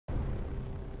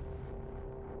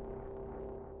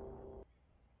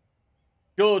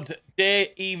Good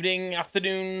day, evening,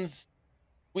 afternoons,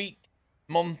 week,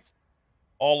 month,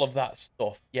 all of that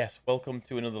stuff. Yes, welcome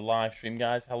to another live stream,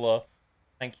 guys. Hello.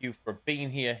 Thank you for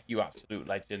being here, you absolute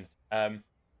legends.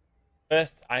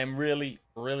 First, I am really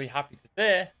happy to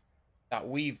say that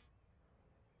we've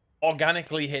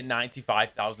organically hit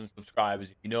 95,000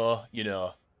 subscribers. If you know, you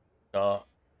know. So,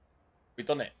 we've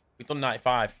done it. We've done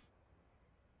 95.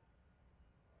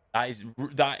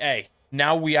 Hey,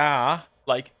 now we are,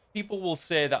 like, people will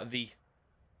say that the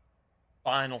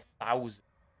final 1,000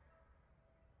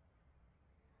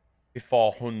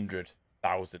 before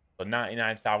 100,000, so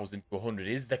 99,000 to 100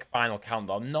 is the final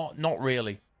countdown. Not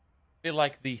really. I feel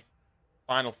like the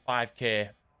final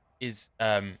 5K is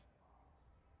the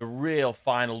real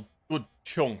final good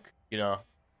chunk, you know.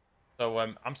 So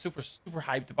I'm super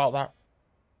hyped about that.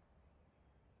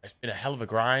 It's been a hell of a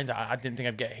grind. I didn't think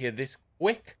I'd get here this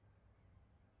quick.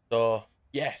 So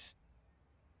yes,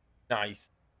 nice.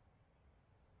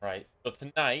 Right. So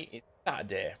tonight it's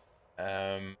Saturday,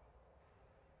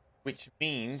 which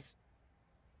means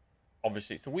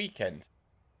obviously it's the weekend.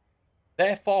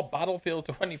 Therefore, Battlefield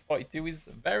 2042 is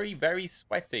very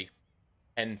sweaty.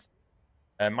 Hence,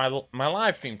 my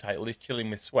live stream title is Chilling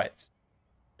with Sweats.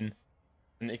 And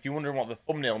if you're wondering what the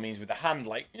thumbnail means with the hand,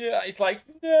 like, yeah, it's like,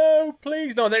 no,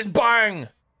 please, no, there's bang!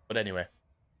 But anyway,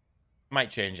 might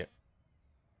change it.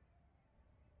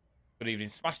 Good evening.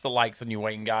 Smash the likes on your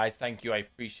way, guys. Thank you. I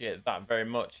appreciate that very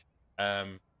much.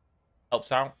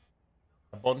 Helps out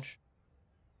a bunch.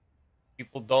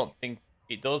 People don't think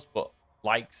it does, but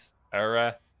likes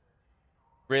are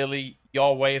really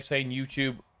your way of saying,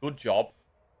 YouTube, good job.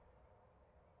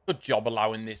 Good job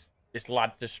allowing this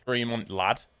lad to stream on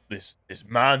this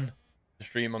man to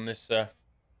stream on this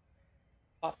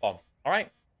platform. All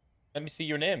right, let me see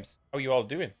your names. How are you all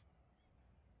doing?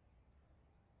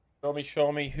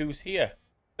 Show me who's here.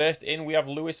 First in, we have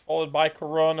Lewis, followed by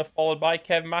Corona, followed by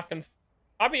Kev Mack and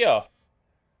Fabio.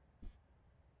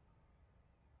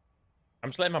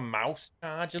 I'm just letting my mouse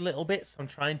charge a little bit, so I'm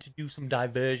trying to do some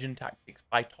diversion tactics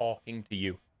by talking to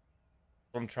you.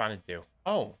 That's what I'm trying to do.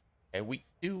 Oh, okay, week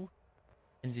 2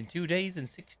 ends in 2 days and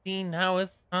 16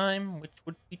 hours time, which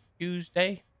would be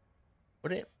Tuesday.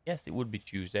 Would it? Yes, it would be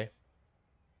Tuesday.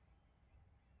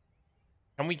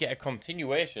 Can we get a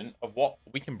continuation of what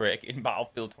we can break in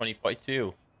Battlefield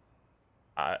 2042?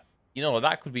 You know,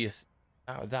 that could be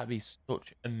that'd be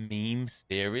such a meme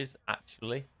series,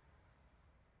 actually.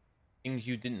 Things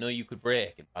you didn't know you could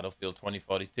break in Battlefield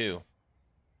 2042.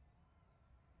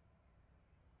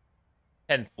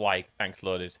 10th like, thanks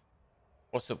loaded.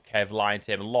 What's up, Kev? Lion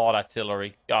Tamer, Lord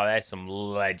Artillery. God, there's some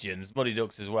legends. Muddy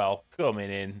Ducks as well. Coming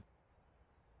in.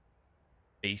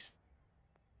 Beast.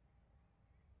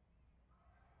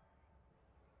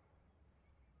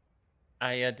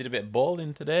 I did a bit of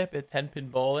bowling today. A bit of 10-pin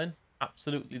bowling.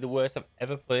 Absolutely the worst I've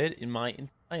ever played in my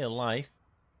entire life.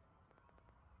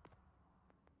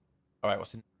 Alright,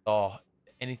 what's in store?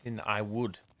 Anything that I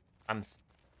would fancy?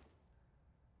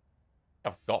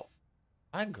 I got.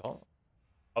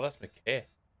 Oh, that's McKay.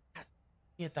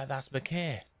 Yeah, that's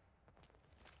McKay.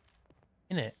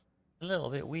 Isn't it? A little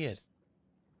bit weird.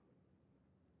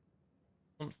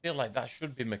 Doesn't feel like that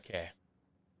should be McKay.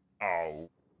 Oh,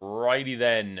 righty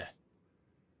then.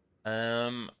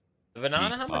 The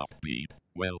banana hammer. Beep.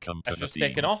 Welcome to That's the just team.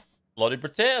 taken off. Loaded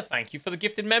potato. Thank you for the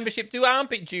gifted membership to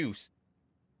Armpit Juice.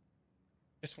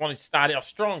 Just wanted to start it off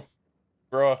strong,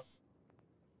 bro.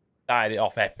 Started it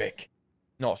off epic.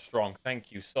 Not strong.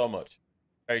 Thank you so much.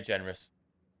 Very generous.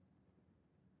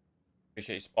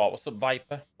 Appreciate your support. What's up,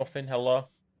 Viper? Muffin, hello.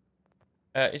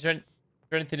 Is there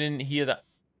anything in here that...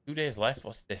 2 days left?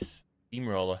 What's this?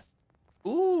 Steamroller.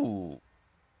 Ooh.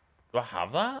 Do I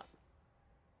have that?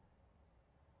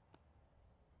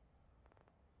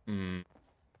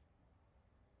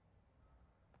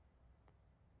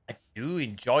 I do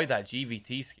enjoy that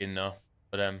GVT skin, though.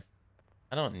 But,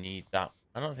 I don't need that.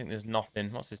 I don't think there's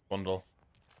nothing. What's this bundle?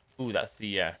 Ooh, that's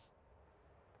the,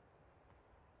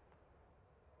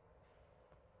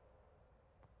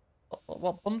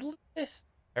 What bundle is this?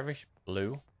 Perish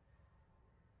Blue.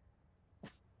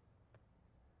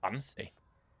 Fancy.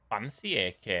 Fancy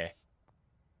AK.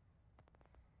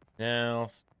 Now,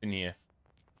 in here.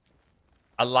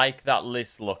 I like that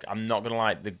list look. I'm not gonna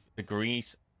like the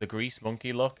grease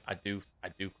monkey look. I do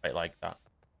quite like that.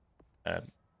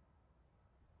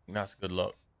 That's a good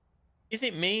look. Is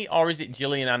it me or is it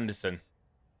Gillian Anderson?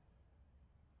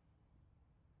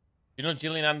 You know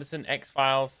Gillian Anderson,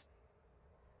 X-Files?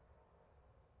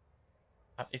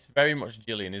 It's very much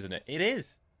Gillian, isn't it? It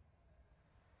is.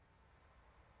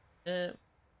 It's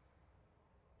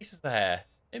just the hair.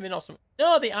 Maybe not some.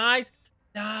 No, the eyes.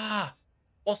 Nah.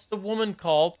 What's the woman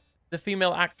called? The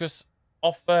female actress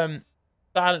of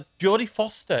Silence. Jodie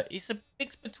Foster. It's a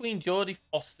mix between Jodie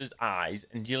Foster's eyes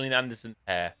and Gillian Anderson's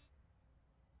hair.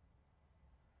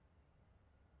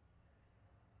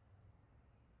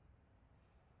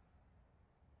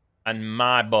 And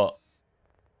my butt.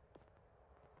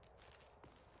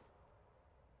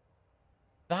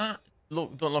 That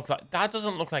don't look like that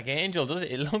doesn't look like Angel, does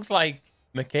it? It looks like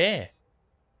McKay.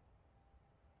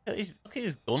 Look at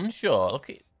his gunshot. Look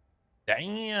at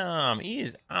damn, he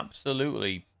is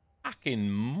absolutely packing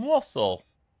muscle.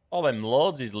 All them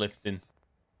loads he's lifting.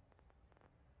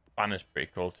 Banner's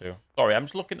pretty cool too. Sorry, I'm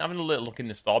just having a little look in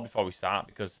the store before we start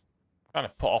because I'm trying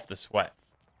to put off the sweat.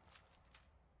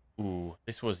 Ooh,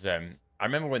 this was I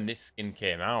remember when this skin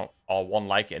came out, or one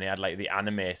like it, and it had like the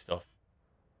anime stuff.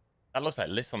 That looks like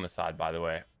Liz on the side, by the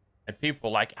way. And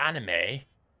people like anime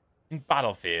in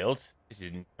Battlefield. This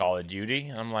isn't Call of Duty.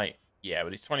 And I'm like, yeah,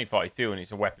 but it's 2042 and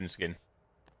it's a weapon skin.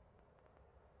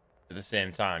 At the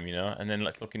same time, you know. And then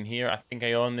let's look in here. I think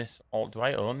I own this. Oh, do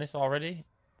I own this already?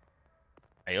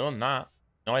 I own that.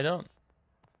 No, I don't.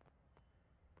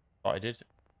 Thought I did.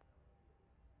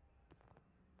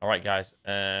 All right, guys.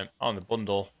 On the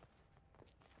bundle.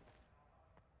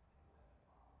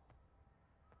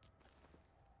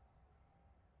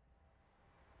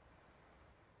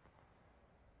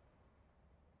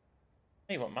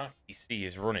 Hey, what my PC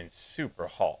is running super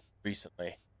hot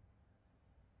recently.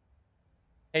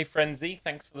 Hey, Frenzy,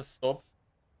 thanks for the sub. All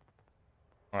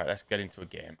right, let's get into a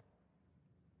game.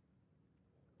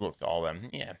 Looked at all them.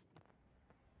 Yeah.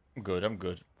 I'm good, I'm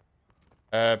good.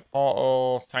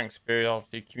 Portal, Tank Spirit,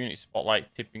 obviously, Community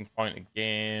Spotlight, Tipping Point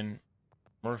again.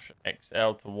 Rush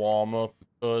XL to warm up. We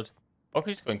could.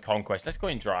 Okay, just go in Conquest. Let's go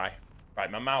in Dry. Right,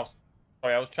 my mouse.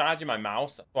 Sorry, I was charging my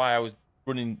mouse. That's why I was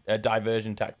running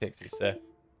diversion tactics. It's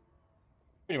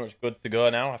pretty much good to go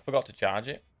now. I forgot to charge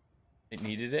it. It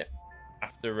needed it.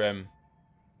 After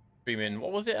streaming,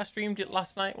 what was it? I streamed it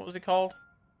last night. What was it called?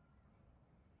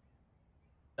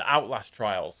 The Outlast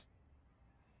Trials.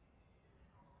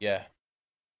 Yeah.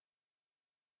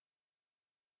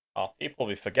 Oh, people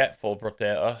be forgetful,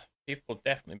 Potato. People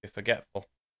definitely be forgetful.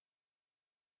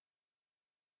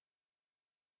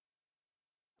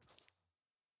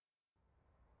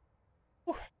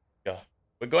 Yeah.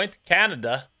 We're going to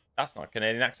Canada. That's not a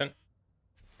Canadian accent.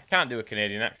 I can't do a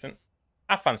Canadian accent.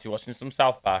 I fancy watching some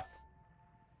South Park.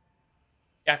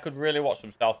 Yeah, I could really watch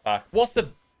some South Park. What's the...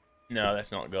 No,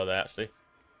 let's not go there, actually.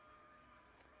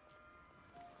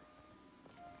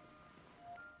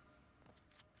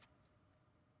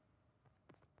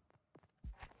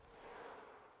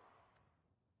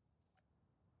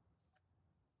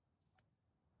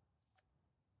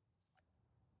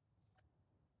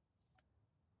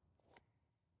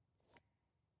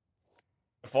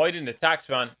 Avoiding the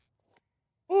taxman.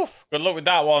 Oof, good luck with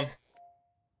that one.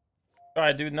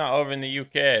 Try doing that over in the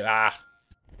UK. Ah.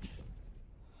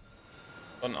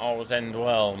 Doesn't always end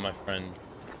well, my friend.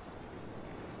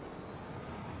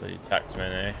 These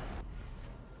taxmen, eh?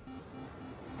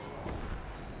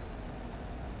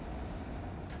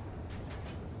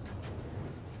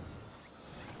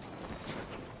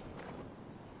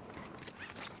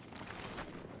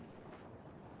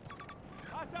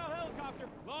 Hostile helicopter,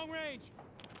 long range.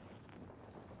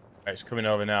 Right, it's coming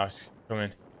over now. It's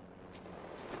coming.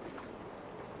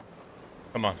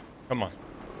 Come on, come on.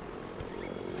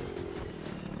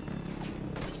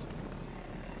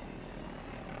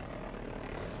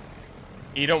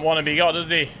 He don't want to be got, does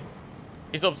he?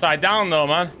 He's upside down though,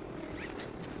 man.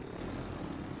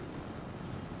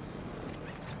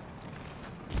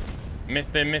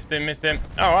 Missed him, missed him, missed him.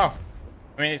 Oh, wow.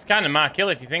 I mean, it's kind of my kill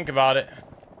if you think about it.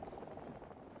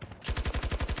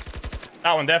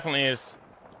 That one definitely is.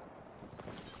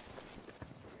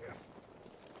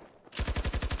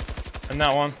 And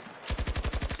that one.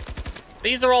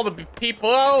 These are all the people.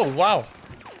 Oh, wow.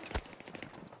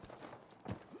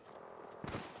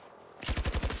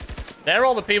 They're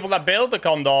all the people that build the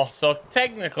Condor. So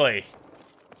technically,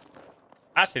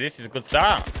 actually, this is a good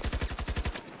start.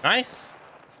 Nice.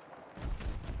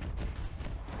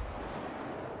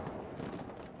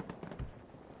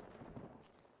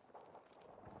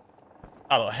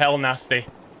 That look hell nasty.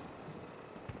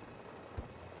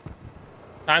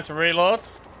 Time to reload.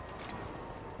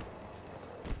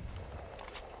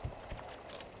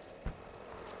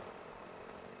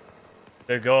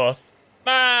 The ghost.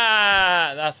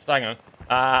 Ah, that's hang on.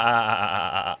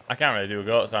 I can't really do a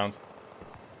goat sound.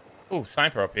 Ooh,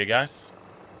 sniper up here, guys.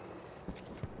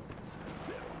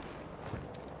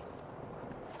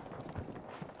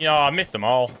 Yeah, I missed them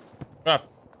all. I'm gonna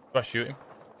have to shoot him.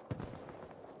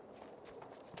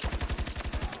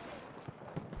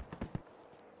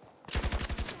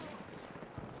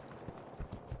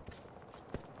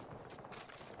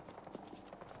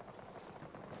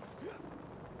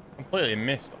 completely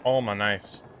missed all my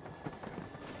knives.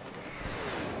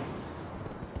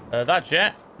 That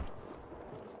jet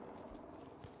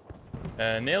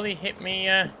nearly hit me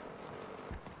in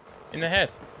the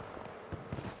head.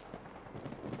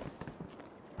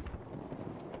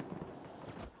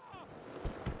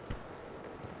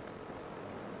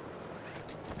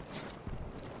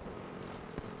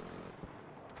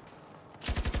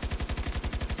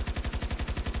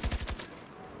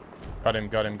 Got him,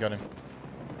 got him, got him.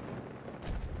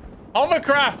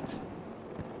 Hovercraft!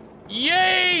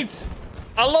 Yeet!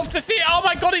 I love to see it. Oh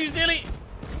my god, he's nearly...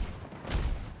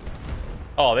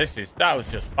 Oh, that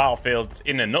was just Battlefield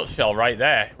in a nutshell right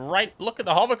there. Right, look at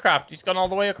the hovercraft. He's gone all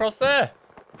the way across there.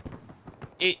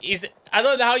 I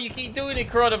don't know how you keep doing it,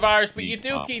 Coronavirus, but you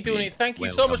do keep doing it. Thank you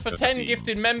so much for 10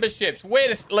 gifted memberships.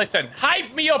 Listen,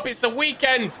 hype me up. It's the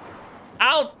weekend.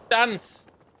 I'll dance.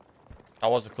 That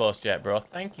was a close jet, bro.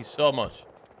 Thank you so much.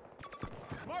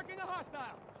 Marking a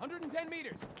hostile. 110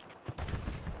 meters.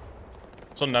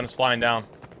 Sundance flying down.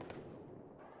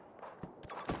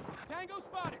 Tango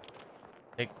spotted.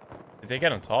 Did they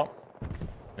get on top?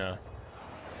 No.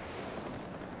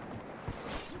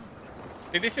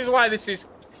 See, this is why this is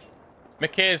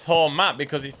McKay's home map,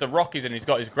 because it's the Rockies and he's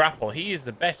got his grapple. He is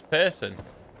the best person.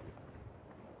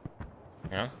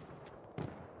 Yeah.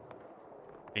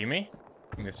 See me?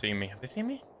 I think they've seen me. Have they seen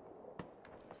me?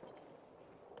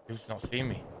 Who's not seen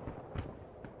me?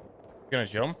 Gonna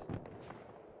jump.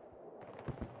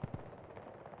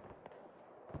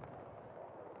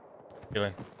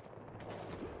 Killing.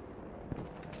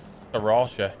 The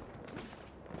Rasha.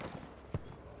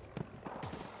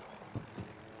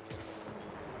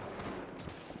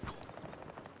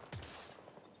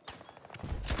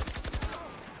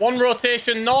 One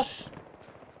rotation, NOS.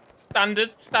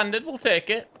 Standard, we'll take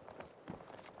it.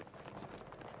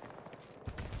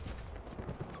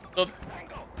 So,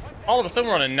 all of a sudden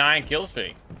we're on a 9 kill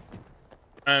streak.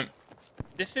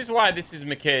 This is why this is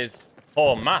McKay's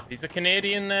home map. He's a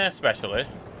Canadian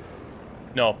specialist.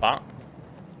 No, Pat.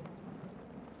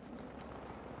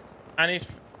 And he's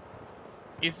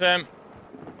and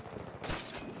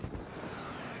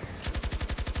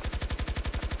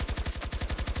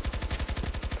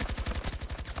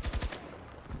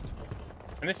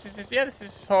this is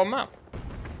his home map.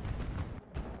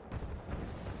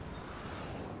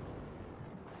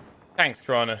 Thanks,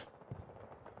 Corona.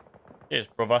 Cheers,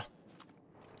 brother.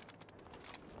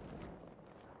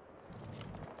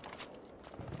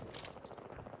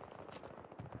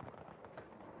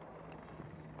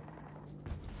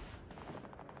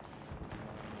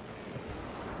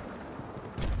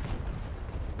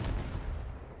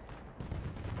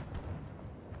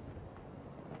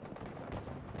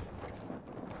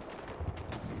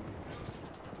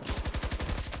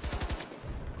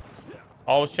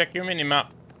 Always check your mini-map.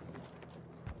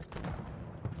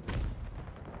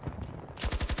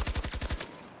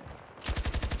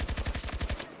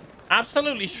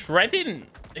 Absolutely shredding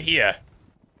here.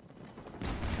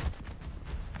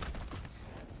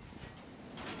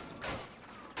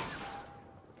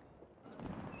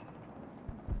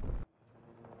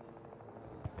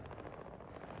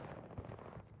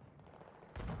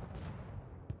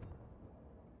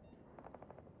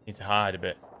 Need to hide a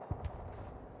bit.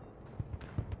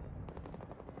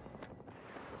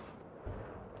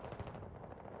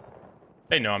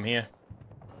 They know I'm here.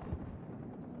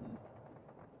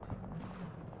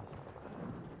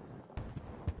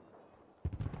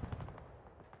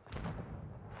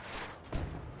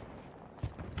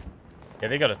 Yeah,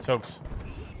 they got a tugs.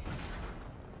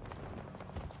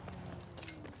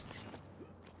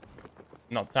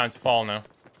 Not time to fall now.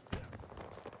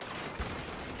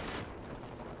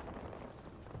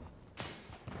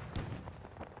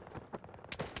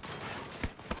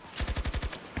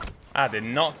 I did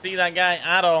not see that guy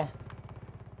at all.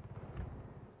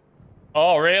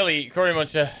 Oh, really? Pretty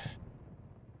much.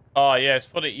 Oh, yeah, it's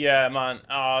funny. Yeah, man.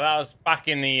 Oh, that was back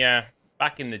in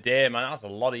the day, man. That was a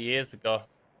lot of years ago.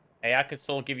 Hey, I could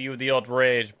still give you the odd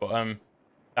rage, but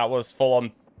that was full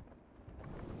on.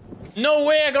 No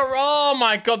way! I got. Oh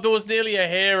my god, there was nearly a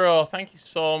hero. Thank you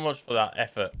so much for that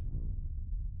effort.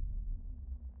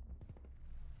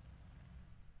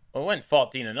 Well, we went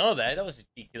 14-0 there. That was a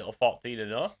cheeky little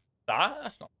 14-0.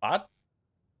 That's not bad.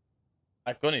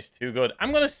 That gun is too good.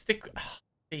 I'm gonna stick.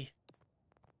 See,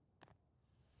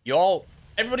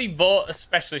 everybody vote a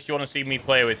specialist you want to see me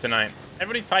play with tonight.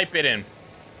 Everybody type it in.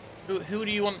 Who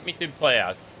do you want me to play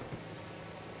as?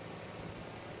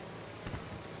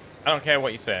 I don't care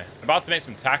what you say. I'm about to make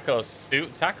some taco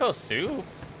soup. Taco soup?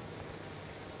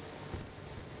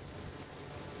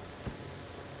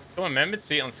 Come on, remember to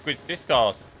see it on SQUiD's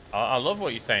Discord. I love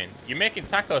what you're saying. You're making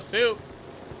taco soup.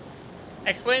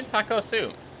 Explain taco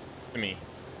soup to me.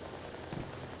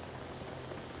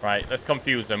 Right, let's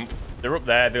confuse them. They're up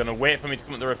there. They're going to wait for me to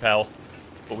come up the rappel.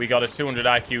 But we got a 200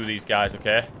 IQ, these guys,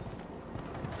 okay?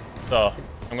 So,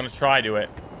 I'm going to try do it.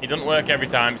 It doesn't work every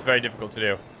time. It's very difficult to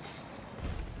do.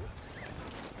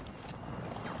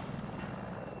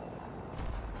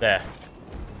 There.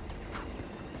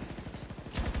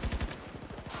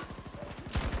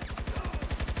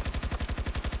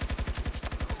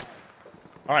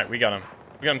 Alright, we got him.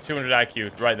 We got him 200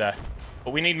 IQ right there.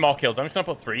 But we need more kills. I'm just going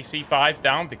to put 3 C5s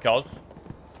down because...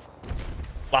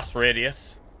 blast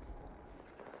radius.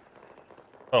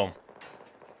 Boom.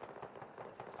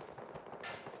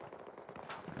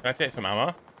 Can I take some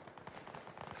ammo?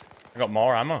 I got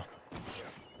more ammo.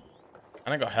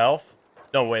 And I got health.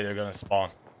 No way they're going to spawn.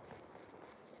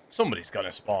 Somebody's going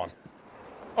to spawn.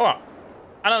 Oh,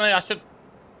 I don't think I should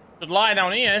lie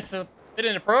down here. It's a bit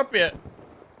inappropriate.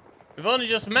 We've only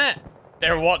just met.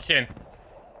 They're watching.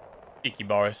 Cheeky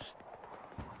Boris.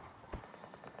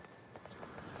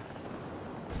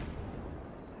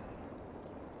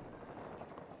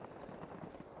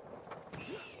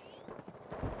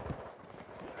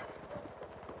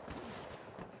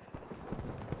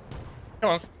 Come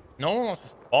on. No one wants to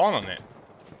spawn on it.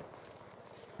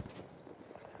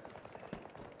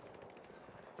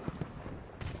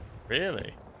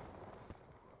 Really?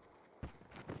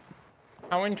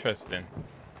 How interesting.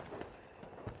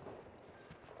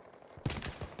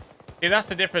 See, that's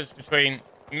the difference between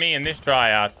me and this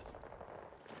triad.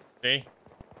 See?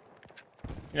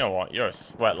 You know what? You're a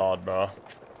sweat lord, bro.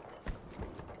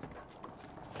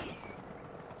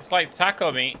 It's like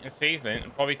taco meat and seasoning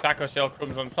and probably taco shell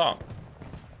crumbs on top.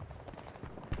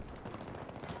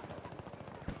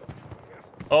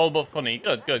 All but funny.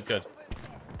 Good, good, good.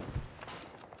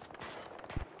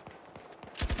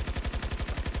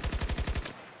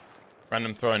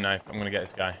 Random throwing knife. I'm going to get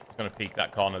this guy. He's going to peek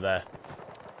that corner there.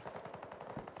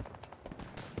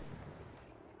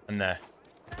 And there.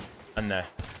 And there.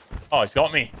 Oh, he's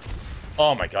got me.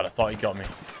 Oh my god, I thought he got me.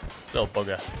 Little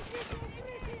bugger.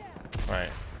 Right.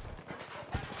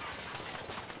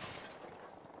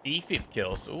 Defib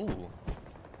kills. Ooh.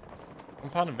 1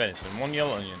 pound of venison. 1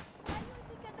 yellow onion.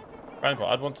 Randall,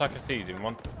 add 1 tack of seasoning.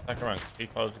 1 tack of ranch. 3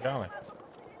 cloves of garlic.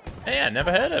 Hey, I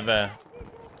never heard of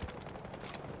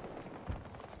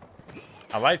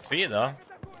I'd like to see it though.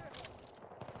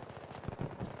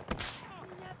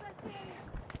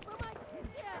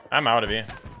 I'm out of here.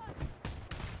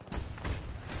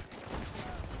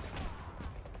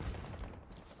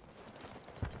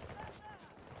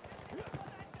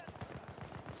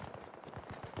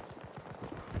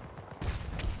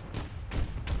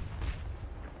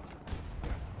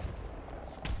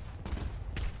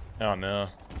 Oh no.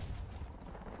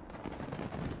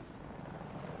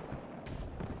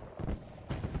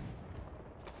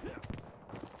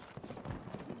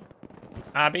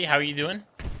 Abby, how are you doing?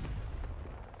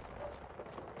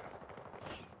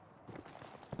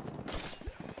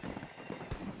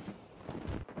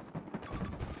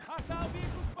 Hostile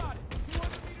vehicle spotted.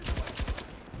 200 meters away.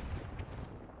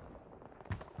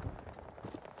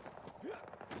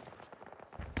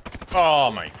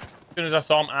 Oh my. As soon as I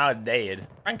saw him, I dead.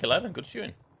 Rank 11, good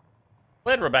shooting.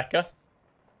 Played Rebecca.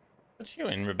 Good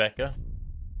shooting, Rebecca.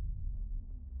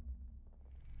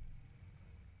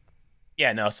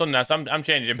 Yeah, no, Sundance. I'm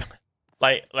changing.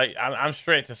 I'm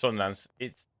straight to Sundance.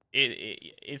 It's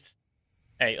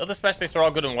hey, other specialists are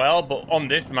all good and well, but on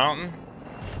this mountain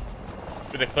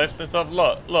with the cliffs and stuff,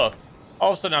 look.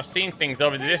 All of a sudden I've seen things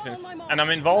over the distance and I'm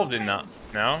involved in that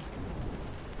now.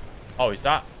 Oh, is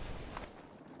that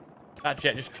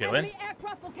jet just chilling?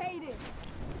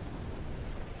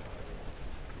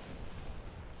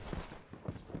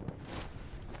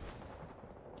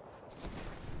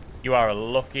 You are a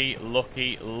lucky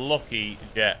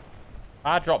jet. If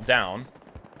I drop down,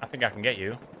 I think I can get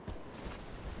you.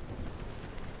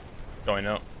 Going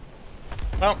up.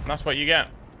 Well, that's what you get.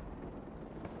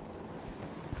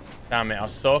 Damn it, I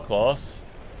was so close.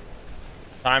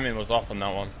 Timing was off on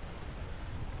that one.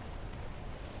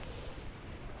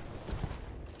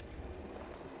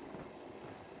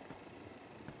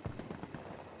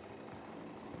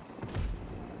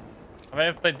 Have I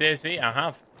ever played DayZ? I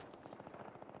have.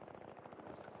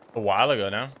 A while ago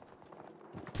now.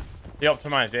 The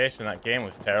optimization in that game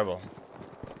was terrible.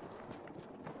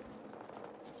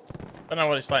 Don't know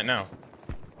what it's like now.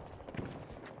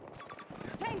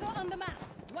 Tango on the map.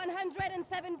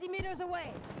 170 meters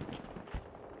away.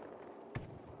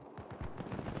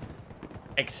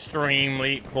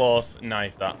 Extremely close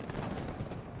knife that.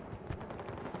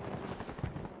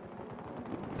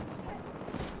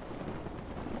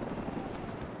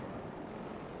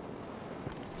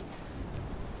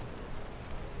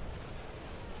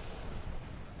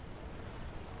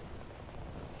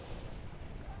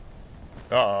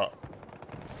 Uh-oh.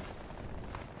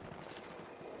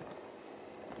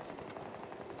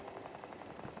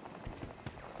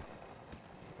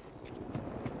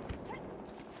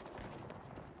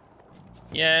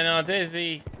 Yeah, no,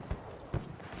 Daisy.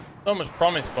 So much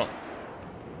promise, but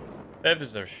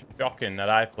servers are shocking that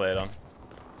I played on.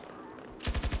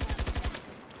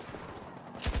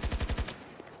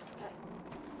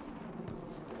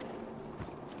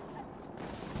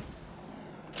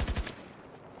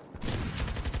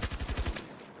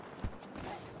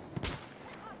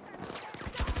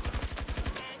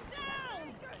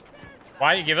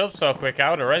 Why you give up so quick?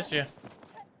 I would arrest you.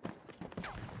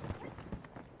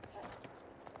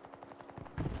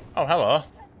 Oh, hello.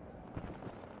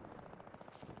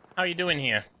 How you doing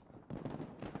here?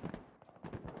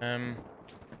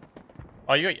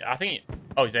 Oh, you. I think.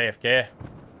 Oh, he's AFK. I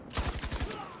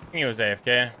think he was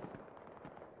AFK.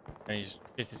 And he just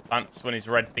pissed his pants when his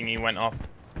red thingy went off.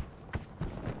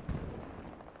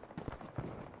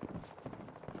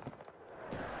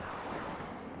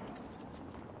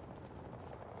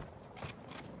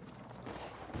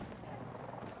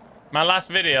 My last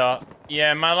video,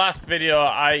 yeah,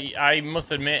 I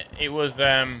must admit, it was,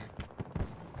 there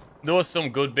was some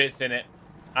good bits in it.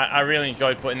 I really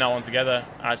enjoyed putting that one together,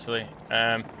 actually.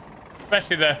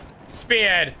 Especially the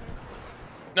spearhead.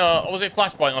 No, was it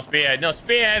flashpoint or spearhead? No,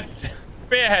 spearheads.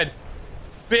 Spearhead.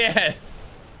 Spearhead.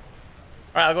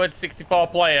 Right, I'll go into 64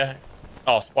 player.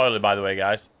 Oh, spoiler, by the way,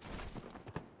 guys.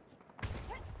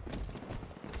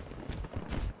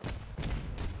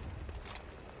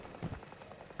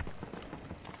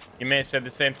 You may have said the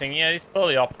same thing. Yeah, it's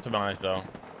fully optimized, though.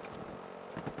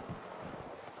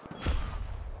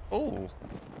 Ooh.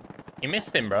 You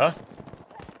missed him, bro.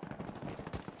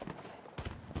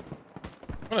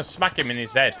 I'm gonna smack him in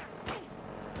his head.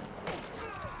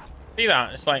 See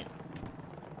that? It's like...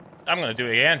 I'm gonna do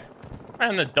it again. Right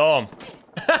in the dome.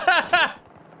 I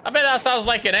bet that sounds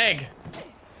like an egg.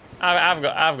 I've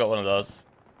got one of those.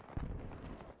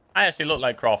 I actually look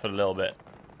like Crawford a little bit.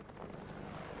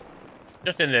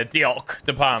 Just in the Diok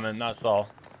department, that's all.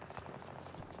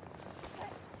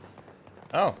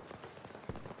 Oh.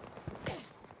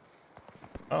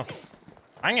 Oh.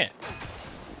 Hang it.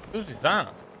 Whose is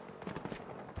that?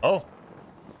 Oh.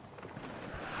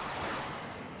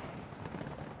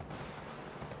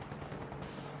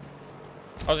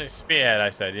 Oh, was it spearhead, I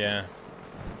said, yeah.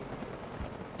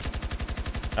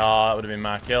 Oh, that would have been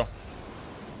my kill.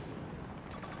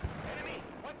 Enemy,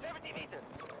 170 meters.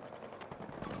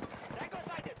 Tango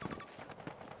sighted.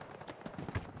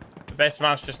 The best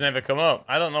maps just never come up.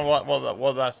 I don't know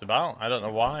what that's about. I don't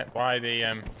know why the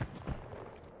I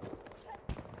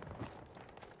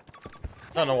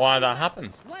don't know why that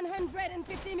happens.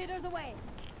 150 meters away.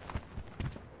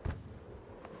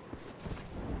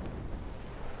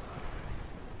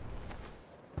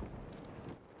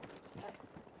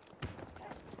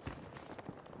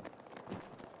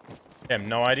 They have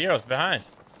no idea what's behind.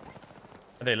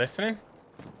 Are they listening?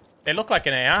 They look like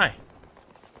an AI.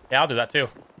 Yeah, I'll do that too.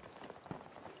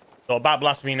 So bat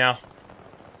blast me now.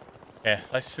 Yeah,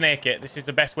 let's snake it. This is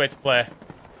the best way to play.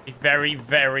 Be very,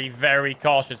 very, very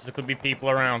cautious. There could be people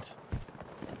around.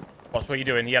 Watch what you're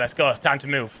doing. Yeah, let's go. Time to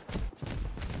move.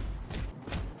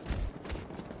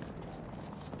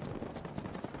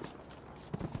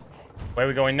 Where are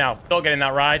we going now? Don't get in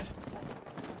that ride.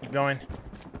 Keep going.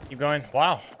 Keep going.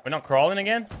 Wow. We're not crawling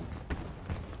again?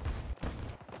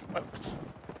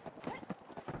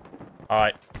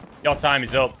 Alright. Your time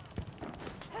is up.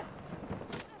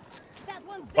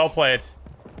 Well played.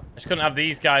 I just couldn't have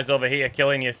these guys over here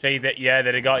killing you. See that? Yeah,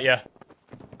 they'd have got you.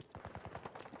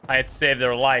 I had to save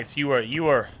their lives. You were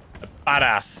a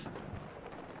badass.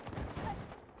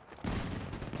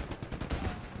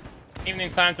 Evening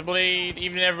time to bleed.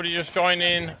 Evening, everybody just join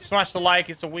in. Smash the like.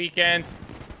 It's the weekend.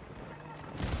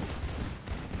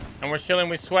 And we're chilling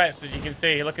with sweats, as you can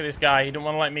see. Look at this guy. He don't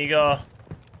want to let me go.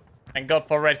 Thank God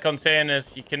for red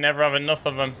containers. You can never have enough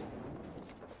of them.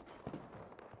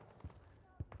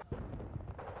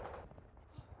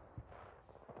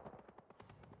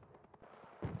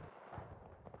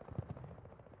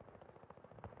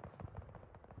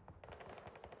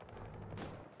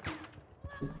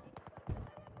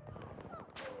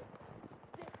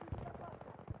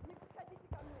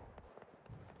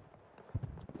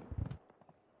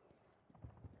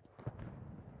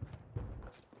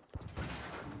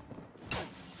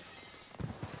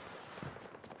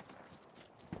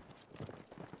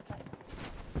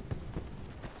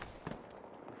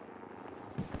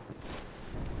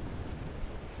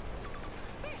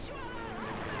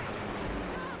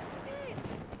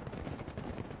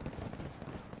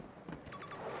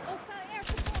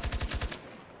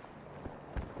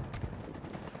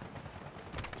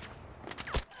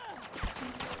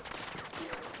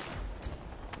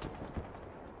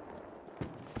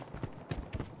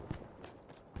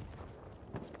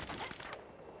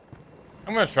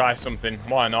 I'm gonna try something.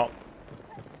 Why not?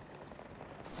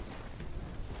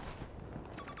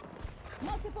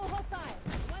 Multiple hostiles.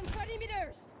 130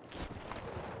 meters.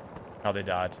 How they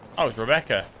died. Oh, it's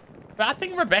Rebecca. But I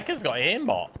think Rebecca's got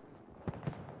aimbot.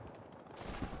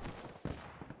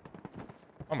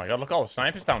 Oh my god, look at all the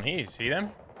snipers down here. You see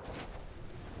them?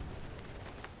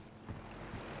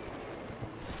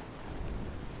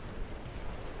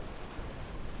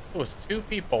 Oh, there's two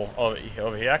people over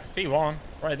here. I can see one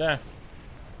right there.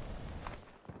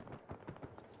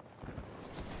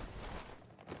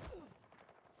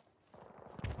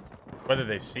 Whether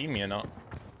they've seen me or not.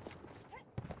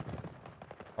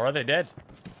 Or are they dead?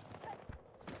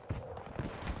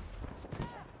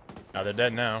 No, they're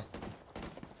dead now.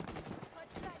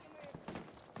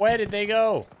 Where did they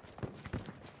go?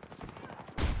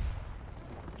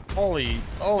 Holy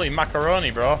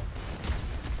macaroni, bro.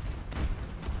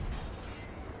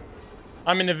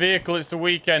 I'm in the vehicle. It's the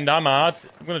weekend. I'm hard.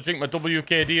 I'm going to drink my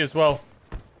WKD as well.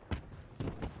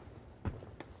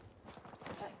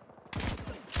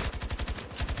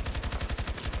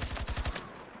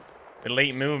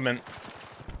 Elite movement.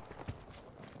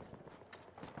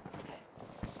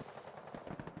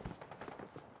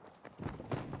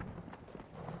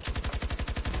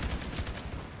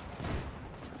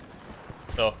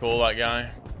 So cool, that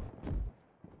guy.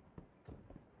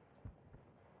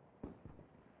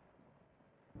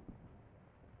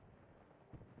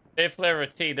 Fifth flavor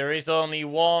of tea. There is only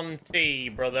one tea,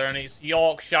 brother, and it's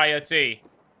Yorkshire tea.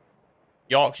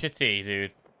 Yorkshire tea,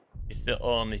 dude. It's the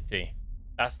only tea.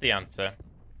 That's the answer.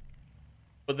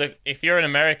 But if you're an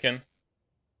American,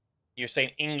 you're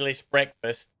saying English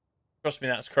breakfast. Trust me,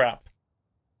 that's crap.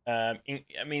 I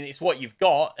mean, it's what you've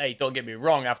got. Hey, don't get me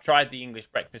wrong. I've tried the English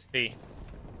breakfast tea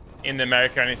in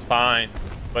America, and it's fine.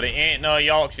 But it ain't no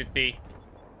Yorkshire tea.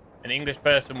 An English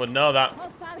person would know that.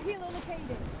 Hostile helo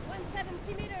located.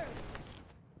 170 meters.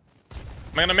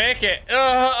 Am I gonna make it?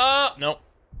 Nope.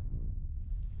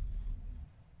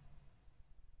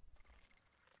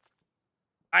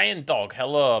 Iron Dog,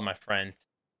 hello, my friend.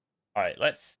 All right,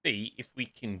 let's see if we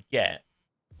can get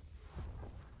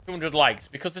 200 likes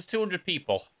because there's 200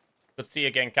 people. Good to see you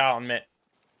again, Carlton, mate.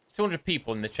 There's 200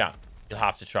 people in the chat. You'll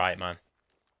have to try it, man.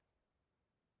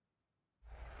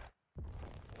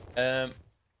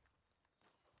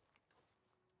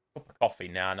 Cup of coffee,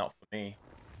 nah, not for me.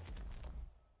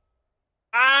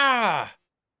 Ah,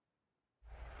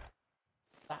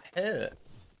 that hurt.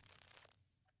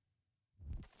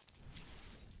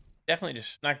 Definitely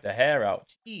just snagged the hair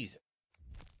out. Jeez.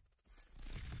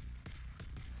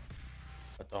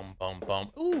 Bum bum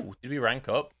bum. Ooh, did we rank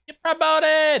up? You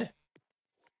promoted.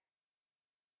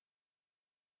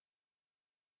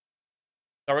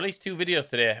 I released 2 videos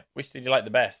today. Which did you like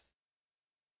the best?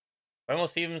 When will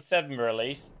Season 7 be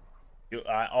released?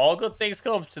 All good things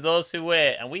come to those who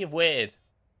wait, and we have waited.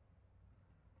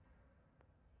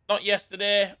 Not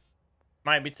yesterday.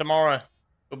 Might be tomorrow.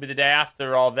 Could be the day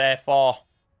after, or therefore.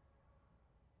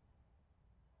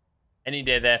 Any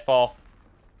day, therefore.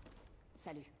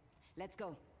 Salut. Let's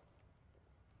go.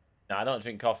 No, I don't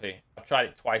drink coffee. I've tried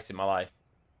it twice in my life.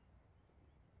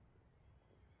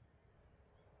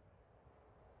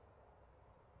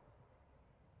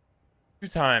 Two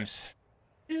times.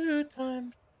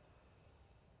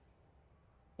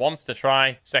 Once to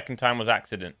try, second time was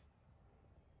accident.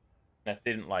 I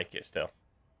didn't like it still.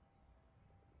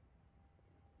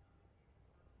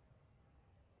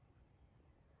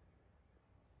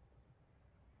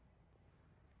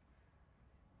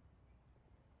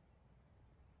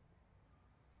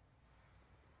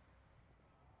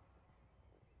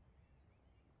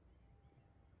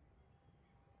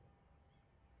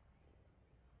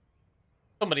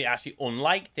 Somebody actually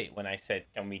unliked it when I said,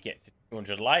 can we get to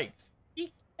 200 likes?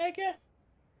 Egger.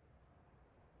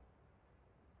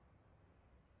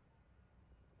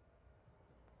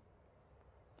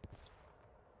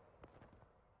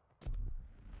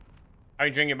 Are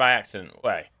you drinking by accident?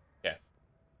 Way. Yeah.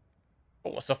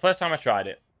 But so first time I tried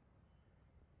it.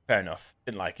 Fair enough.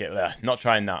 Didn't like it. Not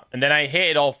trying that. And then I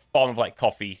hated all form of like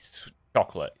coffee,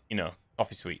 chocolate, you know,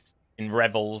 coffee sweets. In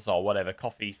Revels or whatever.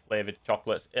 Coffee flavored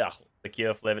chocolates. Ugh.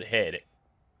 Liqueur flavored. Hated it.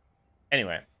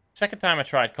 Anyway. Second time I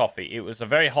tried coffee. It was a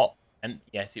very hot. And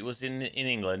yes, it was in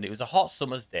England. It was a hot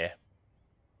summer's day.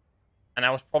 And I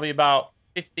was probably about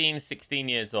 15, 16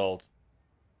 years old.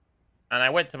 And I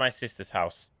went to my sister's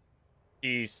house.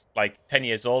 She's like 10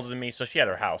 years older than me, so she had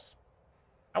her house.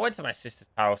 I went to my sister's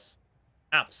house.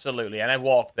 Absolutely. And I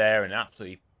walked there and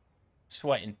absolutely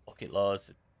sweating bucket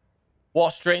loads.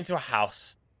 Walked straight into a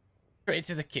house. Straight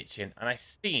into the kitchen. And I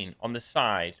seen on the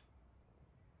side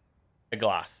a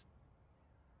glass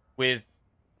with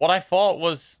what I thought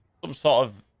was some sort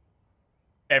of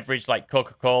beverage like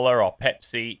Coca-Cola or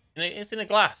Pepsi. And it's in a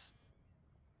glass.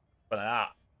 But that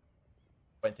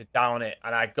went to down it,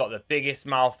 and I got the biggest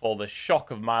mouthful, the shock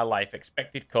of my life.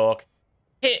 Expected Coke,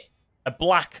 hit a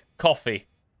black coffee.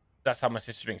 That's how my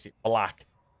sister drinks it, black.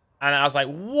 And I was like,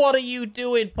 what are you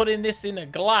doing putting this in a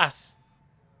glass?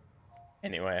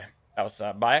 Anyway, that was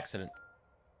by accident.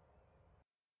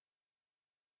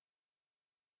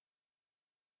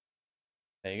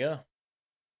 There you go.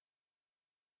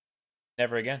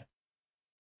 Never again.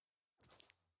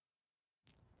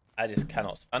 I just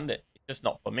cannot stand it. It's just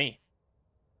not for me.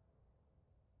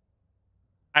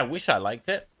 I wish I liked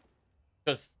it.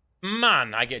 Because,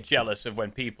 man, I get jealous of when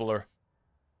people are,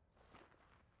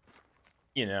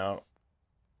 you know,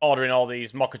 ordering all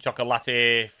these mocha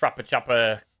chocolate, frappa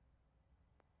chappa,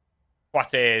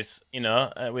 lattes, you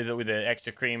know, with the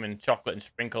extra cream and chocolate and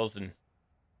sprinkles and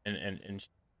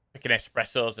freaking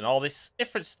espressos and all this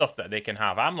different stuff that they can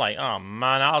have. I'm like, oh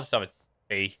man, I'll just have a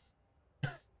tea.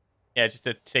 Yeah, just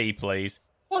a tea, please.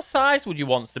 What size would you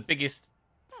want? It's the biggest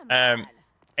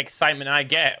excitement I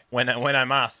get when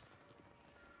I'm asked.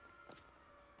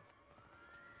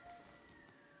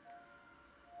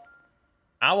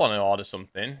 I want to order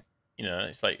something. You know,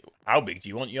 it's like, how big do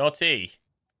you want your tea?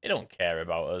 They don't care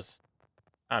about us.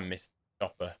 I miss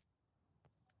Chopper.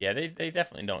 Yeah, they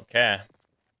definitely don't care.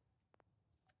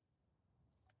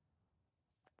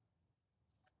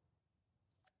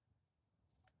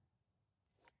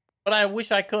 But I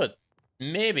wish I could.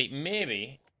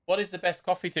 Maybe. What is the best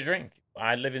coffee to drink?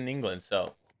 I live in England,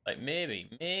 so like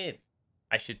maybe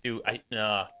I should do.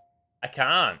 No, I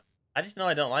can't. I just know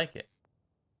I don't like it.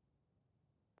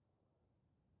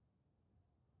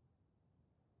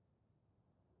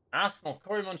 Arsenal,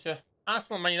 Corey Muncher.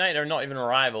 Arsenal and Man United are not even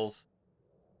rivals.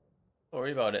 Don't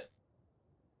worry about it.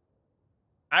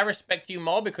 I respect you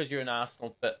more because you're an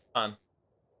Arsenal fan.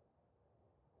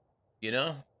 You know?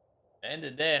 At the end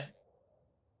of the day,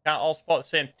 can't all support the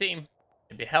same team.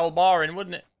 It'd be hell boring,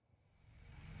 wouldn't it?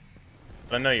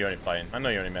 But I know you're only playing. I know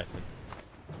you're only messing.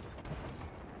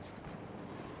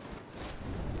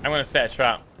 I'm going to set a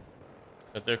trap.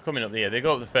 Because they're coming up here. They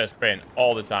go up the first crane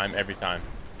all the time, every time.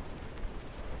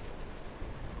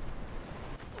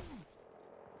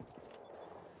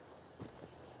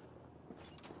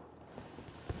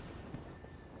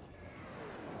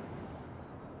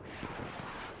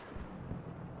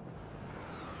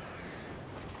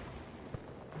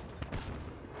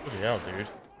 Bloody hell, dude.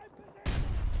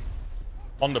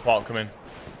 Underpart coming.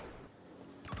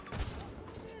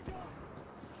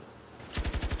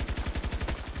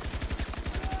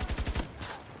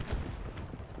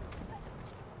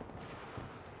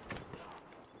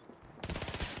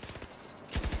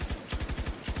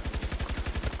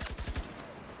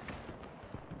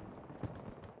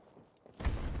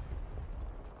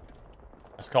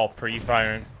 That's called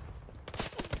pre-firing.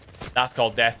 That's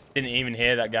called death. Didn't even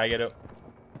hear that guy get up.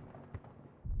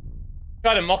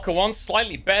 Got a mocha one,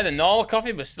 slightly better than normal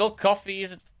coffee, but still coffee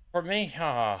is for me.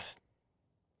 Ah.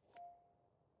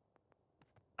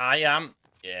 I am.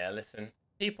 Yeah, listen.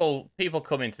 People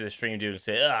come into the stream, dude, and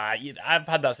say, I've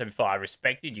had that said before. I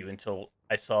respected you until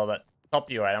I saw that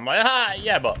top you right. I'm like,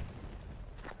 yeah, but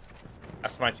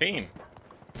that's my team.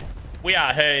 We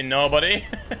are hurting nobody.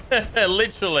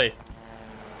 Literally.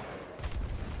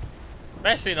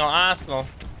 Especially not Arsenal.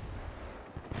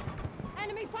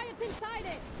 Enemy fires inside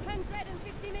it.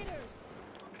 150 meters.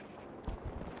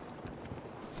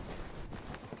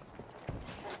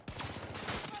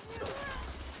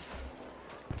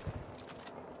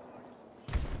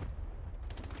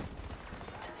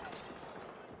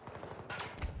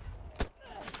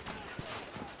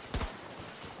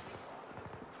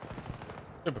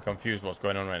 Super confused what's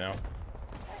going on right now.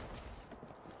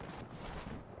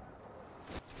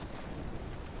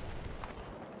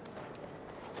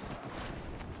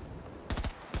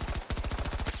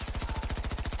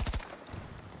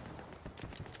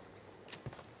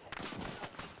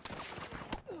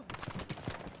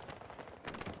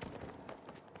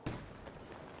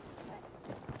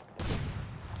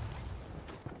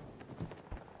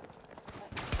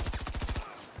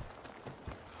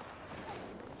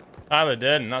 Tyler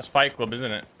dead, and that's Fight Club,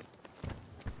 isn't it?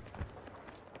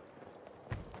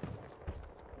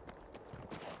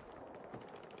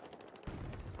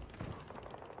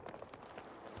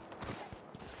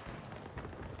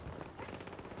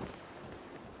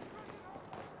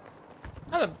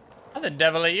 How the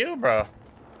devil are you, bro?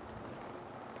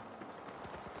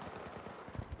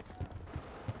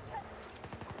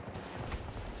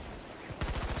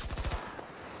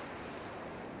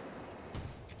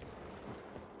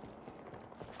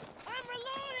 I'm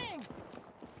reloading.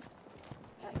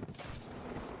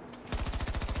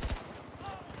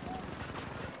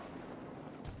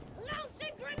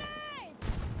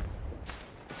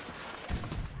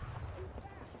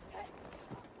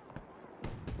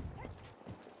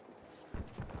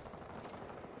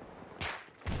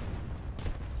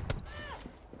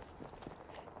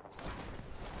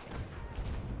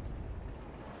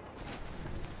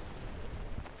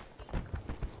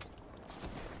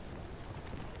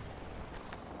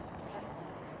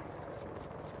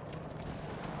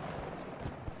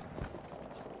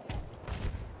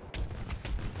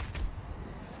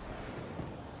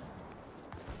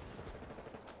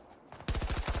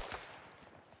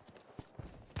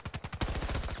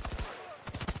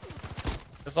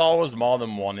 There's always more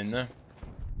than one in there.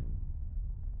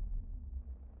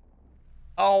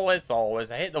 Always, always.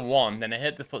 I hit the one, then I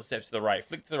hit the footsteps to the right.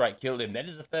 Flick to the right, killed him. Then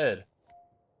there's a third.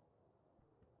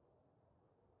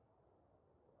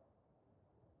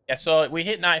 Yeah, so we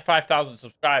hit 95,000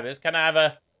 subscribers. Can I have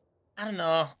a... I don't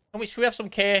know. Should we have some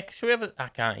cake? Should we have a... I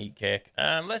can't eat cake.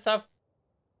 Let's have...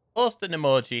 Post an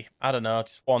emoji. I don't know,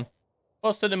 just one.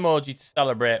 Post an emoji to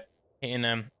celebrate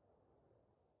hitting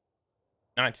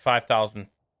 95,000.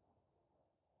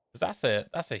 Because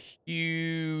that's a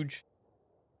huge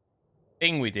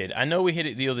thing we did. I know we hit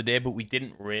it the other day, but we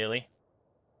didn't really.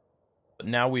 But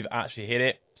now we've actually hit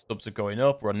it. Subs are going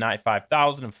up. We're on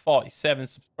 95,047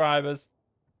 subscribers.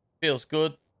 Feels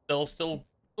good. Still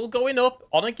going up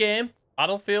on a game.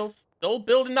 Battlefield. Still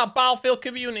building that Battlefield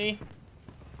community.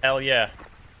 Hell yeah.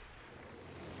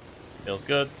 Feels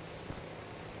good.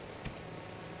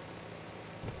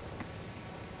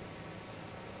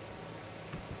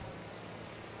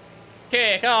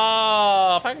 Cake.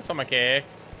 Oh, thanks for my cake.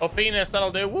 Oh, penis,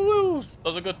 that'll do. Woo!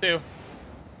 Those are good too.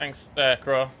 Thanks,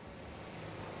 Crow.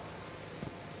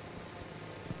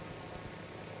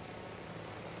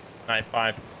 Night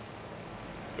 5.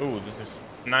 Ooh, there's a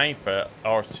sniper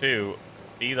or two.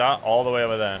 See that? All the way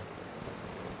over there.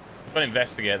 I'm gonna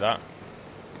investigate that.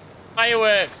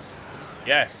 Fireworks!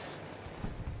 Yes.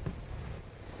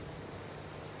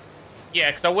 Yeah,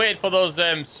 because I waited for those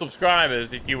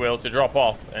subscribers, if you will, to drop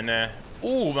off. And,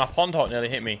 ooh, my pond hawk nearly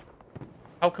hit me.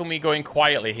 How can we go in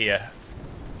quietly here?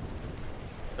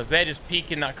 Because they're just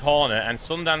peeking that corner, and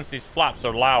Sundance's flaps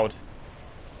are loud.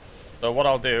 So what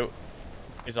I'll do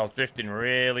is I'll drift in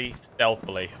really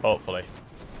stealthily, hopefully.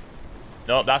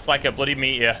 Nope, that's like a bloody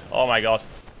meteor. Oh my god.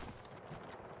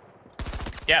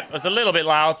 Yep, it's a little bit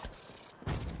loud.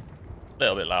 A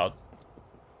little bit loud.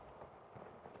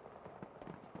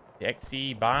 The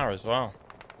XE bar as well.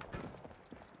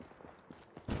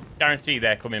 Guarantee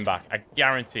they're coming back. I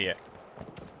guarantee it. You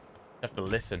have to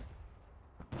listen.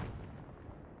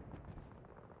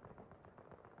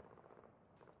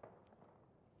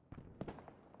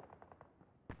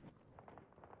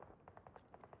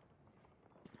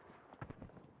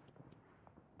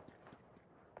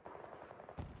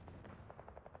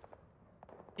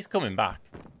 He's coming back.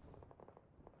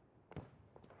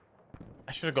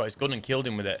 I should have got his gun and killed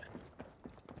him with it.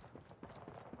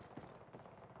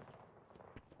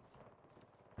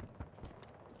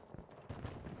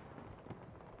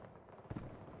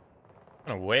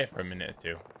 I'm gonna wait for a minute or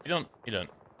two. You don't.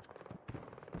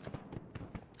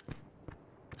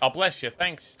 Oh, bless you.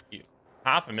 Thanks.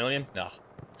 500,000? No.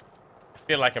 I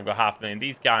feel like I've got 500,000.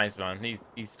 These guys, man.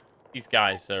 These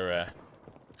guys are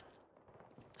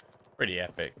pretty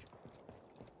epic.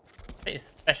 It's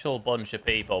a special bunch of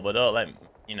people, but don't let me,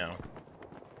 you know.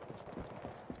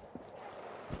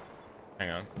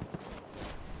 Hang on.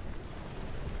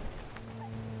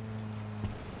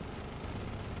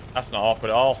 That's not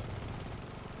awkward at all.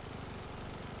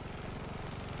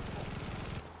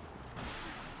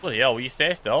 Bloody hell, will you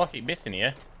stay still? I keep missing you.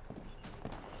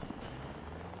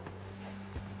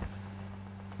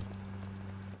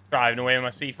 Driving away with my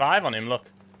C5 on him,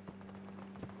 look.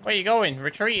 Where you going?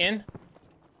 Retreating?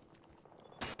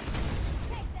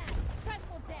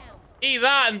 Eat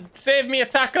that and save me a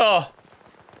taco!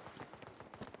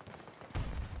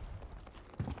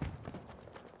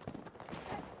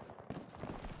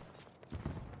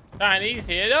 Chinese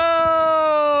here.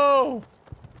 No!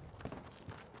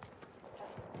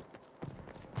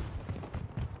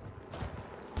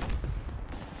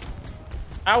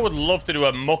 I would love to do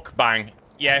a mukbang.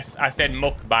 Yes, I said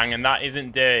mukbang, and that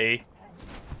isn't dirty.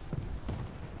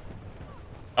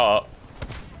 Uh-oh.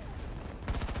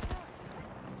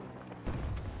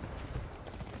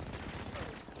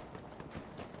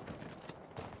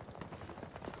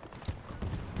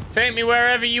 Take me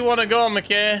wherever you want to go,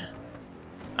 McKay.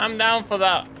 I'm down for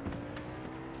that.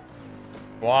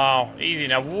 Wow, easy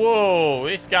now. Whoa,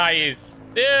 this guy is...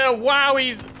 Yeah, wow,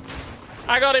 he's...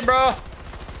 I got him, bro.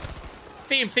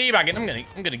 Team teabagging. I'm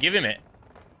gonna give him it.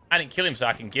 I didn't kill him, so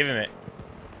I can give him it.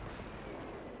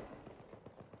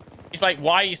 He's like,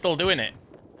 why are you still doing it?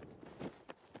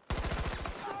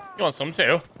 You want some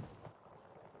too?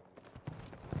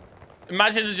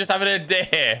 Imagine just having a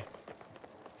day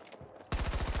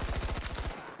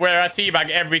where I teabag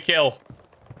every kill.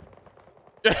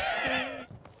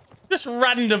 Just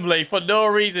randomly, for no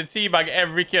reason, teabag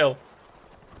every kill.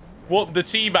 What, the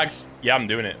teabags? Yeah, I'm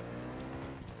doing it.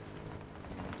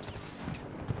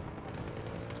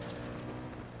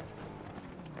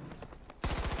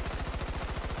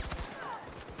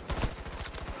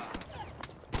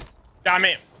 Damn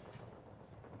it.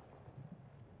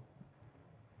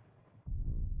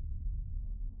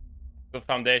 the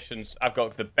foundations. I've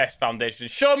got the best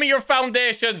foundations. Show me your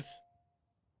foundations!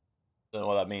 Don't know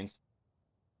what that means.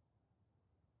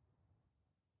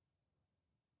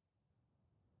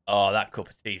 Oh, that cup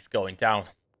of tea is going down.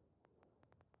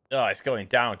 Oh, it's going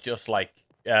down just like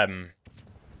Jenna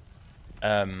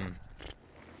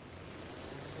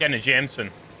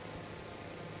Jameson.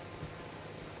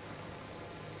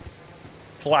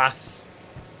 Class.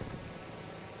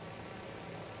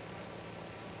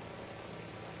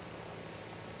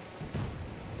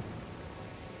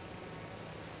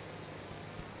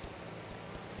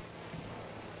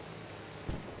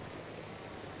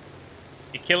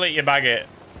 You kill it, you bag it.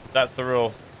 That's the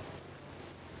rule.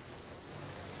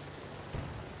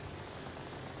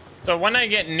 So when I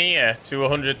get near to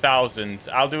 100,000,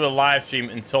 I'll do a live stream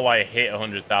until I hit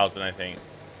 100,000, I think.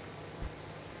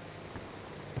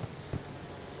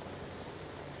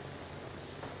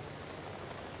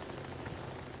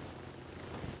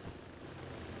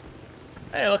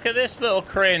 Hey, look at this little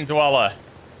crane dweller.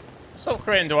 What's up,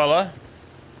 crane dweller?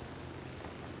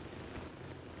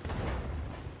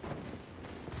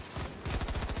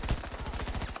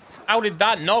 How did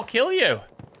that not kill you?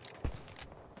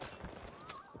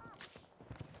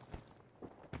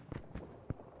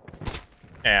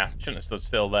 Yeah, shouldn't have stood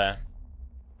still there.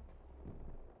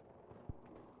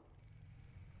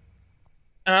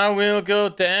 I will go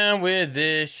down with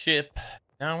this ship.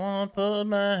 I won't put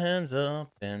my hands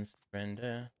up and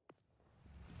surrender.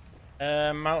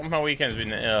 My weekend's been...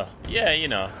 yeah, you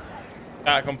know.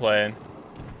 Can't complain.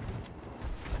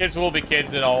 Kids will be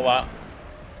kids and all that.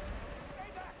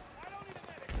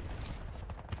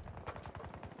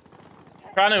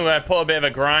 Trying to put a bit of a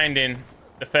grind in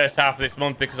the first half of this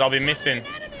month because I'll be missing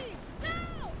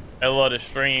a lot of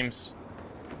streams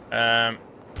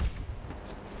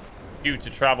due to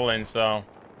traveling, so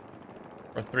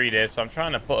for 3 days. So I'm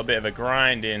trying to put a bit of a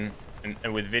grind in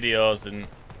and with videos and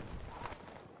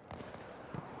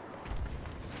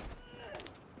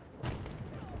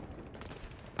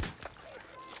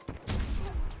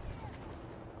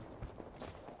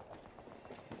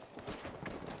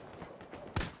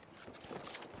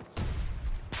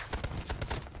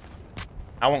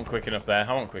I wasn't quick enough there.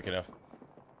 I wasn't quick enough.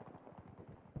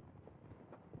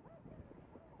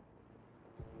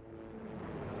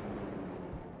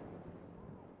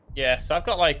 Yeah, so I've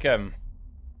got like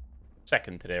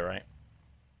second today, right?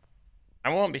 I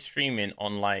won't be streaming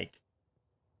on like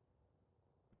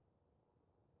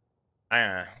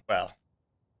well,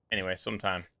 anyway,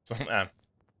 sometime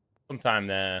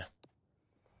there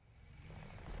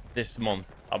this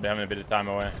month I'll be having a bit of time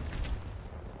away.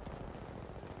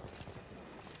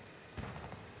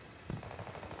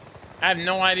 I have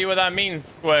no idea what that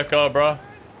means, Squirco, bro.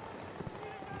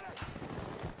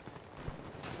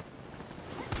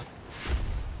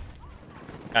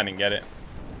 I didn't get it.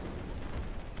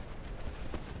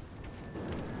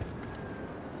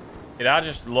 Did I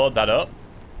just load that up?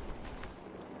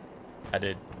 I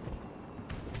did.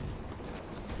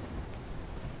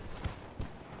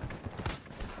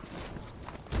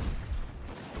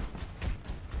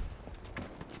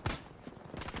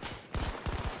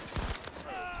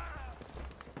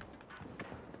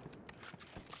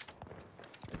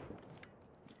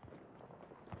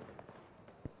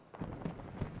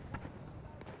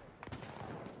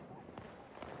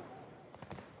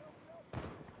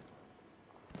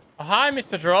 Oh, hi,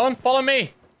 Mr. Drone. Follow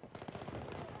me.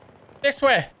 This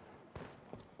way.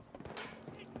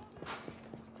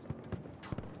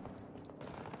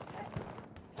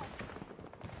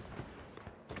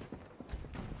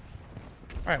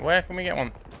 Right, where can we get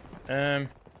one? I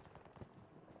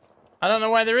don't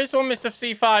know where there is one, Mr.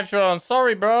 C5 Drone.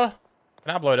 Sorry, bro.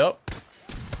 Can I blow it up?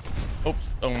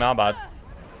 Oops. Oh, my bad.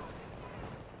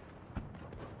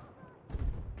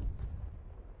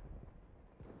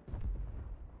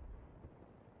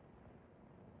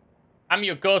 I'm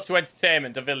your go-to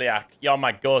entertainment, Daviliac. You're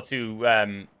my go-to,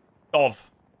 Dov.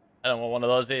 I don't know what one of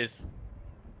those is.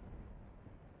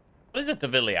 What is a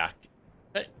Daviliac?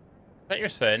 Is that your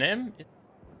surname? It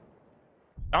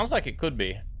sounds like it could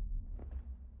be.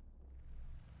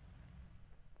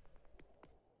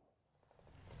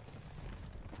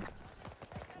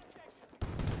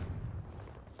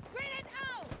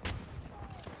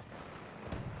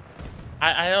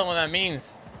 I don't know what that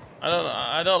means.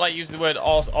 I don't like using the word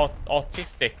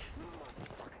autistic.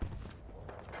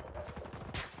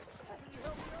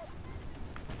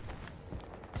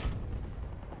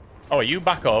 Oh, are you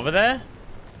back over there?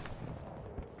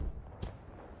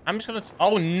 I'm just gonna...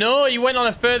 Oh no, you went on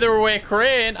a further away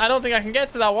crane. I don't think I can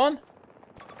get to that one.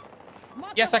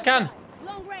 Yes, I can.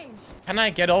 Long range. Can I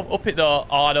get up it though?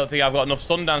 Oh, I don't think I've got enough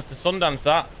Sundance to Sundance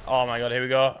that. Oh my god, here we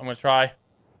go. I'm gonna try.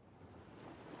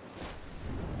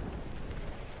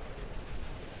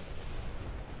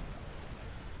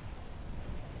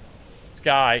 This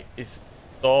guy is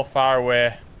so far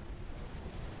away.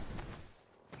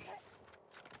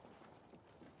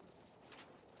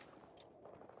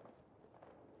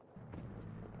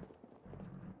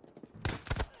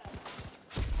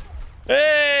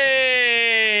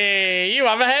 Hey, you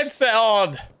have a headset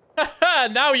on.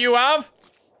 Now you have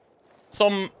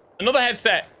another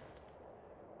headset.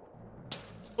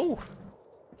 Ooh,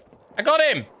 I got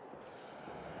him.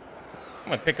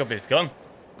 I'm gonna pick up his gun.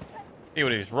 See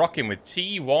what he was rocking with.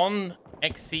 T1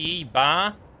 XCE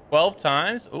bar 12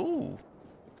 times. Ooh.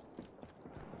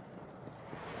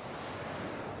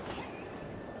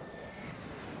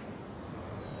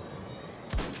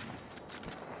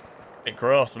 Bit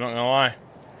gross, I'm not gonna lie.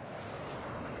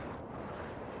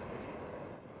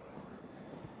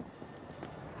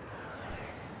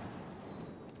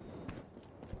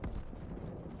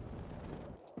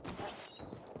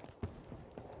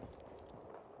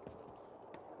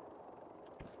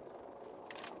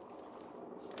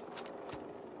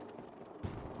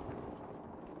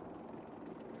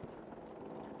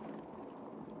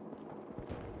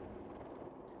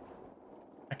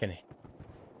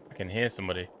 I can hear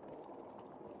somebody.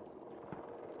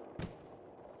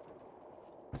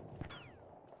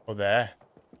 Oh, there.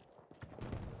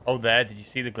 Oh, there. Did you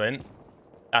see the glint?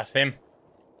 That's him.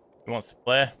 He wants to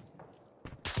play.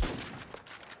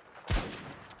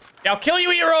 Yeah, I'll kill you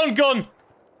with your own gun.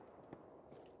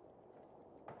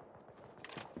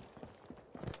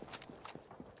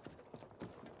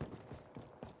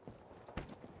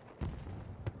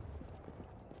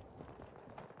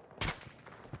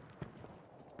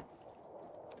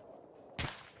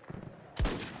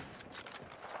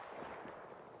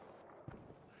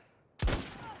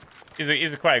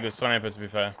 He's a quite a good sniper, to be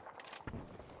fair.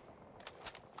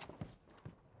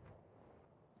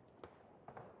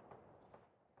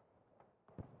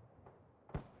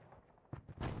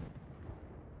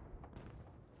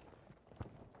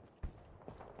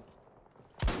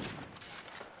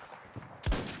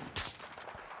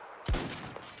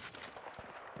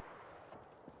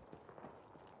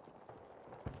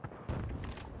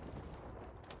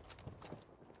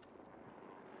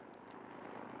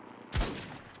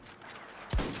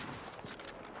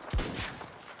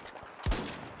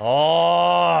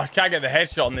 Oh, I can't get the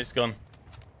headshot on this gun.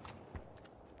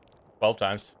 12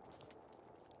 times.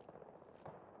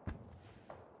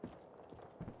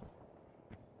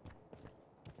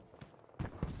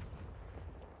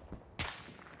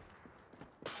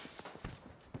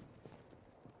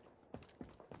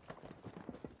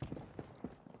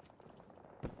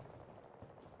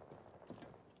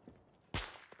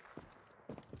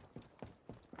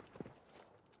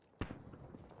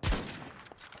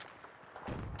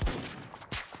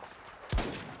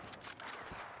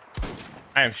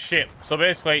 I am shit. So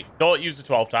basically, don't use the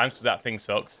 12 times because that thing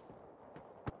sucks.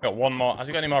 Got one more. Has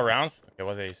he got any more rounds? Okay,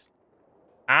 what are these?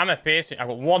 Armor piercing. I've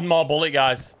got one more bullet,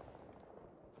 guys.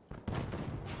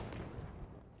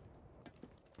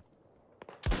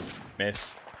 Missed.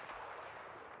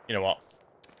 You know what?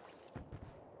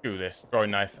 Do this. Throwing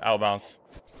knife. Out of bounds.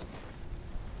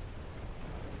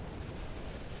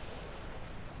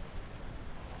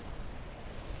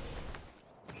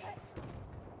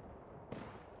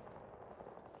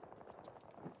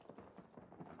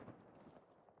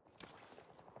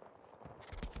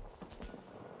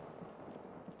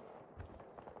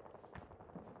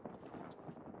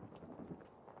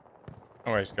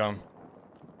 Oh, he's gone.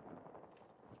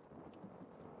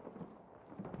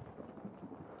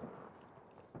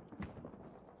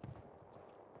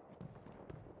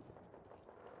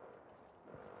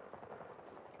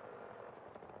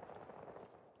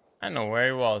 I don't know where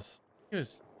he was. He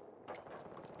was...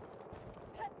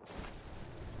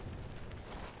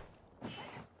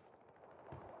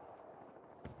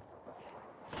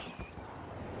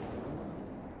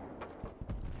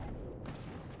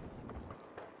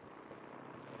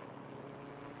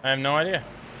 I have no idea.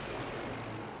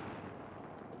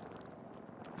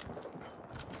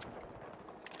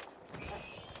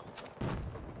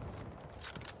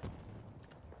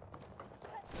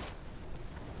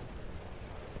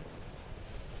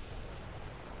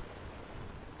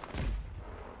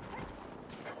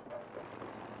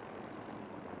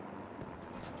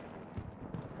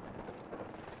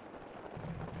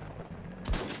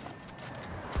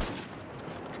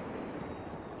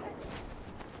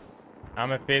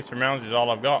 Armor pierce from rounds is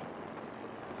all I've got.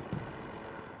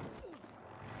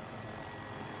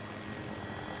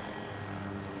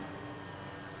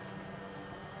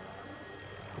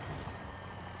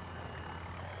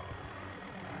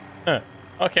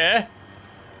 Okay.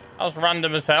 That was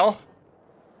random as hell.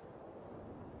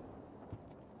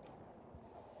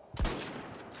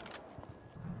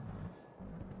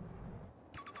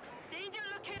 Danger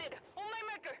located on my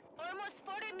marker. Almost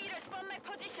 40 meters from my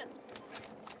position.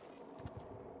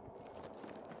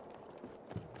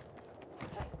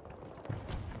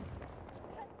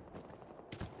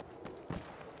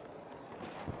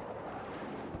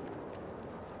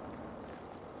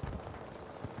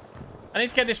 I need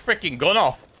to get this freaking gun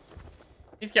off.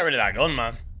 I need to get rid of that gun,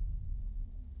 man.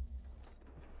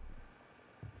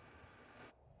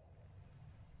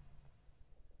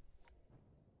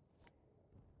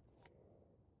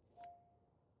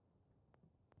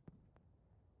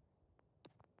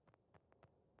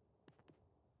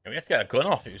 We have to get a gun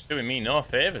off. It was doing me no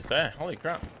favors there. Holy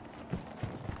crap.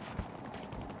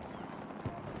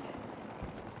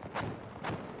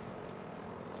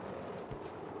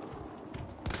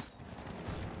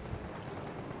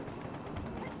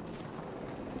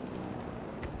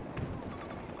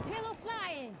 Halo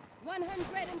flying.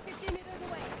 150 meters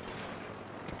away.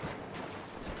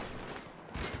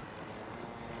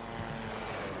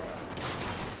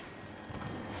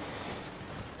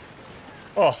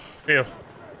 Oh, phew.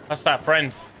 That's that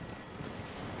friend.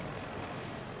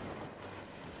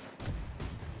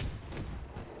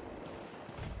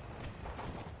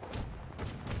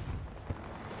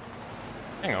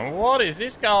 Hang on, what is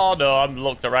this guy? Oh no, I'm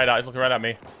looking right at. He's looking right at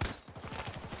me.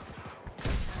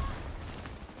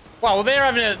 Wow, they're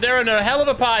having a hell of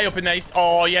a party up in there.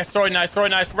 Oh yes, throwing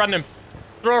knives, random.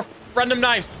 Throw random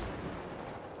knives.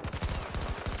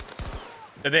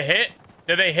 Did they hit?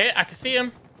 Did they hit? I can see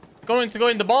him going to go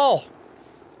in the ball.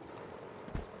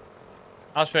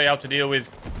 I'll show you how to deal with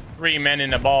 3 men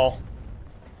in a ball.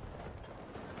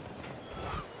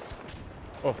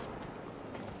 Oh,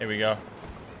 here we go.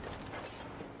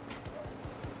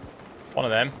 One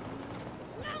of them.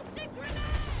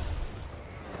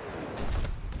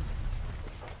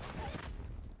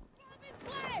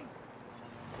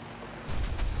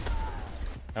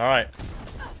 All right.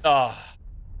 Oh,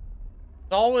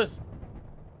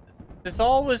 there's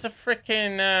always a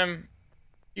freaking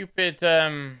stupid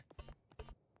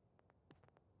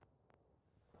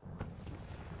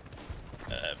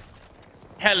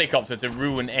helicopter to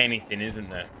ruin anything, isn't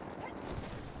there?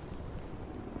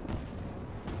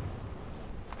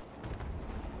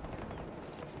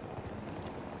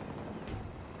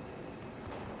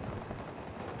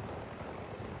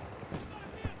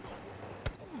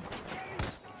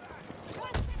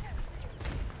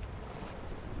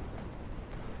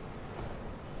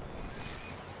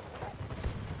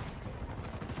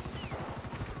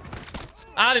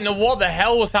 I didn't know what the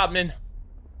hell was happening.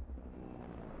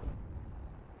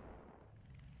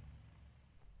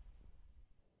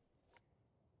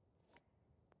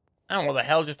 I don't know what the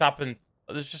hell just happened.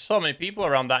 There's just so many people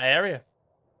around that area.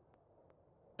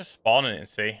 Just spawning it and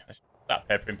see. I should start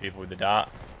peppering people with the dart.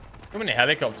 Too many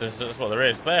helicopters, that's what there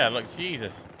is. There, look,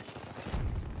 Jesus.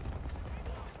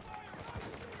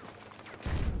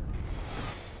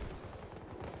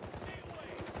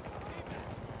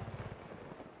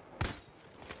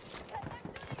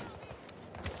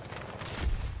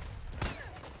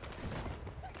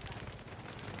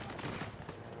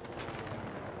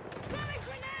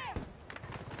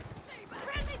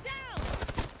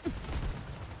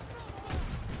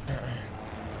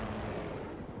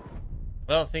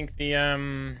 I don't think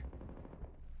the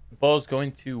ball's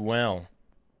going too well.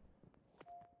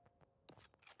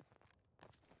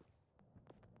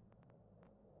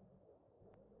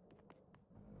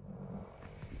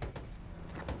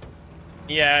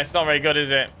 Yeah, it's not very good,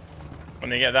 is it?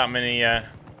 When you get that many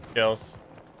kills.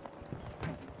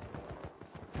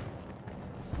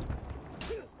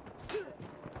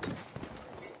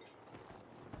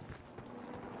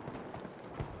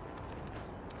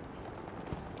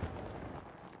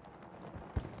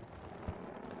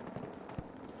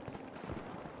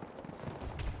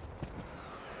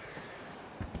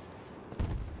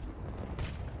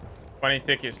 $20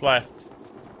 tickets left.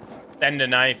 Send a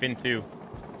knife into,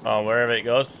 oh, wherever it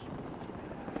goes.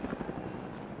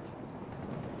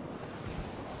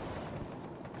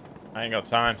 I ain't got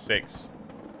time. 6.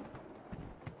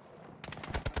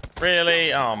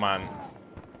 Really? Oh man,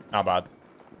 not bad.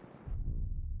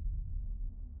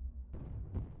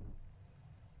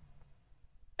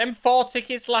 Them 4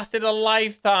 tickets lasted a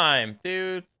lifetime,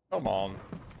 dude. Come on.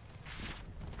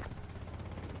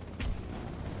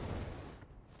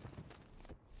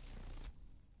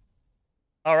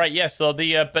 All right, yeah. So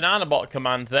the banana bot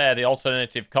command there, the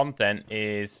alternative content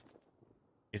is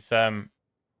the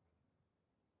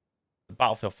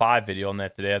Battlefield 5 video on there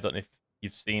today. I don't know if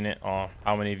you've seen it, or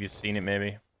how many of you've seen it,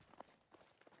 maybe.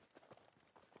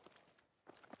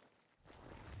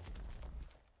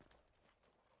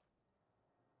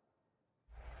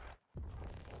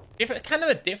 Kind of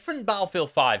a different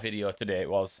Battlefield 5 video today. It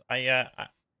was. I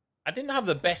didn't have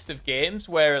the best of games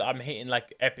where I'm hitting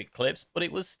like epic clips, but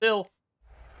it was still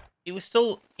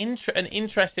an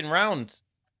interesting round.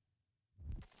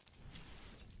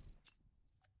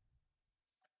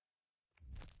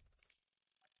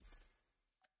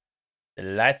 The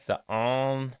lights are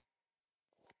on.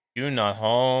 You're not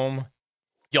home.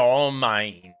 You're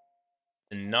mine,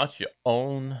 and not your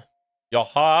own. Your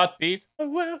heart beats.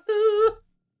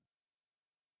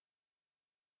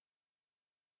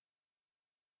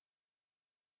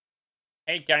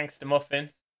 Hey, Gangster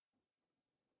Muffin.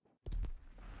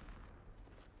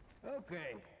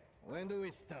 Okay, when do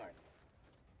we start?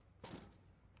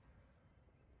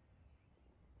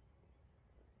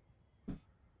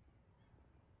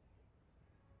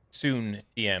 Soon,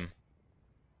 TM.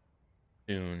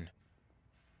 Soon.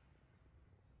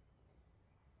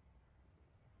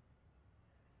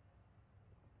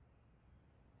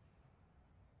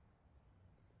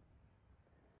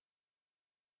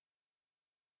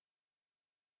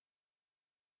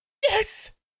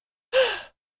 Yes!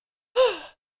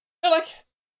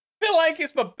 feel like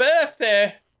it's my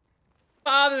birthday.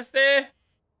 Father's Day.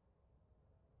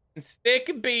 And Steak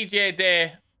and BJ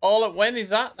Day. All at when is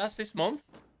that? That's this month.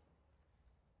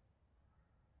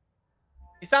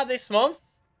 Is that this month?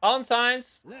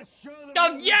 Valentine's.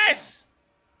 God, yes!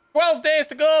 12 days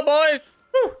to go, boys.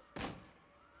 Woo.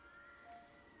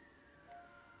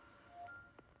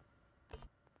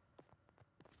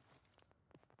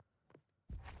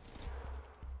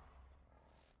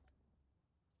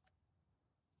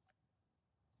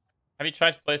 Have you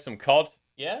tried to play some COD?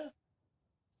 Yeah.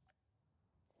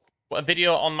 A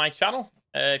video on my channel.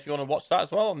 If you want to watch that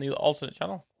as well on the alternate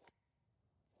channel.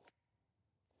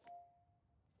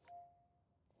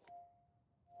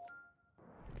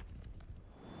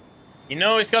 You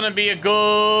know it's going to be a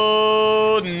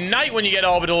good night when you get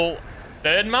orbital.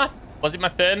 Third map? Was it my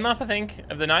third map, I think,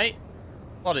 of the night?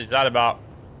 What is that about?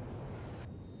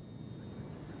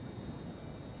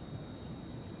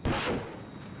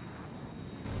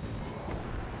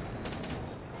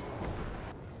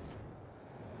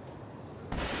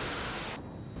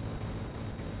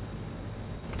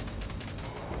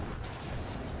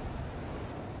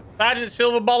 Sergeant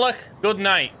Silver Bollock, good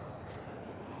night.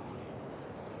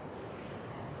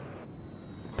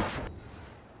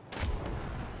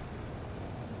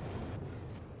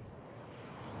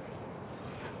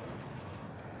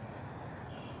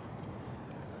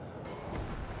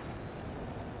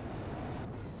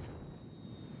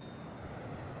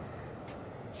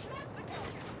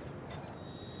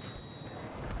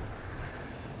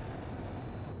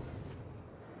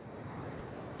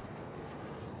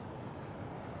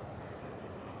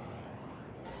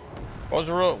 What was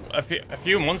the rule a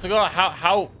few months ago?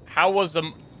 How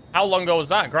long ago was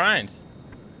that grind?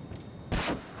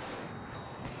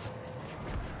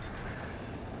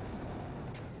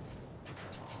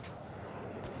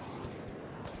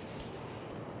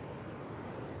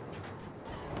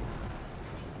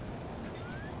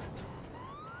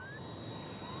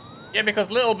 Yeah,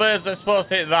 because little birds are supposed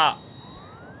to hit that.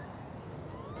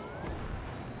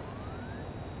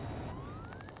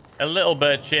 A little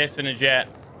bird chasing a jet,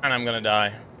 and I'm gonna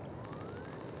die.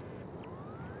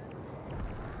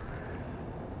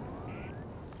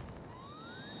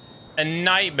 A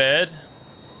night bird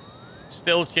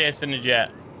still chasing a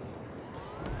jet.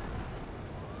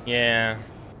 Yeah,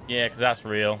 because that's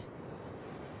real.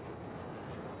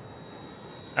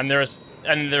 And they're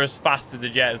as fast as a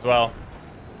jet as well.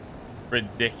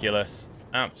 Ridiculous.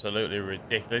 Absolutely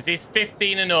ridiculous. He's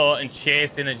 15-0 and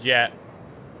chasing a jet.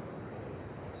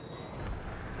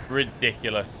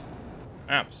 Ridiculous.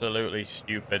 Absolutely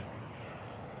stupid.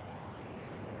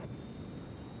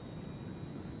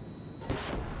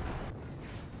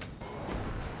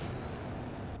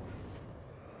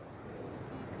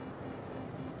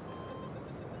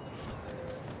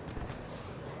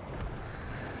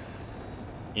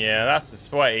 Yeah, that's a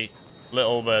sweaty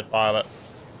little bird pilot.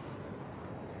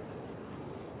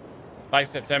 Like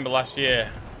September last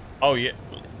year. Oh, yeah.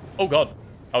 Oh, God.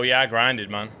 Oh, yeah, I grinded,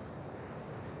 man.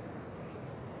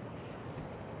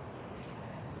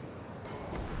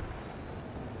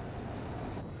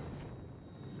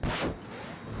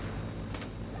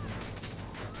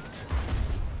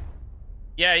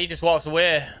 Yeah, he just walks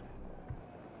away.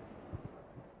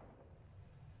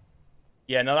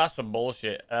 Yeah, no, that's some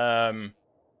bullshit. I'm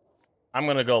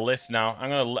gonna go list now. I'm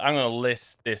gonna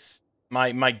list this.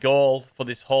 My goal for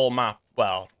this whole map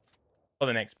well, for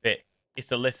the next bit, is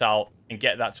to list out and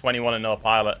get that 21-0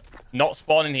 pilot. Not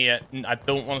spawning here. I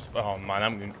don't want to. Oh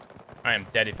man, I am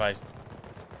dead if I.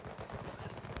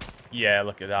 Yeah,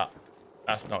 look at that.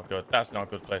 That's not good. That's not a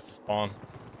good place to spawn.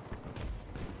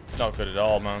 Not good at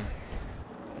all, man.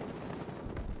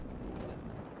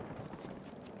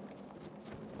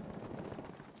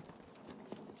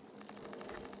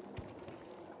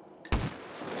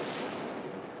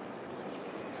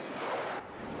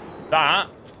 That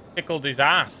tickled his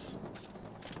ass.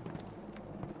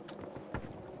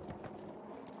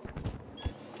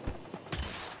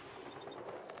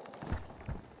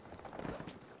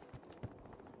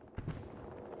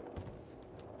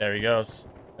 There he goes.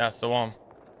 That's the one.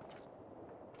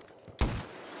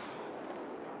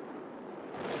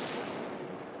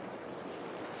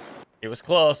 It was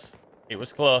close. It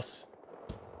was close.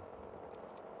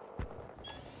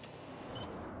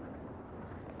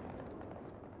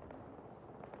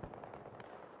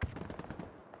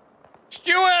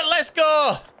 Stuart, let's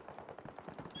go.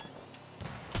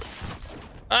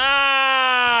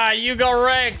 Ah, you got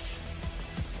wrecked.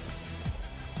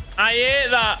 I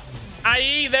ate that. I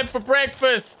eat them for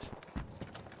breakfast.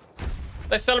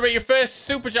 Let's celebrate your first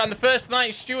super chat on the first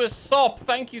night, Stuart Sop.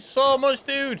 Thank you so much,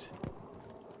 dude.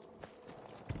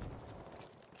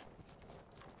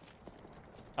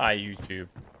 Hi, YouTube.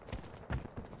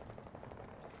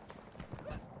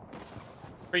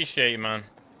 Appreciate you, man.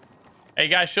 Hey,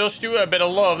 guys, show Stuart a bit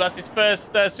of love. That's his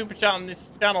first super chat on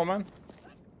this channel, man.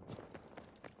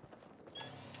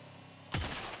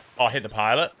 Oh, I hit the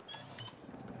pilot.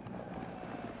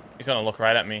 He's gonna look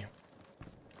right at me.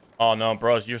 Oh, no,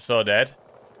 bros, you're so dead.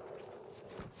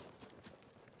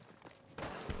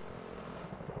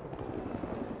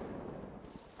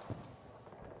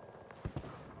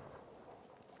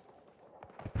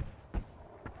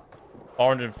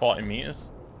 $440 meters.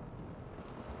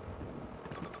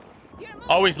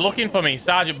 Oh, he's looking for me.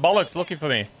 Sergeant Bollock's looking for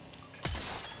me.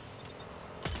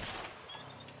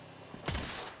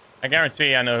 I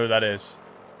guarantee I know who that is.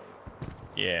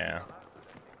 Yeah.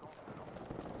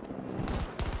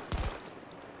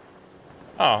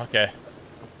 Oh, okay.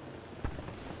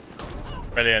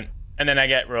 Brilliant. And then I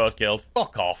get road killed.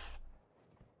 Fuck off.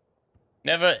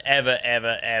 Never, ever,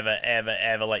 ever, ever, ever,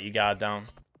 ever let your guard down.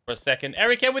 For a second.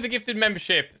 Eric M with a gifted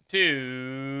membership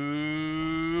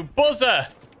to Buzzer.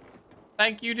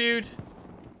 Thank you, dude.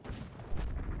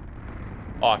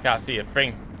 Oh, I can't see a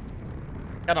thing.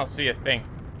 Cannot see a thing.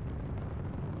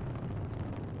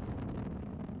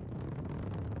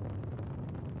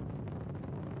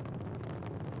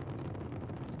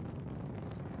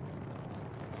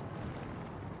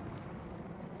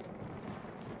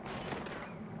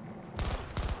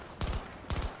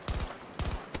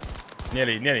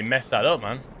 Nearly messed that up,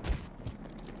 man.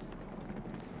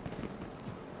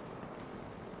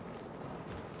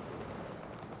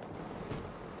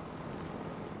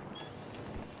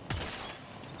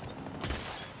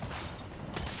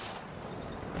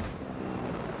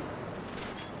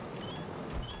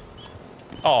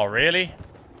 Oh, really?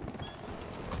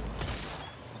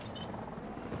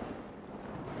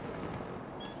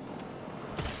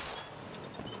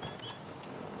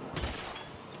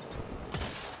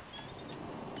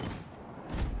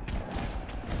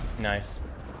 Nice.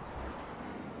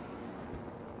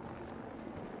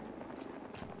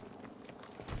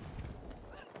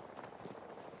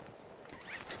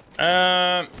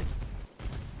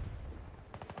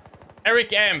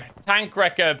 Eric M, Tank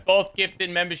Wrecker, both gifted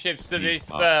memberships to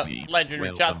this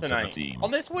legendary chat tonight.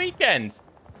 On this weekend.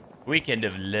 Weekend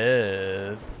of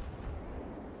love.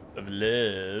 Of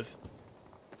love.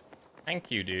 Thank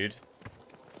you, dude.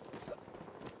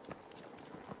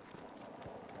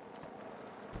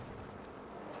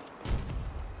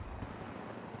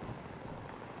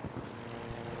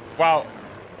 Wow.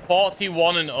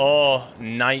 41-0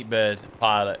 Nightbird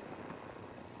pilot.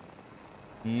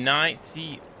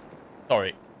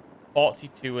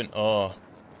 42-0.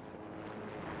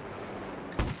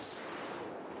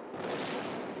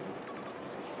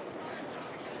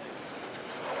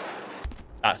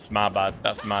 That's my bad.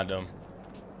 That's my dumb.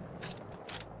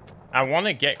 I want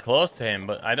to get close to him,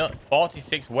 but I don't.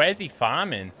 46. Where's he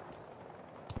farming?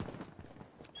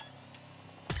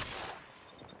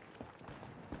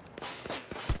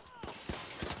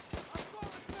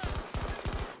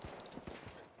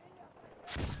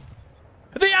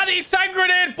 The anti-tank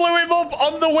grenade blew him up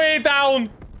on the way down.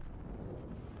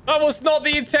 That was not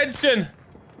the intention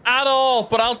at all,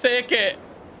 but I'll take it.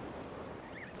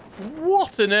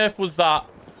 What on earth was that?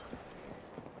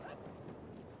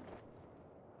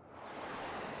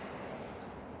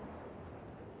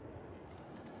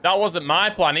 That wasn't my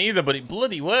plan either, but it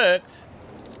bloody worked.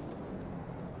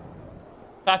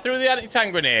 So I threw the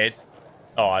anti-tank grenade.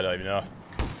 Oh, I don't even know.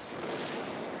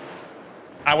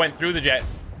 I went through the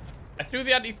jets. I threw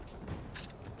the anti...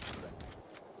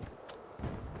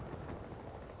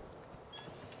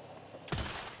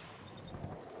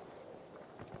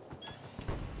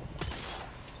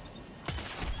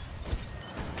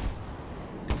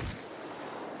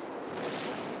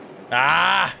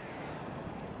 Ah!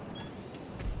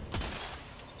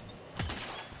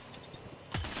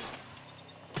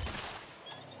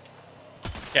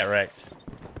 Get wrecked.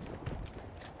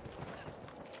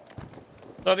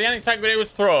 So the anti-tank grenade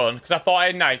was thrown because I thought I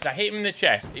had nice. I hit him in the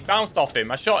chest. He bounced off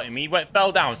him. I shot him. He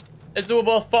fell down. As they were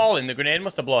both falling, the grenade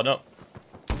must have blown up.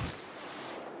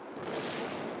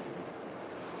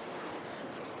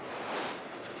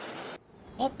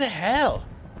 What the hell?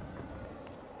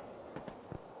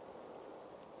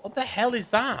 What the hell is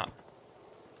that?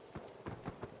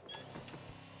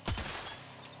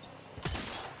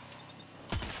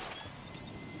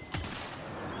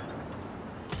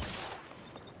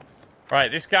 Right,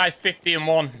 this guy's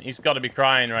 50-1. He's got to be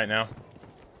crying right now.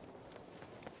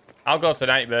 I'll go to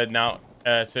Nightbird now.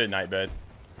 To Nightbird.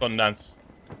 Sundance.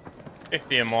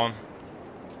 50-1.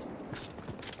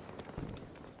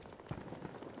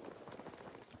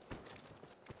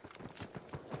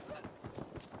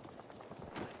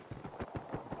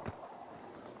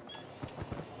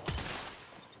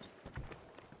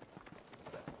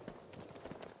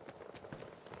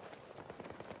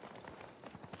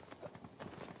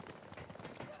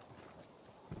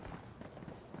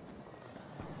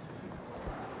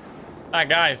 That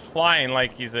guy's flying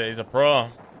like he's a pro.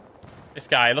 This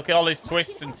guy, look at all his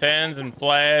twists and turns and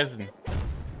flares and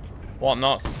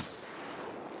whatnot.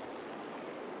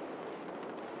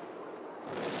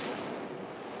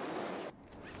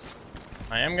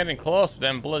 I am getting close with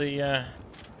them bloody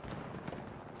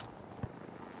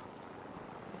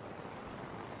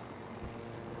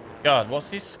God, what's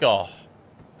his score?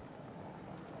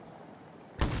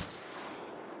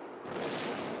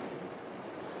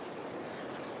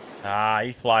 Ah,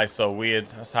 he flies so weird.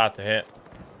 That's hard to hit.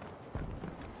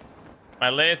 My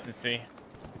latency,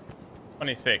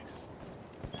 26.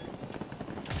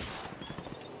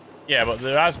 Yeah, but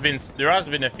there has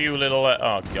been a few little.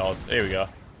 Oh god, here we go.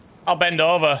 I'll bend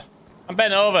over. I'm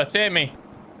bent over. Take me.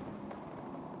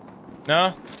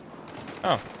 No.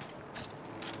 Oh.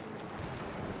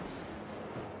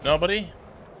 Nobody.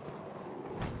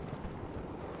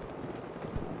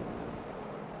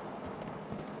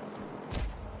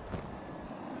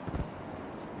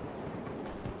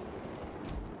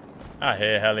 I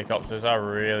hate helicopters, I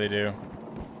really do.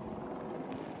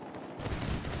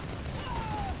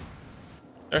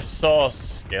 They're so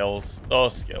skilled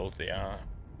they are.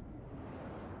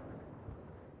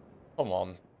 Come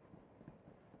on.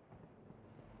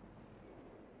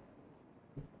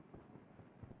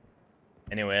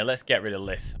 Anyway, let's get rid of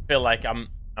this. I feel like I'm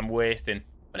wasting.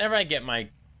 Whenever I get my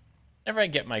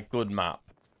good map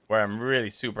where I'm really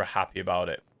super happy about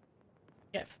it,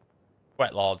 get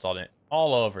Sweat Lords on it.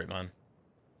 All over it, man.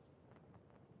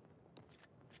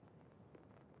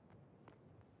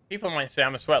 People might say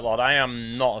I'm a Sweat Lord. I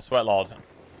am not a Sweat Lord.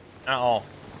 At all.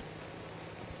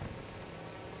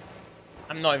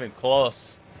 I'm not even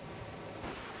close.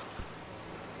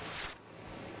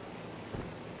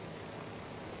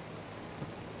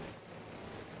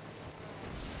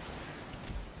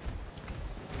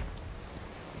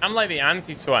 I'm like the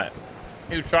anti-sweat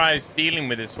who tries dealing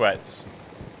with his sweats.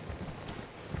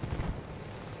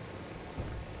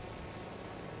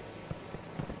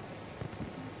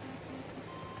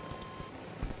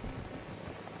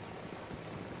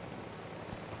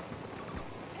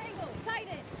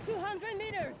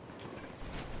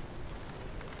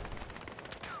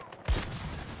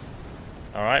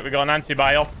 All right, we got an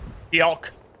antibiotic.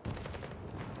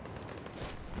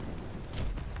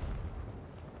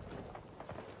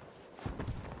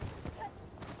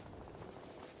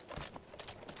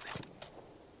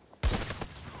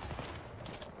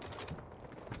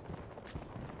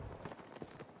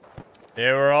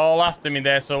 They were all after me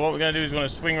there, so what we're going to do is we're going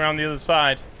to swing around the other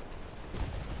side.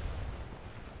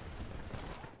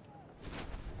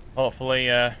 Hopefully,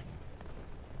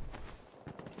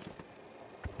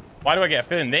 why do I get a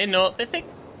feeling they know? I think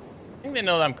they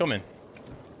know that I'm coming.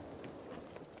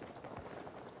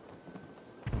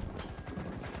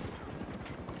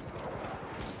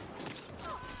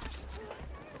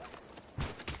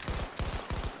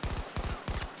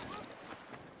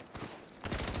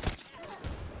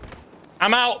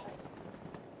 I'm out.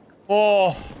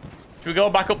 Oh, should we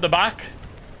go back up the back?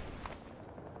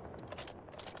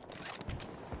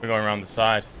 We're going around the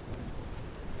side.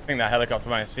 I think that helicopter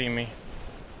might have seen me.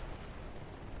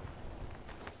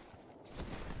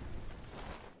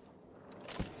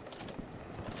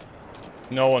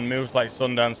 No one moves like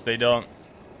Sundance, they don't.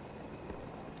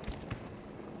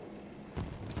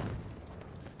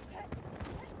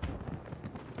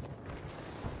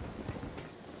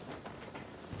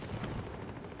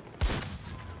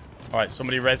 Alright,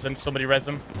 somebody res him, somebody res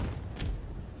him.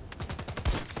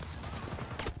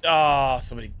 Ah, oh,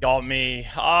 somebody got me.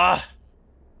 Ah,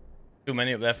 too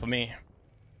many up there for me.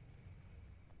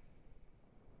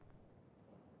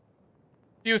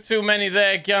 Few too many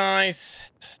there, guys.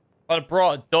 If I'd have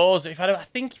brought doors, I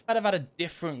think if I'd have had a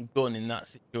different gun in that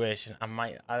situation,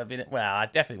 I'd have been, well, I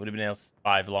definitely would have been able to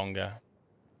survive longer.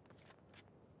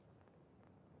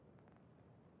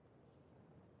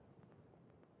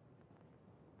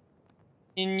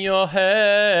 In your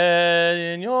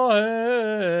head,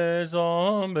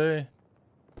 zombie.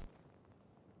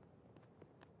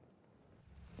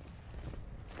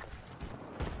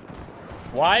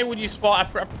 Why would you spawn?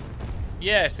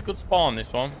 Yeah, it's a good spawn,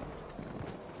 this one.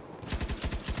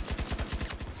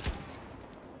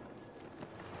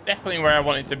 Definitely where I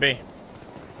want it to be.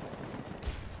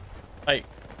 Like,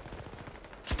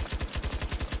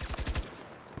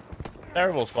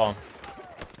 terrible spawn.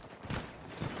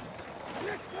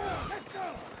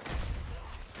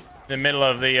 In the middle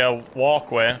of the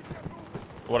walkway,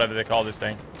 whatever they call this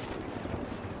thing.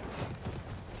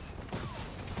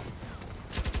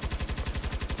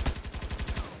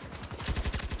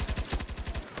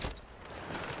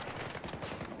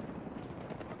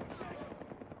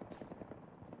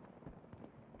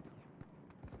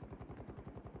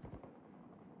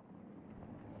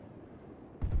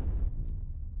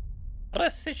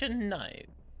 Precision knife.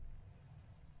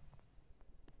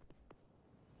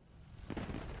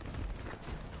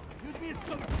 Use me as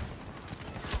cover.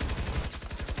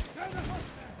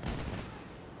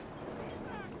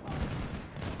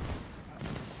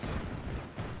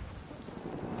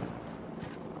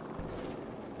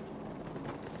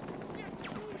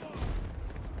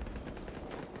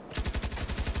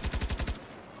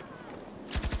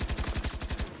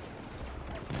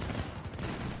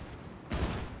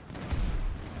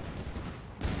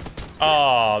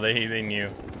 Oh, they knew.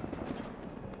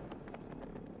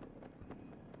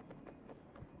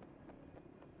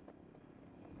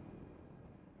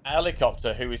 A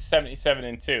helicopter who is 77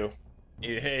 and 2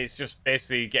 is just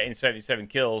basically getting 77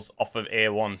 kills off of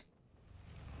A1.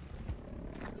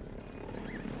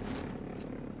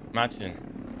 Imagine.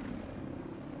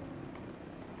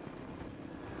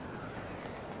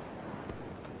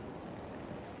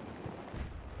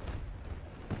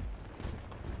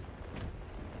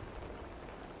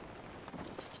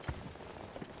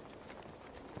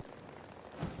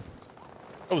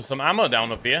 Oh, some ammo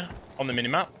down up here on the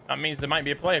minimap. That means there might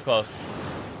be a player close.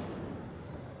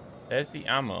 There's the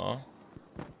ammo.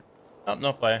 Oh,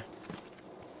 no player.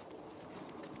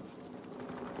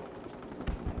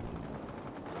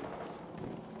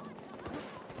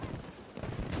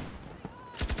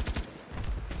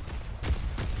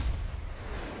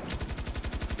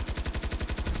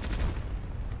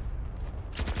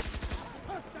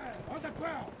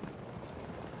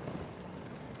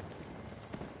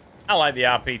 I like the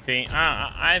RPT.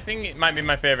 I think it might be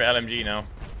my favorite LMG now.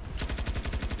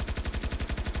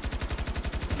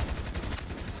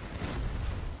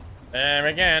 There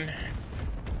again.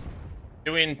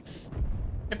 Doing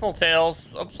triple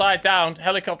tails upside down.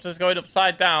 Helicopters going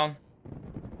upside down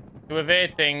to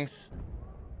evade things.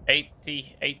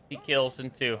 80 kills in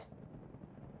 2.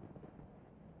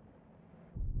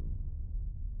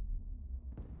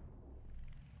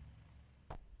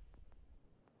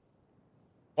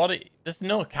 There's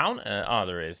no counter. Oh,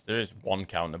 there is. There is one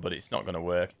counter, but it's not going to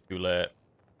work. Too late.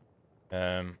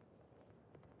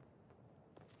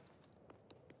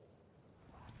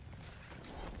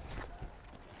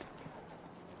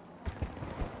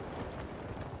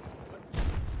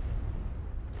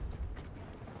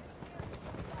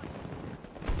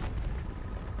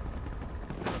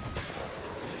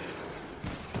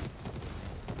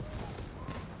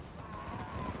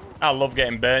 I love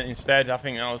getting burnt instead. I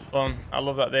think that was fun. I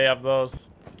love that they have those.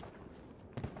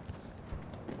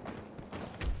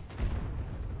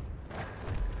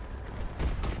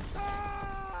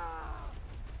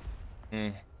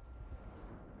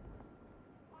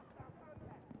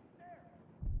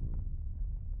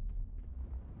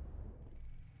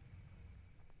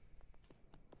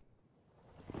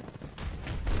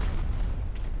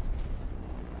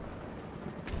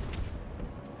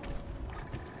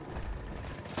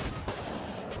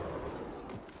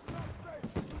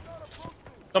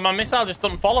 my missile just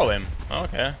doesn't follow him.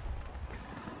 Okay.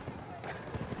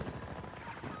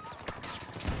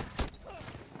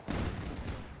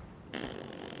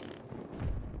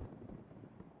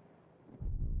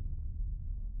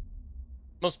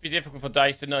 Must be difficult for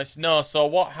Dice to notice. No, so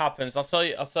what happens? I'll tell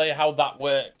you how that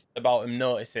works about him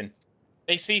noticing.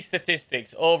 They see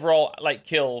statistics, overall like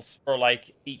kills for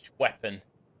like each weapon.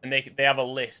 And they have a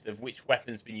list of which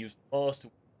weapon's been used the most,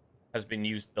 has been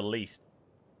used the least.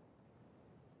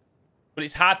 But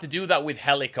it's hard to do that with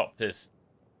helicopters.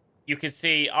 You can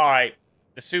see, all right,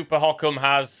 the Super Hockum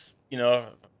has, you know,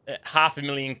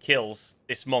 500,000 kills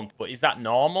this month. But is that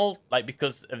normal? Like,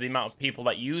 because of the amount of people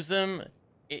that use them?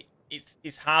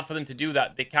 It's hard for them to do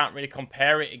that. They can't really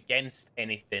compare it against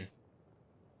anything.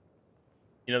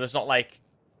 You know, there's not like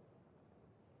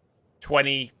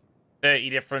 20, 30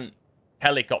 different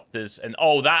helicopters. And,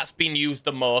 oh, that's been used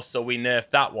the most, so we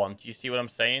nerfed that one. Do you see what I'm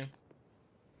saying?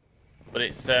 But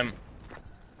it's...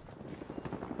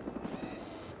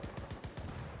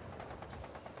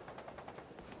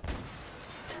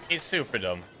 It's super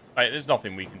dumb. Right, there's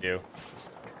nothing we can do.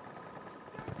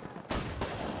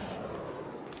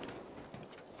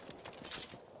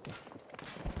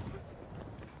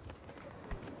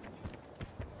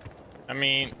 I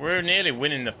mean, we're nearly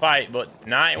winning the fight, but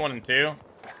 91 and 2.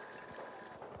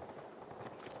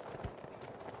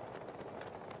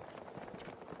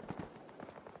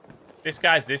 If this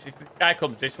guy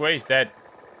comes this way, he's dead.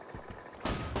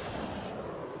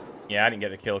 Yeah, I didn't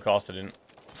get the kill, of course I didn't.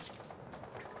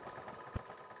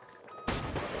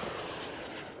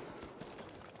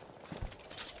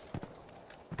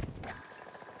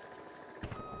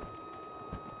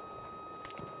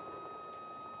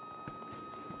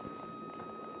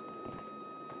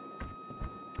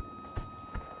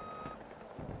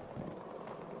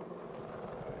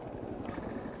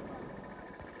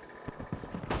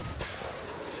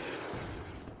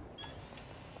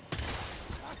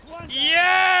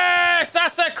 Yes!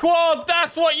 That's a quad!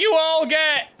 That's what you all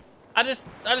get! I just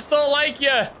don't like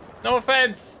you. No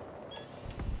offense.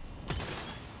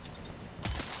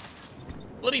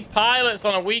 Bloody pilots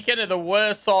on a weekend are the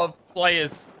worst sort of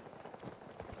players.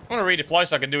 I want to redeploy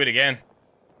so I can do it again.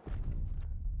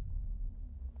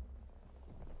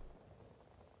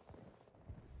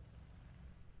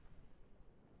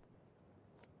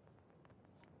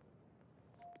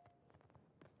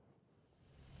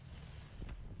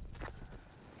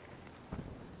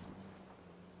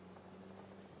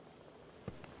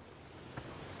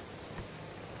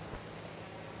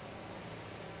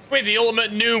 With the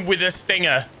ultimate noob with a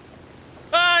stinger.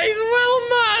 Ah, he's well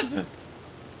mad.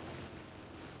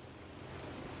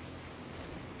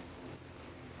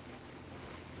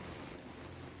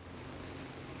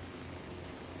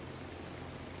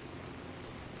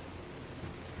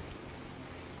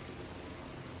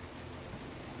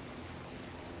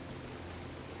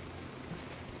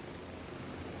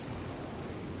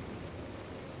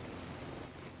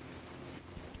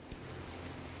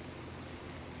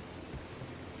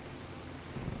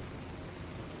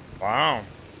 Wow.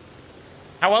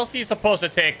 How else are you supposed to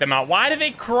take them out? Why do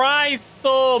they cry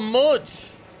so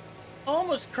much? So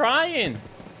much crying.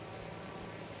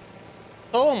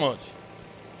 So much.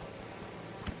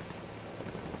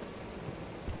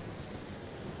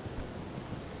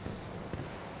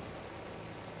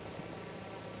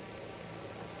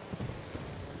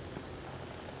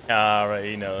 All right,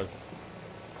 he knows.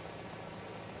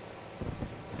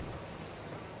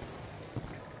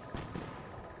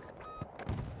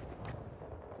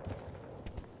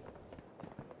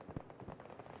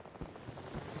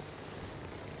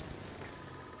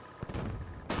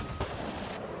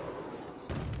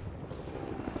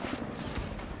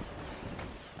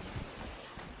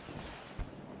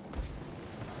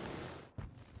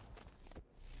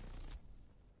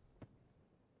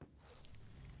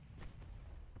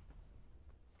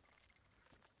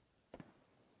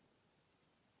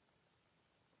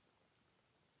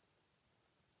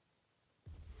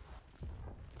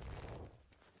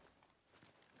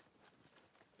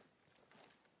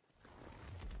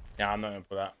 Yeah, I'm not gonna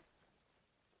put that.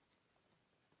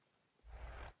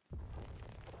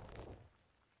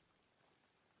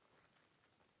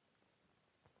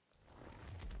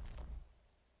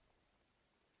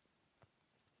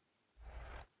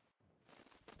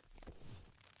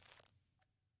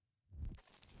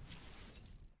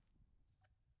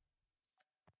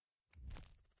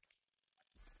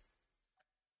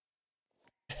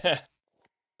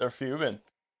 They're fuming.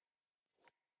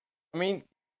 I mean,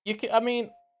 you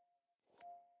can.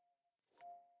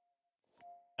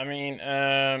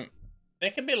 They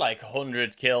could be like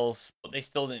 100 kills, but they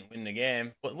still didn't win the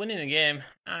game. But winning the game,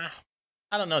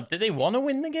 I don't know. Did they want to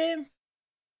win the game?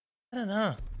 I don't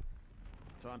know.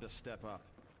 Time to step up.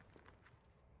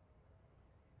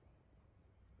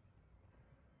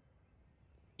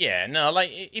 Yeah, no,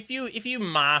 like if you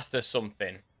master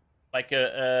something, like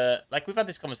like we've had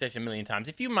this conversation a million times.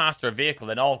 If you master a vehicle,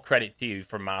 then all credit to you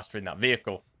for mastering that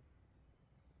vehicle.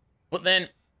 But then,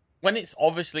 when it's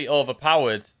obviously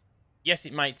overpowered, yes,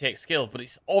 it might take skill, but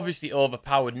it's obviously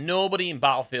overpowered. Nobody in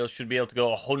Battlefield should be able to go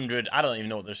 100. I don't even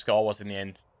know what their score was in the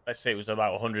end. Let's say it was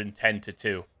about 110 to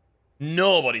 2.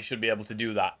 Nobody should be able to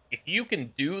do that. If you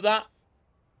can do that,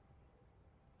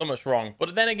 so much wrong.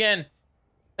 But then again,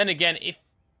 if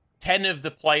 10 of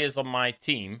the players on my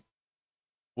team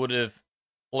would have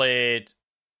played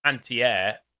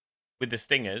anti-air with the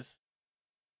Stingers,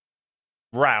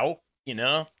 you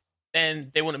know,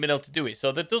 then they wouldn't have been able to do it.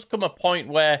 So there does come a point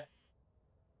where,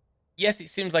 yes, it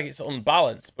seems like it's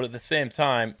unbalanced, but at the same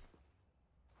time,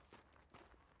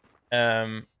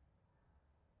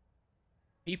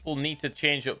 people need to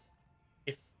change up,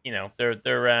 if you know, their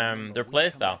play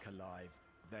style.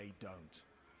 They don't.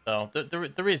 So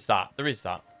there is that. There is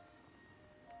that.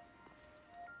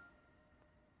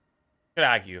 Could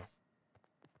argue.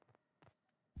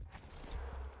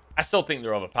 I still think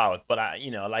they're overpowered, but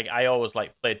I always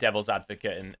like play devil's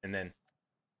advocate and then.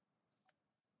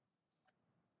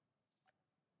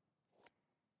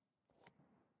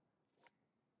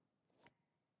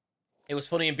 It was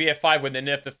funny in BF5 when they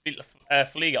nerfed the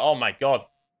Flieger. Oh my god.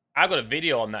 I got a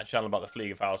video on that channel about the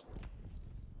Flieger files.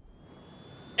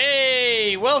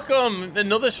 Hey, welcome.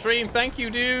 Another stream. Thank you,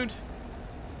 dude.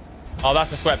 Oh,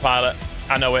 that's a sweat pilot.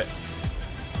 I know it.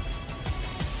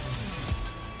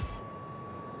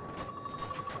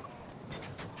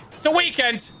 It's a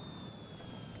weekend.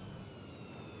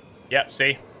 Yep,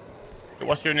 see?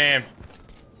 What's your name?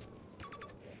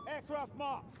 Aircraft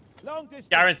marked. Long distance.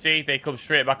 Guarantee they come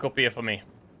straight back up here for me.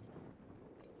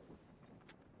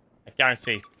 I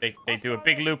guarantee. They do a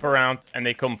big loop around and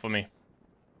they come for me.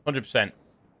 100%.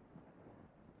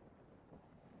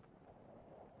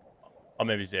 Or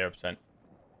maybe 0%.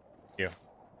 Yeah.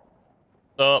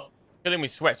 So, killing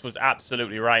with sweats was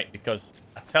absolutely right because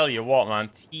I tell you what, man,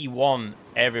 T1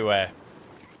 everywhere.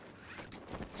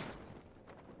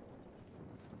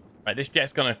 Right, this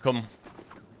jet's gonna come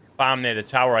farm near the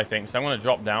tower, I think. So I'm gonna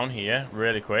drop down here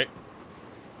really quick.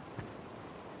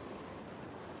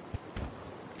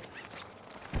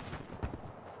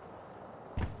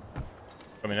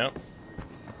 Coming up.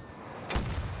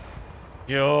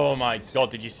 Oh my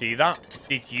god, did you see that?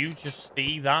 Did you just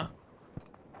see that?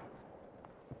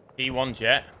 T1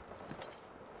 jet.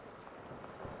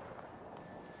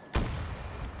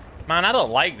 Man, I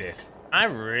don't like this. I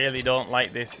really don't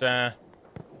like this. Come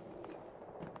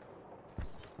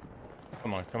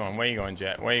on, come on. Where you going,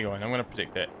 jet? Where you going? I'm going to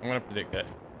predict it. I'm going to predict it.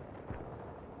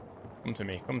 Come to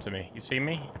me. Come to me. You see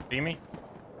me? See me?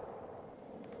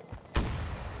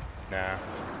 Nah.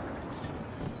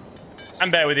 I'm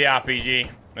better with the RPG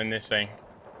than this thing.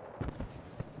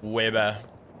 Way better.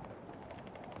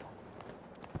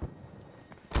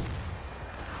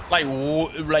 Like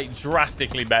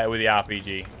drastically better with the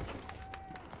RPG.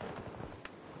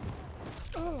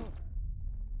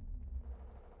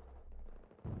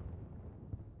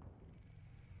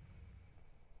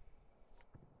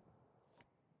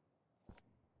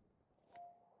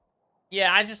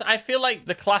 Yeah, I feel like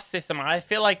the class system, I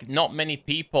feel like not many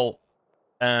people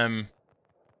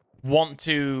want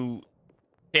to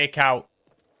take out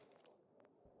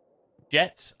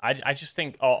jets. I just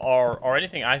think or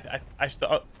anything. I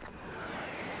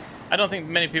don't think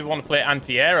many people want to play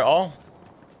anti-air at all.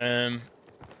 It's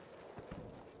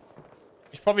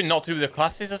probably not to do with the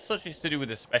classes as such, it's to do with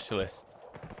the specialists.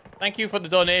 Thank you for the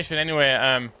donation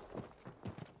anyway,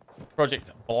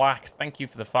 Project Black. Thank you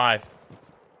for the 5.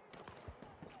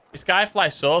 This guy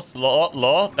flies so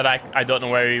low that I don't know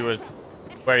where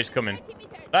he's coming.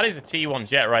 That is a T1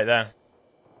 jet right there.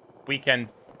 Weekend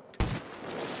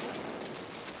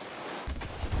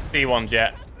T1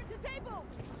 jet.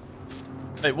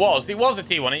 It was a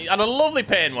T1. It had a lovely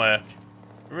paintwork.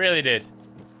 It really did.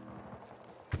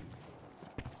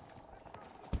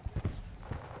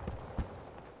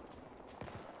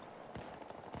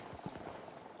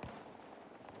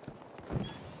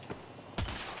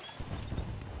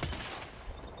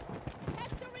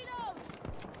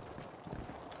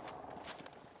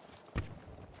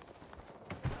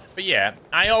 But yeah,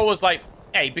 I always like,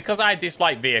 hey, because I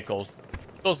dislike vehicles,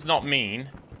 does not mean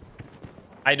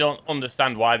I don't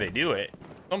understand why they do it.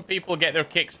 Some people get their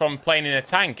kicks from playing in a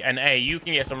tank, and hey, you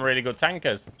can get some really good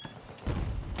tankers.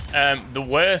 The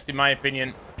worst, in my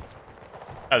opinion,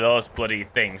 are those bloody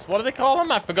things. What do they call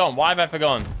them? I've forgotten. Why have I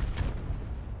forgotten?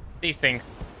 These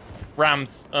things.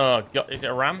 Rams. Oh, God. Is it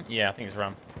a ram? Yeah, I think it's a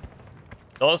ram.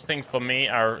 Those things for me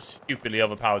are stupidly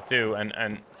overpowered too.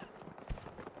 And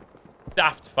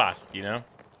daft fast, you know?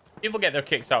 People get their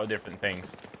kicks out of different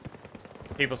things.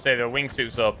 People say their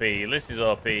wingsuit's OP, List is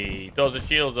OP, those are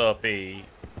shields OP.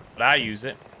 But I use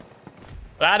it.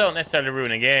 But I don't necessarily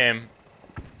ruin a game.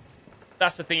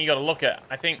 That's the thing you got to look at.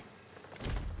 I think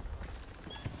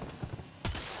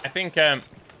a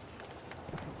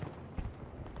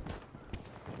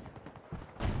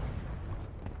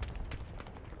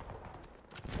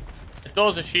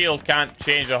dozer shield can't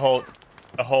change the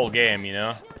whole game, you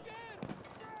know.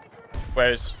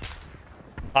 Whereas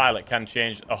pilot can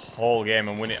change a whole game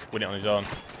and win it on his own.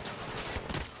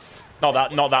 Not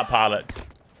that pilot.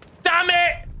 Damn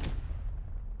it!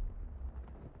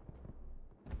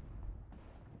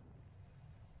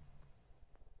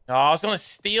 Oh, I was gonna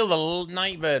steal the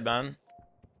Nightbird, man.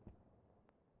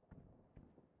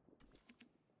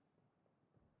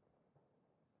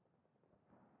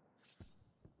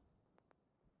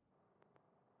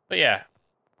 But yeah,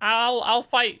 I'll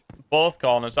fight both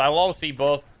corners. I'll all see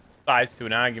both sides to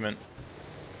an argument.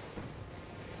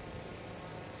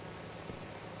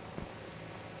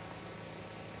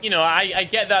 You know, I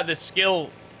get that the skill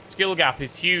gap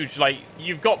is huge. Like,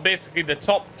 you've got basically the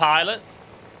top pilots.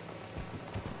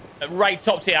 Right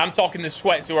top tier. I'm talking the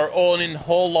sweats who are owning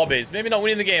whole lobbies. Maybe not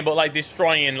winning the game, but like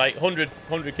destroying like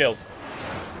 100 kills.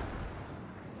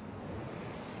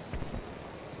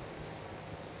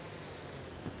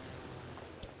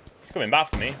 He's coming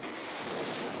back for me.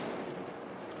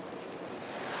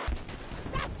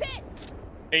 That's it.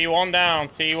 T1 down.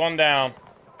 T1 down.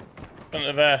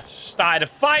 Couldn't have started a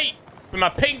fight with my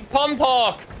pink pond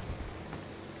hawk.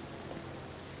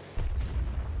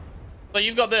 So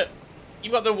you've got the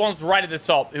ones right at the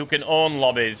top who can own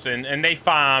lobbies and they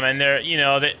farm and they're, you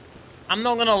know, that I'm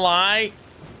not gonna lie.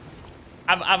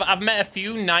 I've met a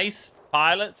few nice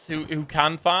pilots who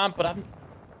can farm, but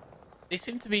they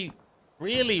seem to be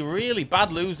really, really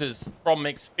bad losers from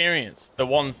experience. The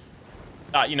ones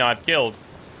that, you know, I've killed.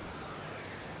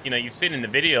 You know, you've seen in the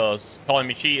videos calling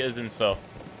me cheaters and stuff.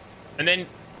 And then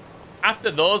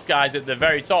after those guys at the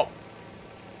very top,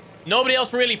 nobody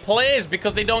else really plays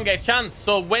because they don't get a chance.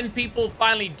 So when people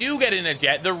finally do get in a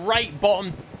jet, the right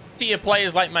bottom tier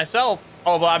players like myself,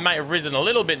 although I might have risen a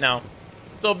little bit now.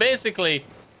 So basically,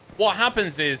 what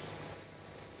happens is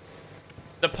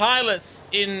the pilots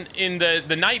in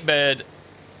the Nightbird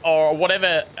or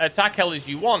whatever attack helices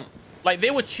you want, like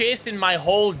they were chasing my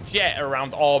whole jet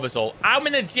around orbital. I'm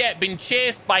in a jet being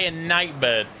chased by a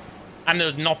Nightbird, and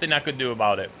there's nothing I could do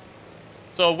about it.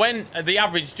 So when the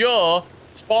average Joe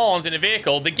spawns in a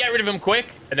vehicle, they get rid of him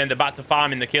quick, and then they're back to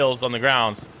farming the kills on the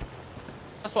ground.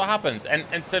 That's what happens. And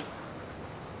to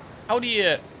how do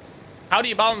you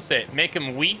balance it? Make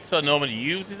them weak so nobody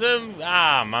uses them?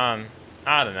 Ah, man,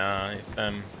 I don't know. It's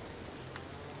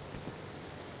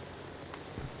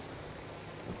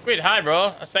SQUiD, hi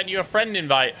bro. I sent you a friend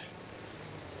invite.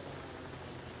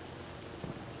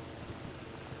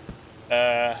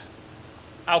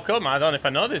 How come? I don't know if I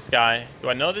know this guy. Do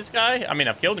I know this guy? I mean,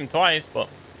 I've killed him twice, but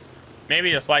maybe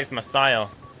he just likes my style.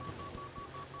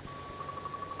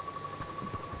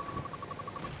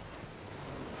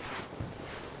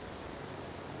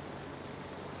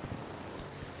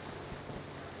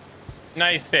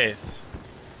 Nice his.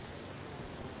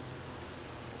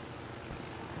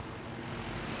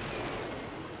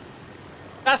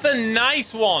 That's a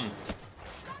nice one.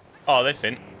 Oh, this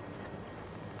ain't.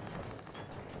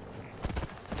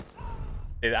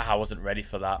 I wasn't ready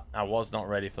for that. I was not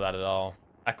ready for that at all.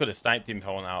 I could have sniped him if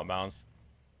I went out of bounds.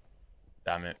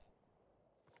 Damn it.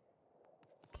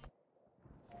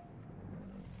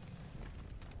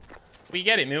 We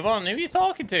get it. Move on. Who are you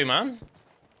talking to, man?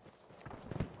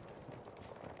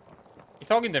 You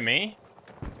talking to me?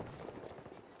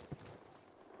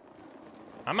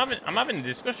 I'm having a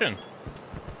discussion.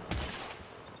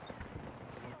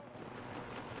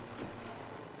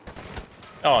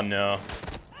 Oh no.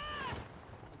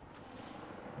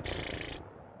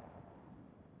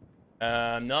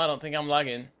 No, I don't think I'm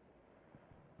lagging.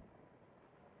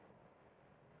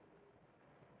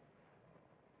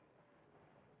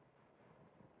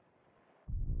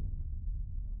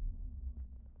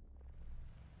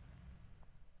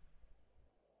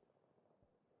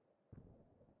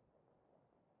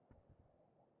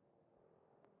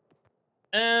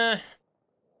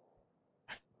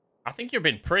 I think you've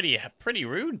been pretty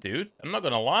rude, dude. I'm not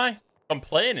gonna lie.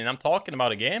 Complaining. I'm talking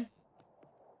about a game.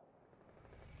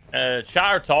 Chat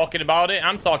are talking about it.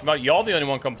 I'm talking about it. You're the only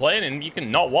one complaining. You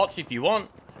can not watch if you want.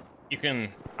 You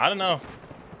can, I don't know.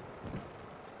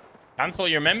 Cancel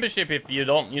your membership if you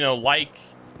don't, you know, like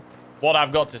what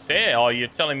I've got to say, or you're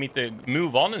telling me to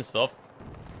move on and stuff.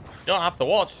 You don't have to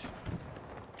watch.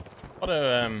 What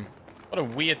a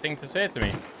weird thing to say to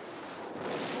me.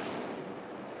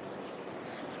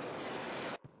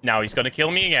 Now he's gonna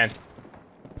kill me again.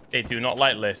 They do not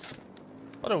like this.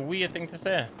 What a weird thing to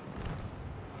say.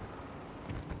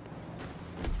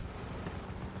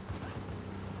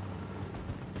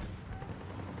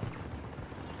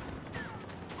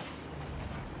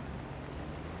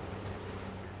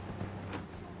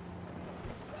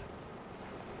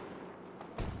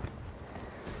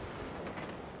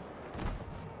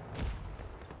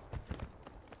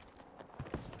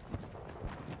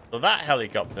 So that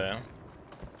helicopter,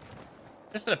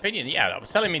 just an opinion. Yeah, that was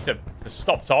telling me to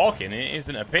stop talking. It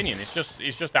isn't an opinion. It's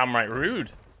just downright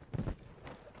rude.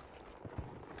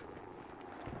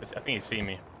 I think he's seen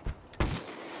me.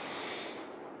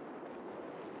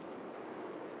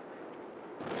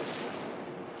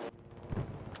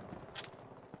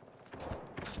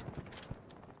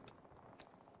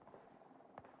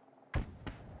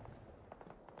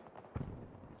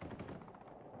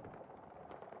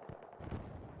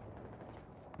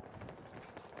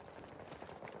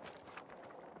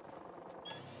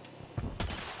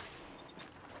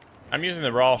 I'm using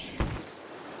the Roche.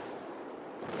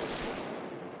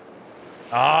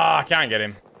 Ah, I can't get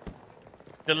him.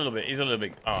 He's a little bit. He's a little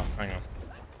bit. Oh, hang on.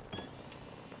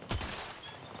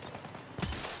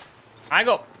 I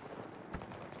got.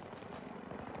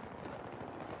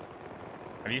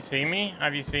 Have you seen me?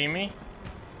 Have you seen me?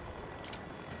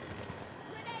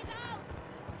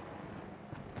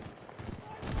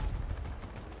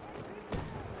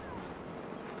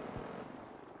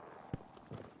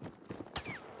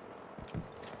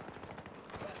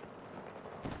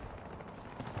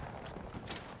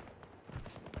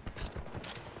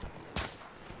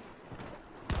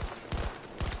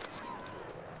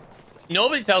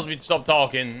 Nobody tells me to stop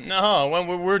talking. No, when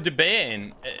we're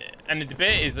debating, and the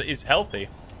debate is healthy.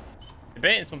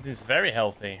 Debating something's very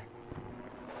healthy.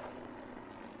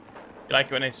 You like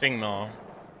it when I sing more?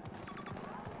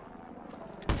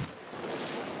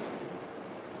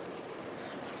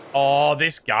 Oh,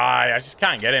 this guy! I just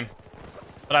can't get him,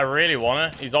 but I really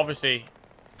wanna. He's obviously,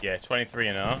 yeah,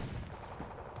 23-0.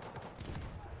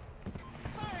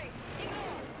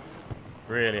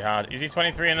 Really hard. Is he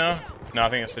 23-0? No, I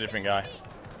think it's a different guy.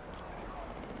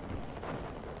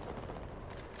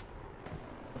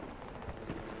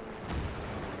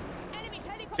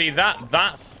 See,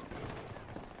 that's...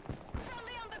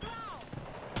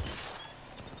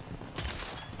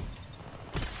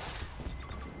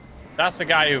 That's a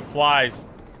guy who flies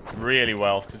really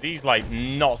well, because he's, like,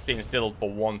 not sitting still for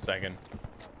 1 second.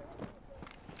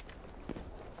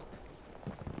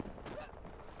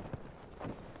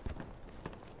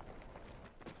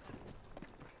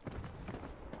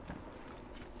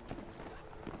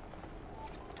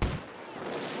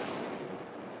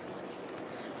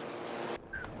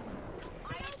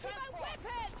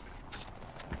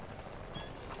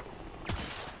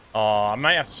 Oh, I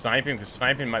might have to snipe him, because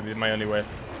sniping might be my only way.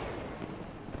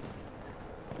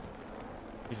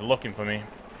 He's looking for me.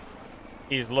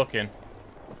 He's looking.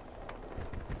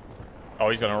 Oh,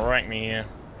 he's gonna wreck me here.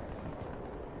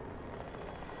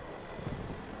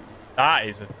 That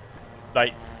is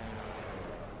like...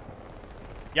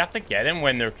 You have to get him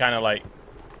when they're kind of like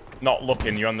not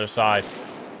looking. You're on their side.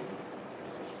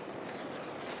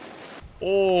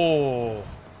 Oh.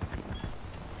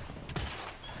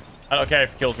 I don't care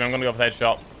if he kills me. I'm gonna go for the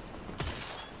headshot.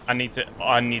 I need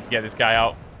to get this guy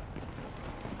out.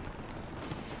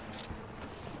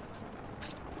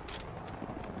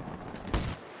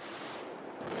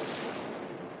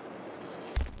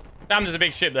 Damn, there's a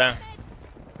big ship there.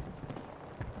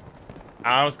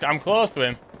 I'm close to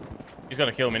him. He's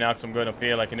gonna kill me now because I'm going up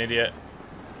here like an idiot.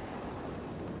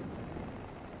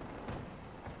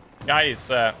 That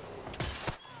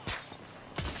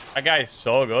guy is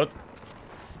so good.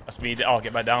 That's me. Oh,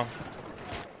 get back down.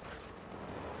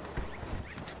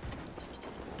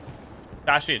 It's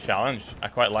actually a challenge. I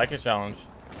quite like a challenge.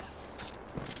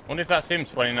 Wonder if that's him,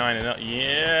 29 and up.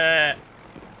 Yeah.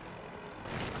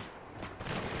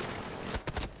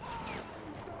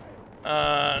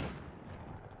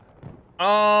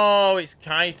 Oh, it's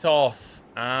Kaitos.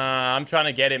 I'm trying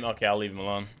to get him. Okay, I'll leave him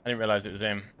alone. I didn't realize it was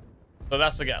him. So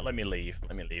that's the guy. Let me leave.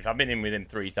 Let me leave. I've been in with him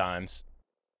 3 times.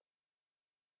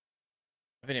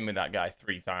 I've been in with that guy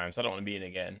 3 times. I don't want to be in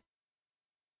again.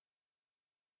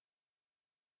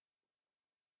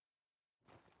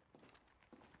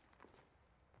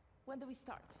 When do we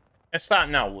start? Let's start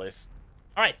now, Liz.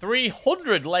 All right,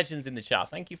 300 legends in the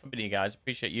chat. Thank you for being here, guys.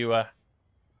 Appreciate you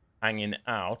hanging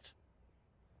out.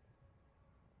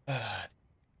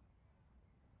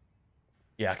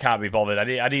 Yeah, I can't be bothered. I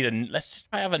need a. Let's just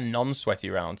try have a non-sweaty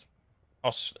round,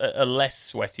 or a less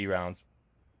sweaty round.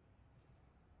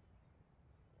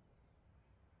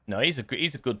 No, he's a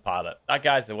good pilot. That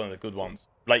guy's one of the good ones,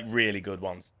 like really good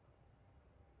ones.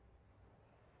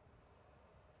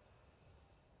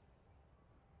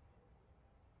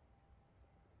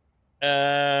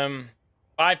 Um,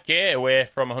 5K away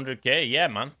from 100K. Yeah,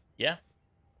 man. Yeah,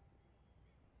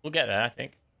 we'll get there, I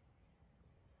think.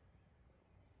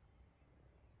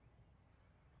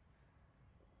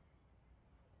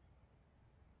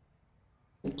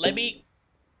 Let me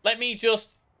just.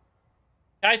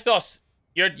 Kaitos,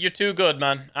 you're too good,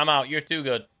 man. I'm out. You're too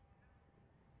good.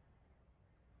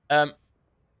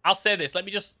 I'll say this. Let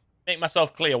me just make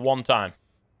myself clear one time.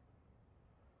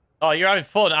 Oh, you're having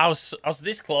fun. I was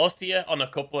this close to you on a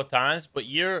couple of times, but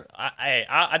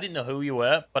I didn't know who you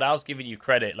were, but I was giving you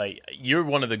credit. Like, you're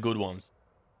one of the good ones.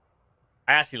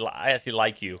 I actually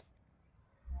like you.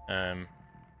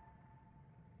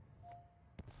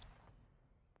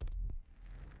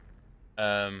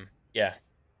 Yeah.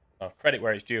 Oh, credit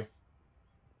where it's due.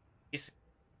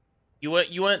 You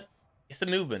weren't. It's the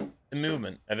movement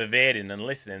of evading and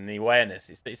listening, and the awareness.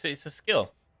 It's a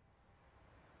skill.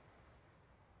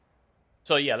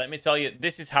 So yeah, let me tell you,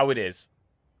 this is how it is.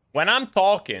 When I'm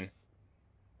talking,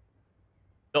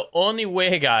 the only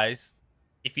way, guys,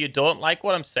 if you don't like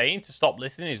what I'm saying, to stop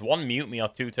listening is 1, mute me, or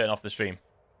 2, turn off the stream.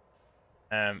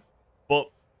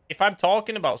 But if I'm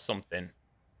talking about something,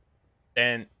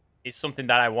 then it's something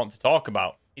that I want to talk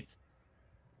about. It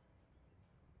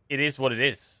is what it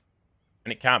is,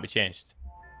 and it can't be changed.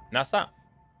 And that's that.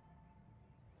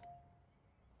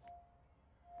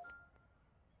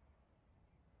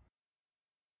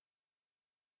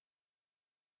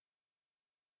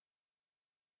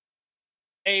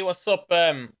 Hey, what's up?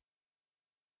 Oh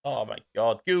my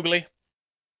God, Googly.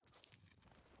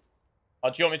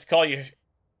 Oh, do you want me to call you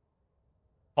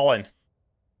Colin?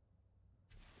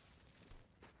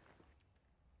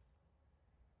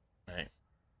 Right.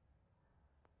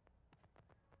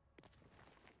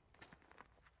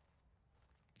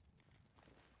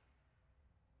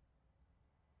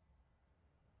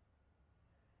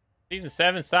 Season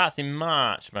 7 starts in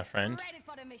March, my friend. Ready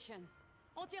for the mission.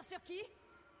 On tire sur qui?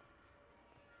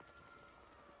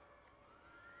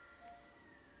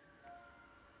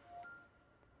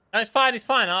 No, it's fine. It's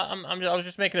fine. I was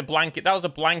just making a blanket. That was a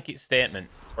blanket statement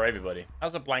for everybody. That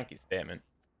was a blanket statement.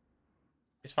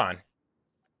 It's fine.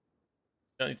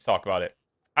 Don't need to talk about it.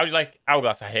 How do you like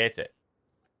Hourglass? I hate it.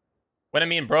 When are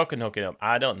me and Broken hooking up?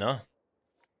 I don't know.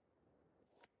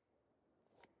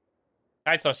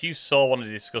 Kaitos, you so wanted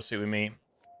to discuss it with me.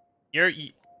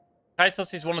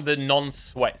 Kaitos is one of the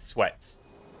non-sweats.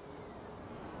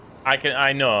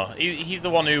 I know. He's the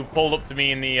one who pulled up to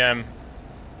me in the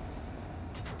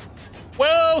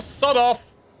Whoa, sod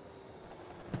off.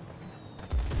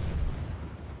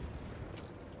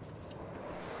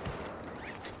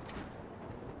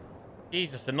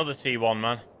 Jesus, another T1,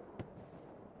 man.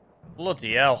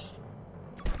 Bloody hell.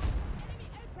 Enemy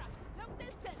aircraft, long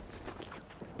distance.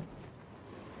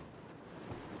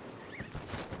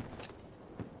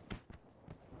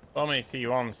 So many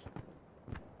T1s.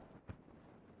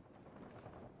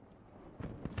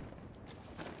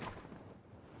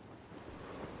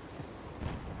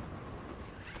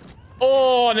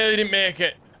 Oh, I nearly didn't make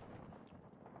it.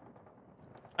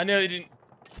 I nearly didn't.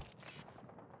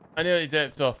 I nearly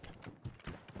dipped off.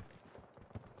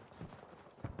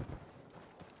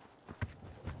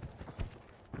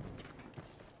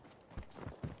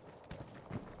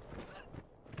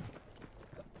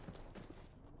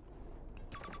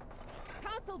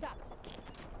 Cancel that.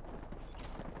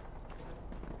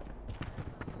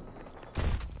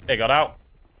 They got out.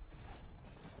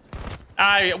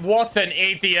 What an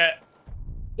idiot.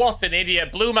 What an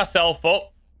idiot. Blew myself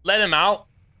up. Let him out.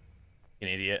 An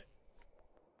idiot.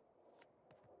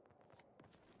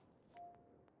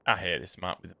 I hate this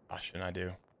map with a passion, I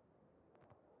do.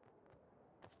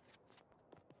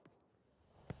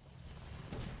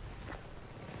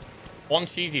 One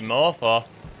cheesy mofo.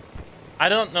 I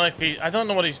don't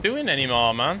know what he's doing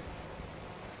anymore, man.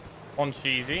 One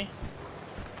cheesy.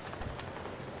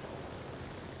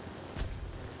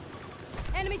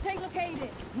 Enemy tank located.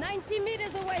 90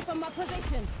 meters away from my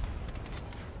position.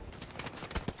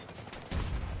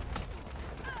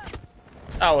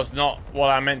 That was not what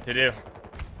I meant to do. Stay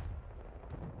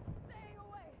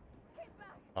away. Keep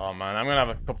back. Oh, man. I'm going to have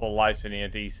a couple of lives in here,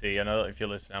 DC. I know if you're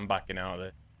listening, I'm backing out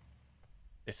of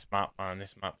this map, man.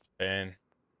 This map's pain.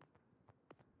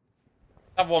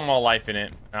 Have one more life in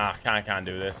it. Ah, I can't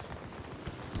do this.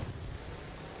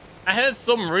 I heard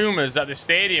some rumors that the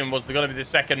stadium was going to be the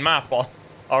second map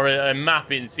or a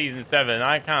map in Season 7.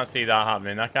 I can't see that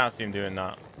happening. I can't see him doing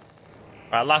that.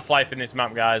 All right, last life in this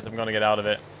map, guys. I'm going to get out of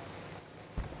it.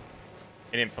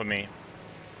 It for me.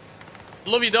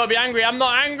 Love you, don't be angry. I'm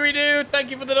not angry, dude. Thank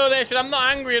you for the donation. I'm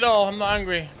not angry at all. I'm not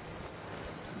angry.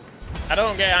 I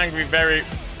don't get angry very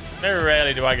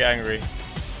rarely do I get angry.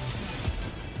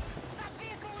 That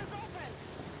vehicle is open.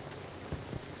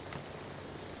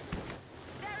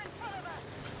 They're in front of us.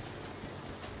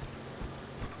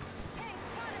 Tank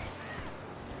spotted.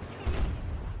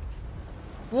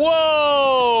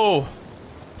 Whoa!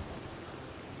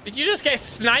 Did you just get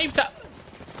sniped?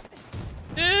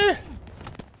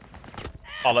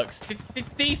 Bollocks. Did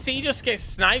DC just get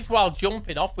sniped while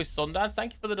jumping off with Sundance?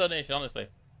 Thank you for the donation, honestly. All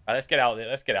right, let's get out of it.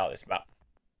 Let's get out of this map.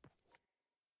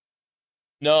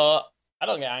 No, I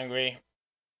don't get angry.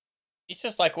 It's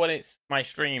just like when it's my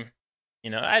stream.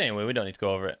 You know, anyway, we don't need to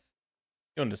go over it.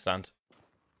 You understand.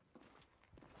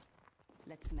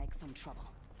 Let's make some trouble.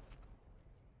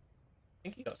 I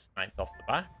think he got sniped off the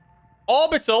back.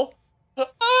 Orbital!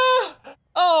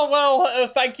 Oh, well,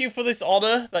 thank you for this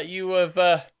honor that you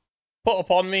have put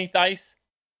upon me, Dice.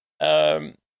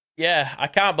 Yeah, I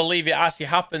can't believe it actually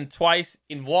happened twice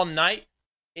in one night.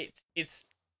 It's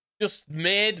just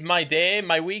made my day,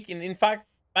 my week, and in fact,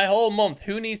 my whole month.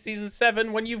 Who needs Season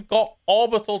 7 when you've got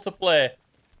Orbital to play?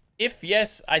 If,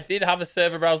 yes, I did have a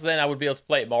server browser, then I would be able to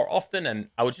play it more often, and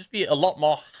I would just be a lot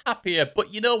more happier.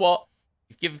 But you know what?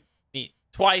 You've given me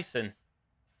twice, and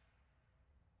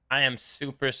I am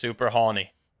super, super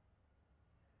horny.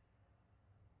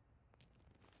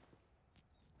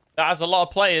 That has a lot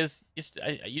of players.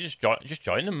 You just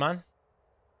join them, man.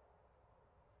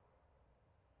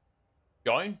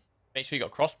 Join. Make sure you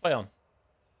got crossplay on.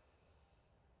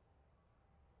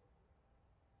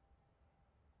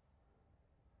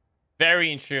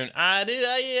 Very in tune. I do.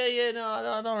 Yeah. No,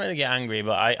 I don't really get angry,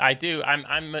 but I do.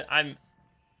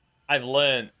 I've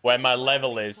learned where my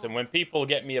level is, and when people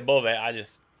get me above it, I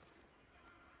just.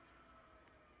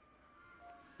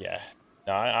 Yeah.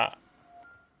 No, I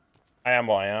am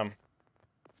what I am.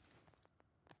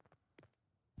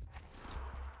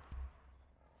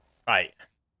 Right.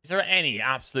 Is there any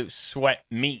absolute sweat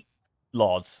meat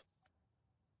lords?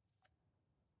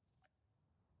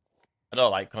 I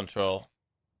don't like Control.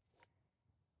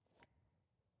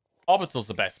 Orbital's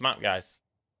the best map, guys.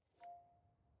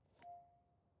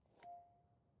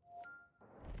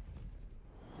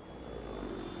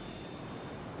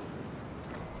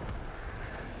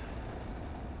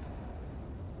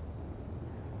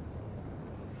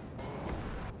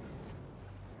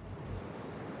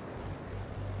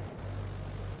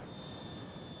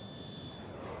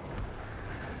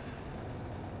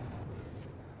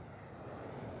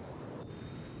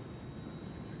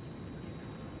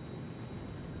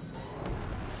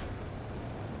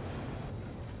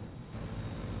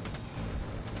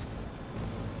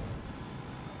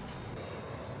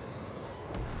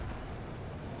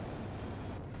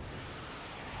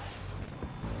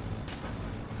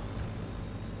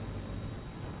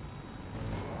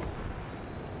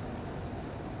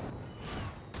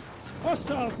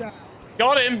 Hostile down.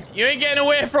 Got him. You ain't getting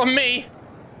away from me.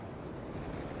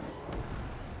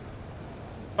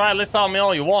 Right, list on me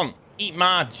all you want. Eat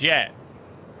my jet.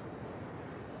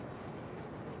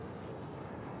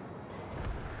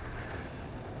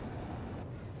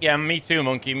 Yeah, me too,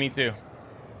 monkey. Me too.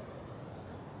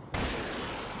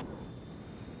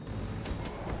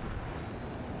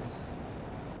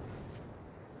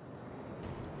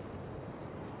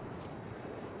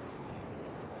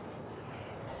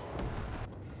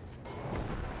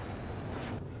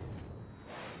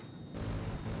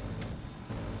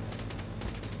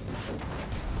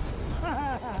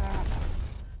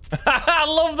 I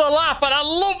love the laugh, and I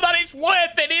love that it's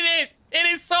worth it. It is. It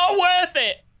is so worth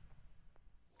it.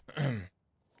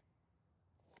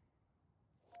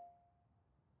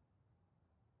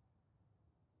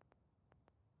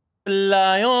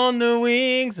 Fly on the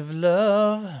wings of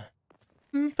love.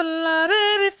 Fly,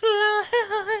 baby,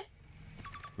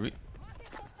 fly.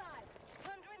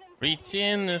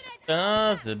 Reaching the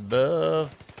stars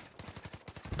above.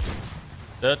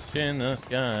 Touching the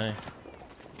sky.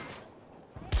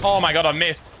 Oh my god, I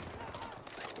missed.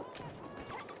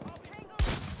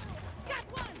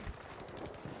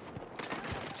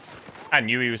 I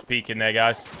knew he was peeking there,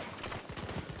 guys.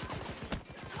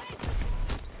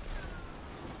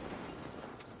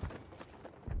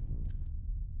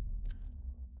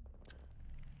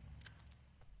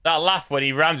 That laugh when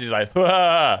he rams, he's like,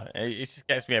 it just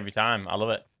gets me every time. I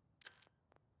love it.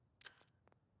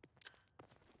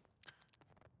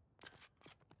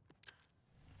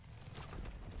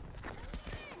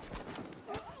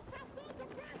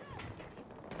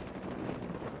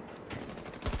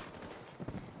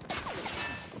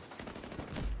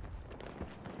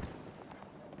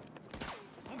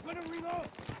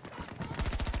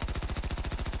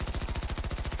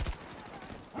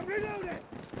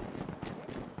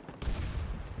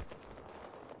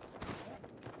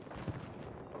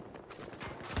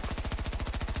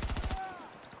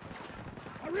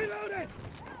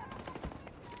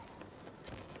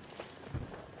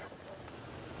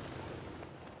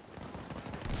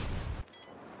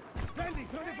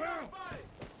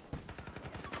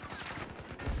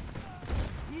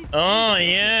 Oh,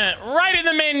 yeah. Right in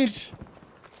the minge.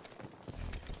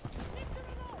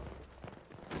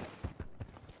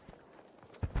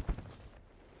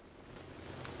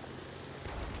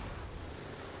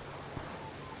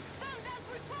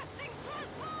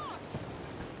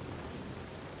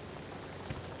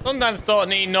 Sundance don't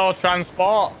need no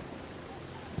transport.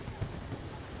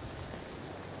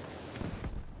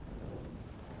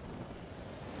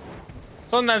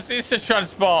 Sundance is the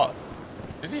transport.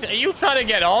 Are you trying to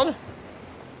get on?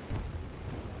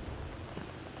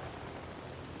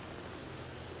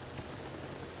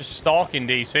 Just stalking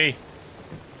DC.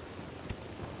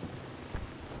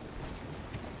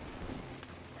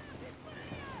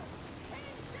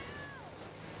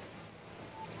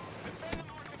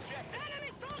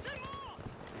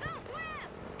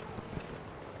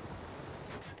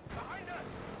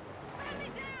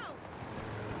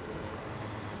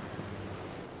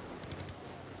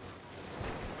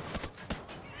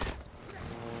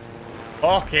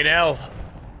 Fucking hell.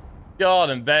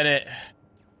 Gordon Bennett.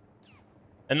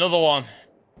 Another one.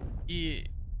 Yeah.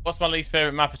 What's my least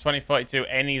favorite map of 2042?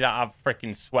 Any that have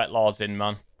freaking sweat laws in,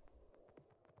 man.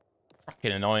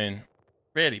 Fucking annoying.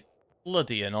 Really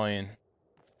bloody annoying.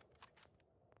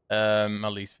 My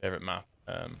least favorite map.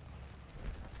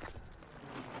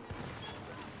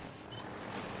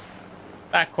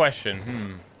 That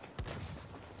question.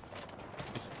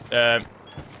 Just,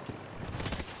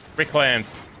 reclaimed.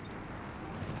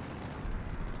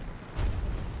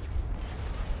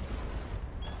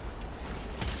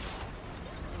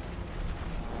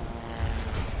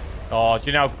 Oh, do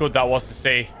you know how good that was to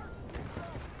see?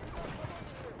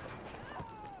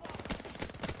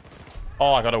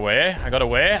 Oh, I got away. I got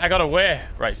away. I got away.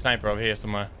 Right, sniper over here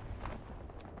somewhere.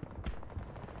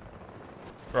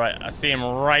 Right, I see him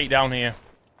right down here.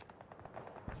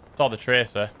 Saw the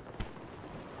tracer.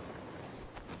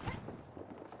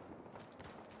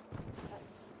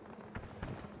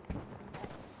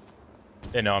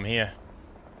 They know I'm here.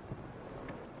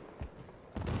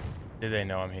 Do they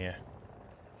know I'm here?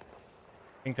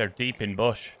 I think they're deep in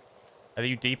bush. Are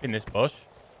you deep in this bush?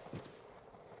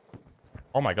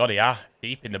 Oh my god, yeah.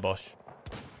 Deep in the bush.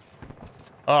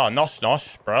 Oh, nosh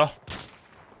nosh, bro.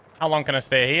 How long can I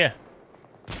stay here?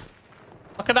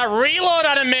 Look at that reload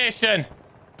animation!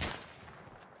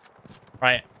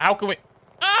 Right, how can we...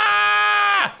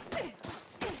 Ah!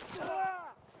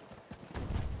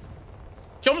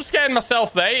 Jump scared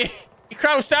myself there. He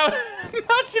crouched down.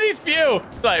 Imagine his view.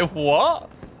 Like, what?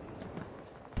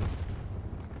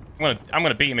 I'm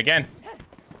gonna beat him again.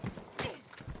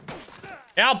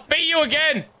 Yeah, I'll beat you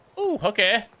again. Ooh,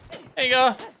 okay. There you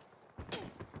go.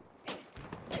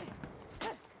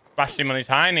 Bashed him on his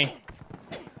hiney.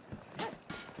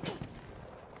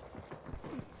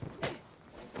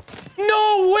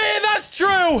 No way that's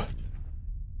true.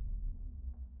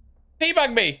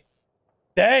 Teabag me.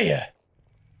 Dare you?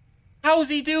 How does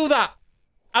he do that?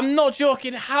 I'm not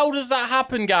joking. How does that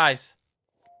happen, guys?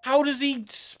 How does he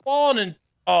spawn and...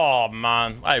 Oh,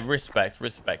 man. I respect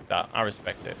that. I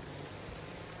respect it.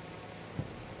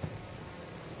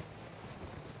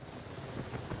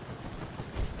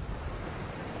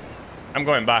 I'm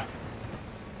going back.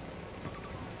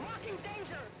 Marking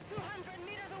danger. 200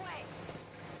 meters away.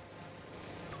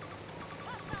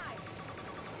 Hostile.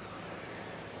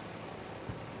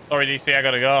 Sorry, DC. I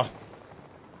gotta go.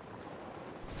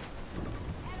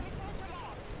 Enemy soldier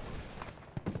lost.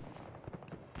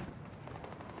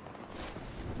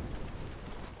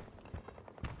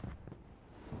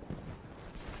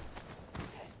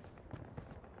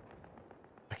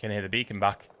 I can hear the beacon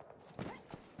back.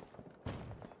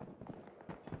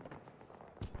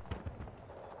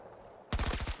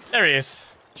 There he is.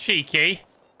 Cheeky.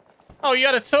 Oh, you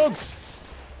had a tugs.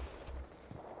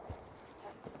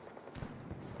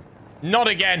 Not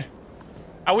again.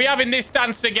 Are we having this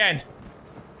dance again?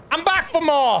 I'm back for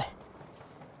more.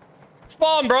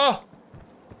 Spawn, bro.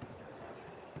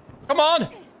 Come on.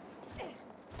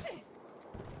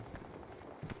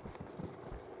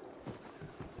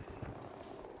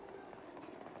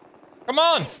 Come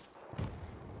on.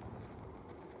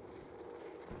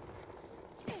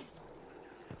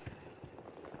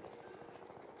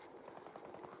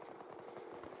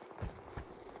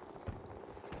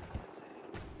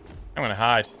 I'm gonna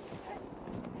hide.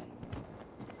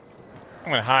 I'm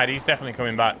gonna hide. He's definitely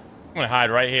coming back. I'm gonna hide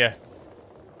right here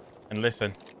and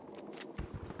listen.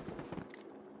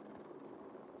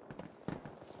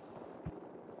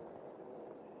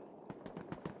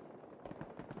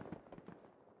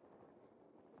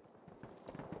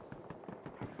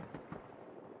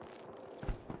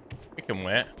 We can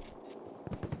wait.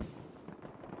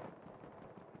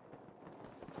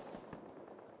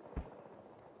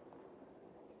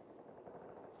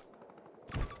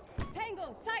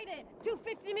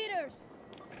 meters.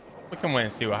 We can wait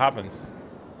and see what happens.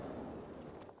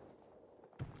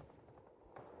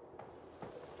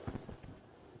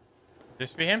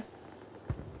 This be him?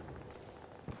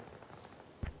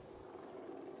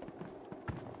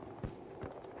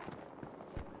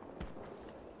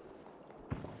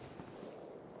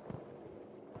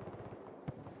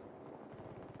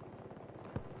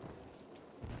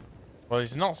 Well,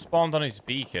 he's not spawned on his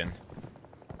beacon.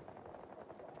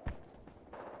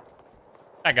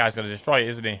 That guy's gonna destroy it,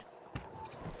 isn't he?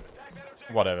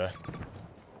 Whatever.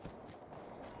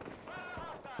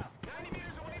 90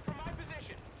 meters away from my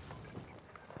position.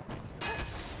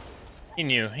 He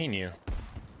knew, he knew.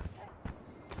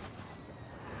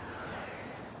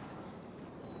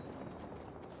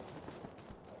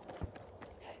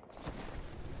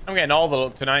 I'm getting all the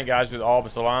luck tonight, guys, with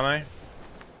Orbital, aren't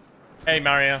I? Hey,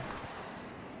 Mario.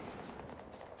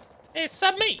 Hey,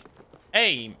 submit.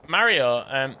 Hey,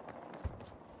 Mario.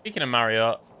 Speaking of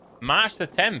Mario, March the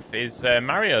 10th is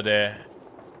Mario Day.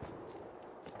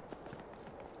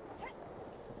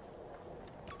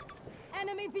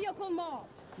 Enemy vehicle marked.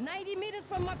 90 meters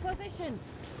from my position.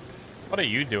 What are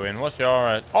you doing? What's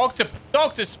your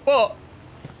Octopus spot?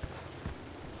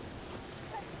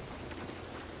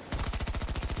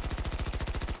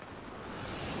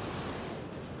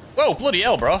 Whoa, bloody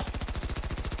hell, bro.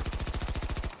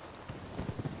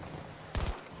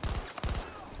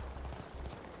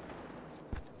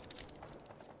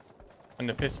 And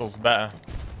the pistol's better.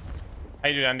 How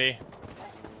you doing, Andy?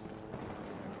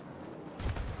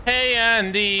 Hey,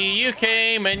 Andy, you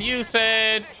came and you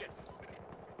said...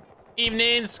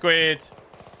 Evening, SQUiD.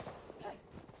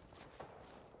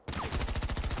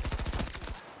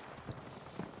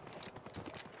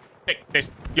 Take this,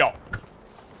 yo.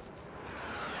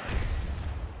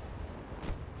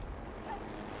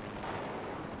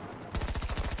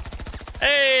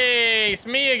 Hey, it's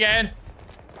me again.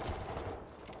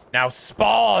 Now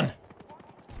spawn.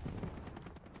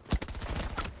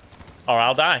 Or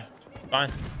I'll die.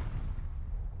 Fine.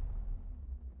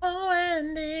 Oh,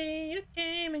 Andy, you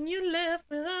came and you left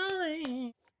without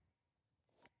me.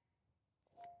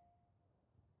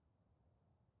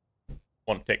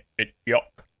 One take it,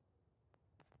 yuck.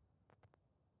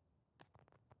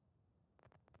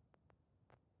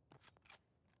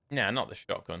 Nah, not the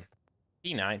shotgun.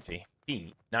 P90.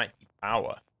 P90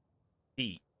 power.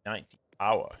 P90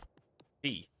 power.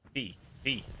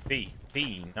 P90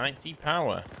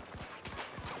 power.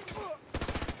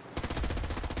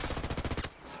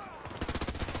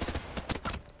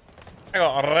 I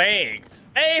got Regs.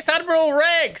 Hey, it's Admiral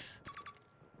Regs.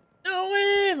 No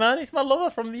way, man. It's my lover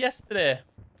from yesterday.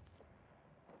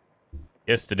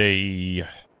 Yesterday.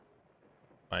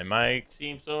 My mic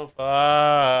seems so far.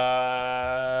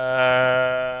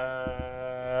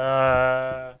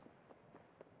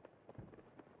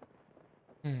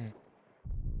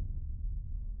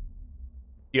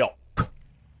 Yuck.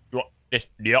 You want this?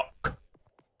 Yuck.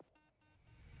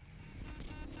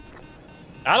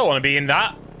 I don't want to be in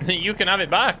that. You can have it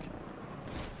back.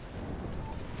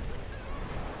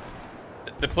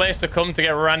 The place to come to get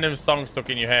random songs stuck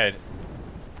in your head.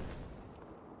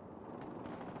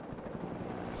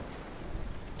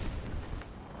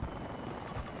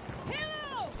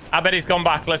 I bet he's gone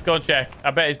back. Let's go and check.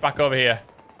 I bet he's back over here.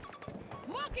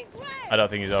 I don't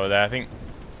think he's over there. I think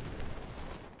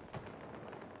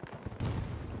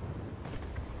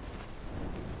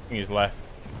he's left.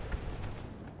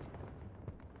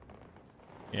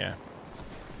 Yeah.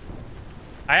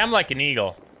 I am like an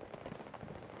eagle.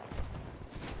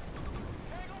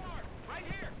 Right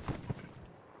here.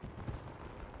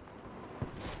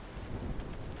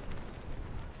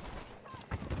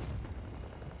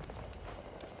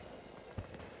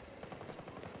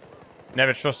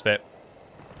 Never trust it.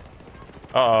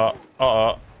 Uh-oh.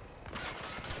 Uh-oh.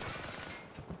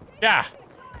 Yeah.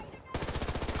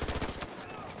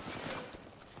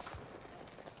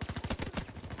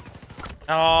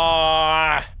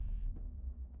 Oh.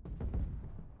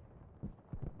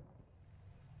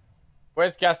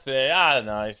 Where's Gas today? I don't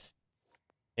know. I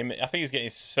think he's getting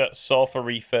his sofa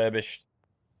refurbished.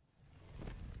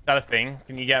 Is that a thing?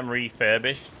 Can you get him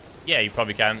refurbished? Yeah, you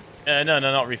probably can. No,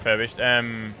 not refurbished.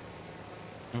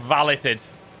 Valeted.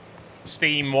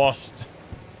 Steam washed.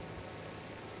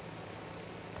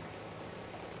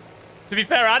 To be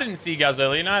fair, I didn't see Gaz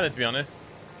earlier neither, to be honest.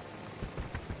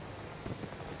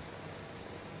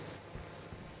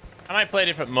 I might play a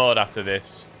different mode after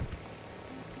this.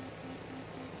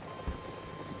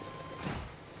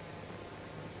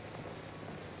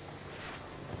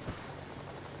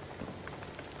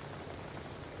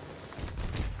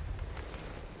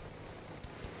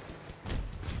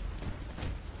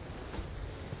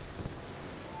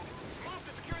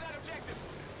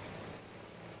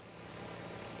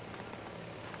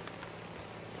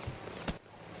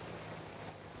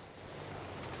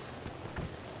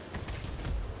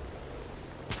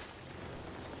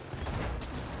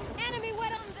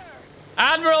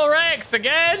 Admiral Rex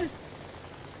again?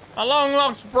 My long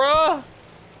locks, bro.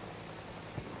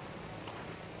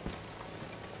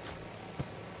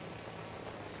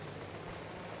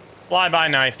 Fly-by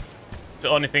knife. It's the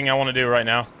only thing I want to do right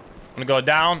now. I'm gonna go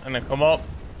down and then come up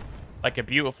like a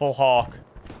beautiful hawk.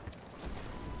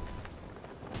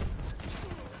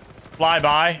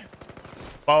 Fly-by.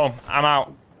 Boom. I'm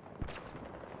out.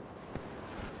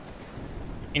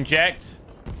 Inject.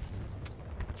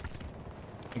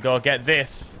 And go get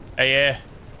this. AA.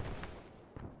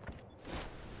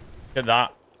 Look at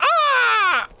that.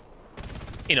 Ah!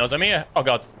 He knows I'm here. Oh,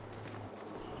 God.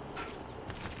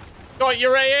 Got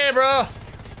your AA, bro.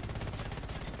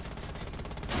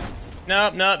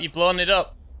 Nope, nope. You've blown it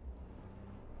up.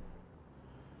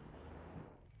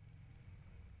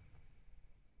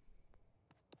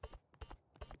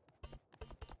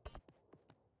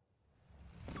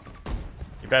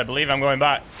 You better believe I'm going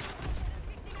back.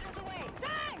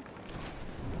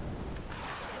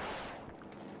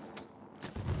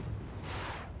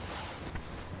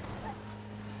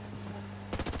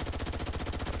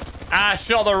 I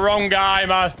shot the wrong guy,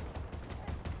 man.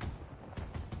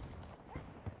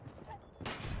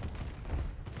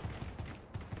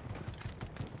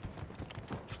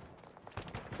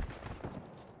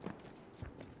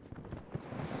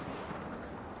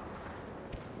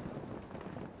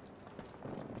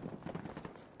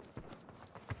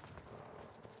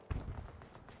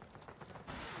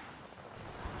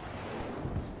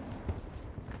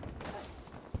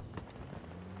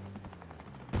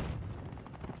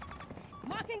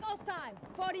 Marking hostile.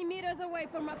 40 meters away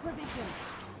from my position.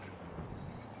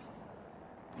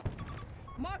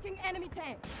 Marking enemy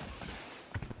tank.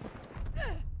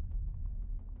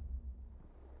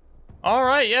 All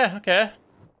right, yeah, okay.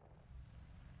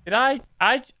 Did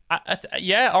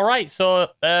yeah, all right. So,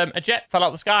 a jet fell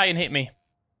out the sky and hit me.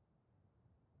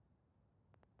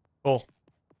 Cool.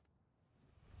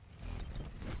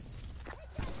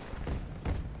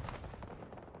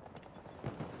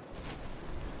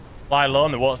 Fly low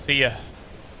and they won't see you.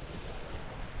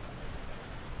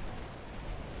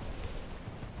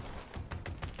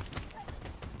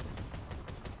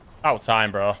 Out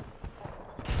time, bro.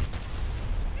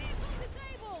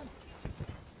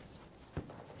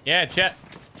 Yeah, jet.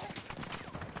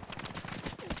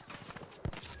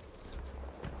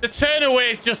 The turn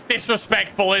away is just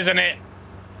disrespectful, isn't it?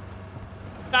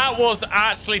 That was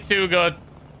actually too good.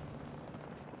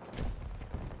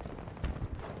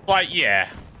 Like, yeah.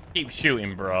 Keep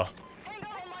shooting, bro.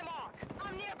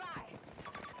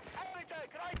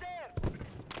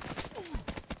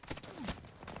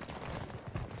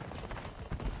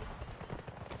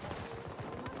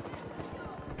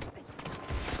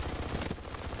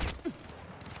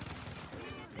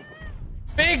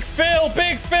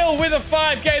 Big Phil with a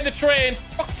 5, getting the train.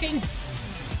 Fucking.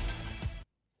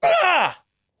 Ah!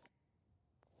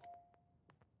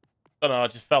 I don't know, I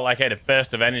just felt like I had a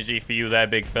burst of energy for you there,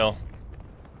 Big Phil.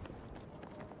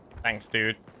 Thanks,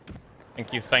 dude.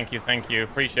 Thank you, thank you, thank you.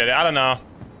 Appreciate it. I don't know.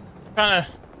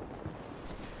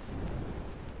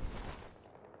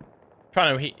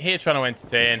 Trying to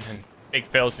entertain, and Big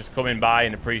Phil's just coming by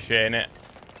and appreciating it.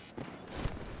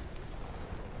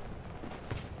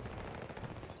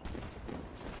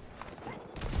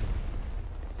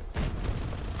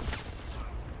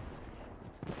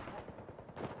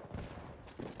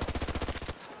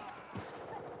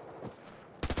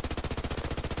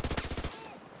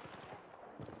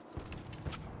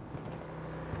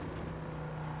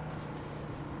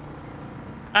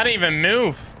 I didn't even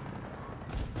move.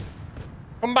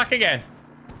 Come back again.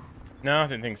 No, I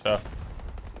didn't think so.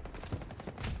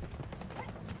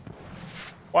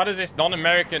 What is this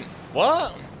non-American?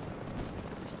 What?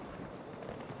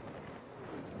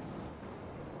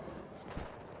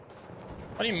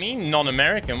 What do you mean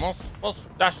non-American? What's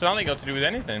nationality got to do with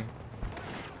anything?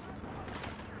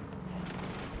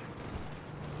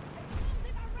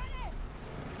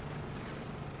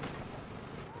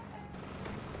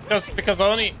 Because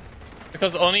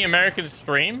only Americans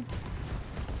stream?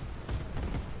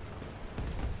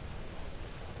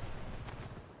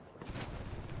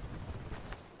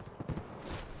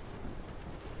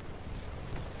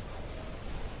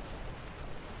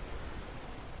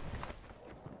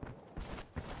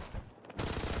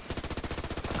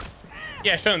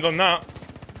 Yeah, shouldn't have done that.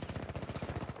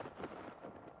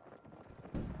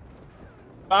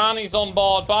 Barney's on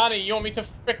board. Barney, you want me to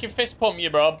freaking fist pump you,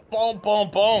 bro? Boom, boom,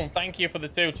 boom. Thank you for the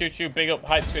two. Choo-choo. Big up,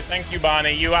 SQUiD. Thank you,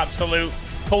 Barney. You absolute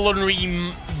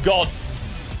culinary god.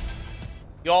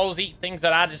 You always eat things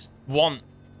that I just want.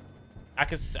 I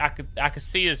could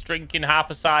see us drinking half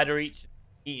a cider each,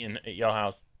 eating at your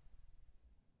house.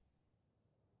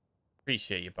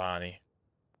 Appreciate you, Barney.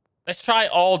 Let's try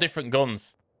all different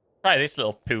guns. Try this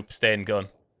little poop stained gun.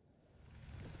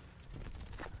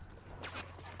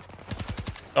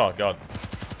 Oh, God.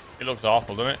 It looks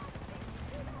awful, doesn't it?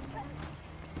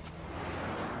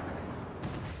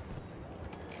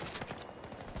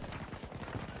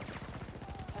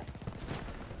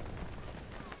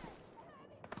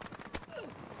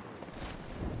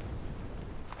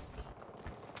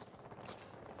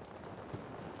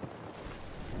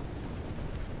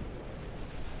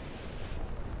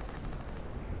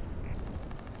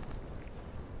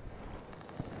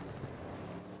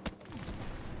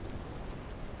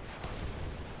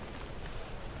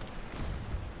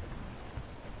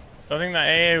 I think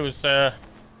that AA was so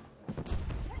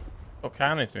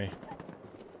kind to me.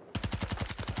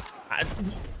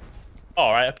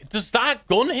 Alright, okay. Does that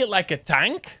gun hit like a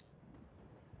tank?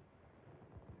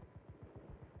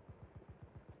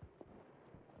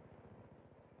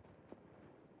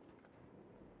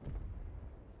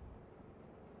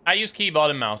 I use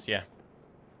keyboard and mouse, yeah.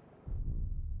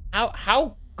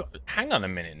 Hang on a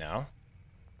minute now.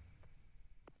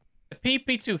 The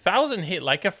PP2000 hit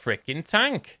like a freaking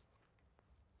tank.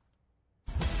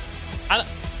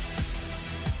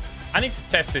 I need to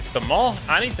test this some more.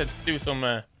 I need to do some,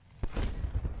 what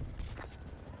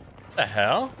the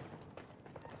hell?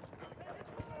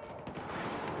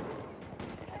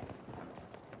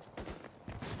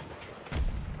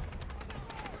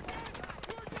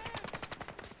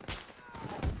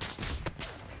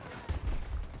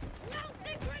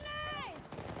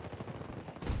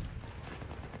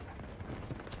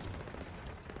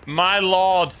 My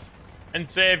Lord and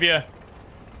Savior.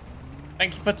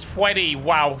 Thank you for 20.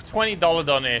 Wow, $20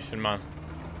 donation, man.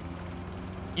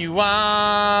 You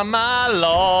are my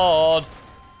Lord.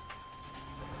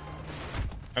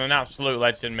 And an absolute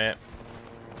legend, mate.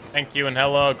 Thank you and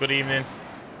hello, good evening.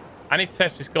 I need to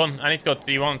test this gun. I need to go.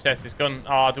 Do you want to test this gun?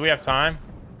 Oh, do we have time?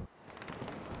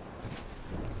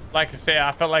 Like I say,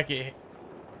 I felt like it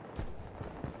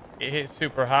hit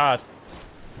super hard.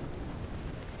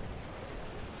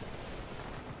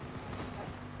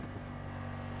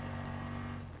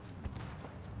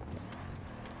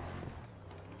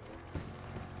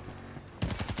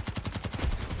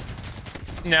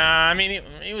 Nah, I mean,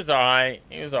 he was alright.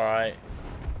 He was alright.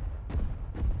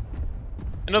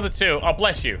 Another 2. Oh,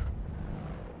 bless you.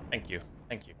 Thank you.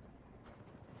 Thank you.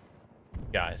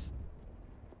 Guys.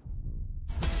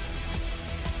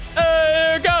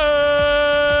 Hey, guys!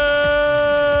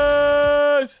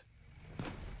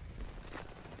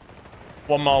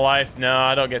 One more life. No,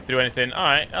 I don't get through anything.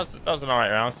 Alright, that was an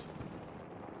alright round.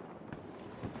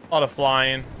 A lot of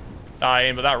flying.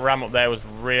 Dying, but that ram up there was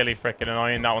really freaking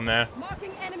annoying, that one there.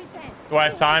 Do I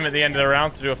have time at the end of the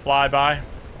round to do a flyby?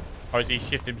 Or is he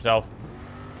shit himself?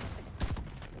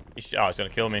 Oh, he's gonna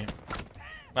kill me.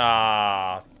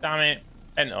 Ah, damn it.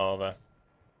 Bent over.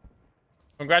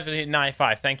 Congratulations,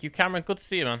 95. Thank you, Cameron. Good to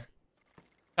see you, man.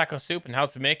 Taco soup and how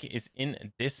to make it is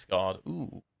in Discord.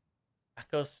 Ooh.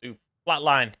 Taco soup.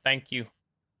 Flatline. Thank you.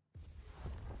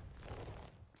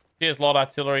 Cheers, Lord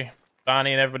Artillery.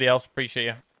 Barney and everybody else. Appreciate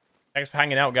you. Thanks for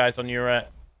hanging out, guys, on your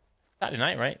Saturday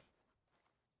night, right?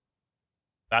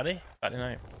 Saturday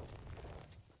night.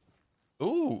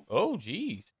 Ooh, oh,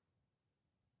 geez.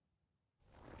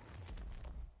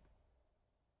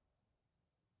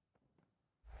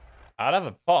 I'd have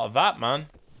a pot of that, man.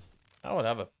 I would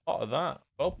have a pot of that.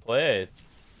 Well played.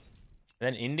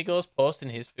 And then Indigo's posting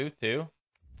his food, too.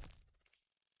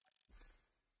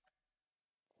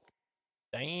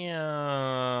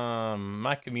 Damn.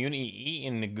 My community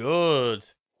eating good.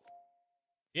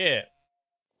 Yeah.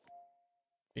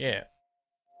 Yeah.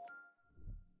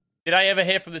 Did I ever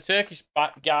hear from the Turkish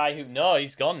guy who... No,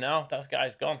 he's gone now. That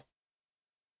guy's gone.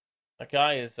 That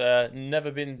guy has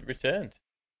never been returned.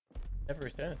 Never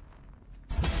returned.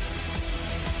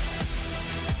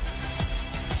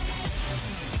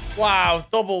 Wow,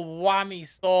 double whammy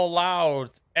so loud.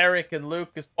 Eric and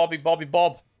Lucas, Bobby,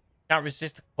 Bob. Can't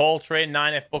resist a call train.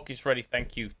 9F buckets ready.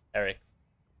 Thank you, Eric.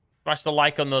 Smash the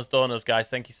like on those donuts, guys.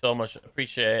 Thank you so much.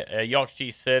 Appreciate it. Yorkshire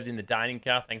cheese served in the dining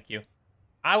car. Thank you.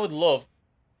 I would love...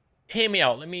 Hear me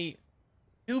out.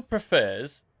 Who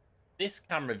prefers this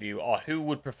camera view or who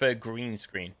would prefer green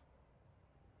screen?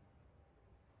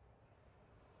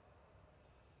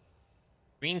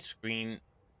 Green screen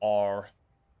or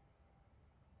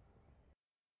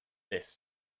this?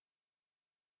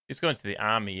 He's going to the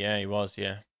army. Yeah, he was.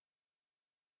 Yeah.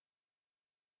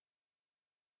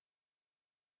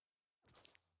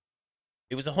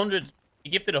 It was 100. He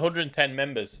gifted 110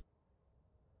 members.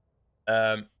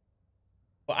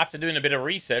 But after doing a bit of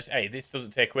research, hey, this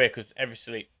doesn't take away because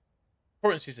obviously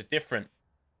currencies are different.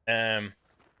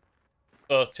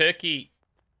 So Turkey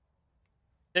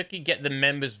get the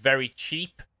members very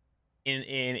cheap in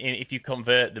if you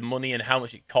convert the money and how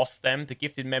much it costs them. The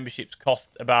gifted memberships cost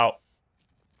about,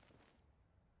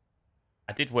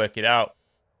 I did work it out.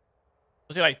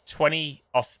 Was it like 20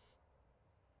 or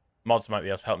mods might be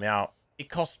able to help me out. It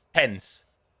costs pence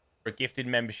for a gifted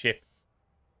membership,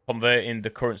 converting the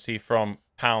currency from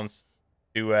pounds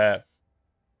to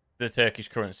the Turkish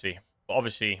currency. But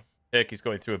obviously, Turkey's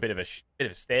going through a bit of a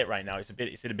state right now. It's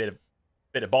in a bit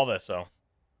of bother. So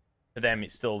for them,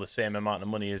 it's still the same amount of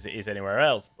money as it is anywhere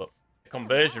else. But the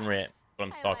conversion rate, what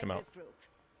I'm talking about.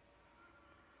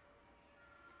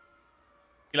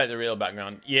 You like the real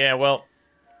background? Yeah. Well,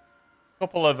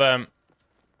 couple of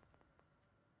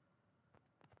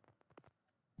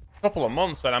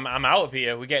months and I'm out of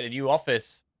here. We get a new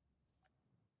office.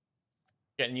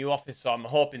 So I'm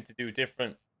hoping to do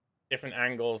different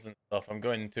angles and stuff. I'm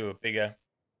going to a bigger.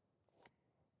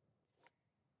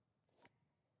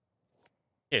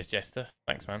 Cheers, Jester.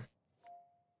 Thanks, man.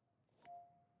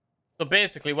 So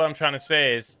basically, what I'm trying to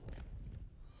say is,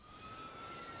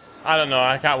 I don't know.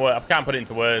 I can't put it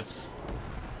into words.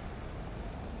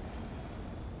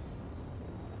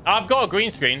 I've got a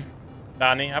green screen,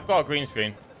 Danny. I've got a green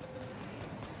screen.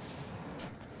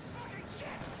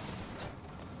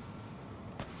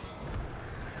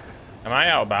 Am I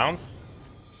out of bounds?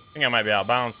 I think I might be out of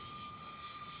bounds.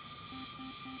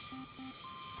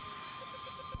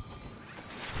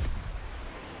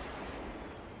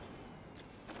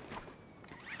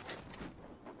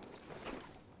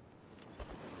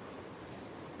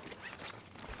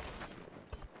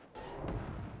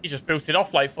 He just boosted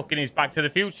off like fucking his Back to the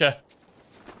Future.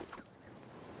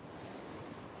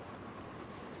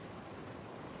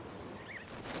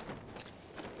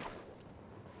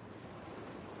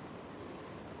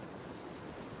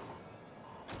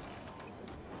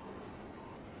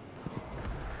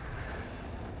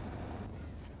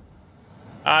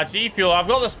 G Fuel. I've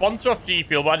got the sponsor of G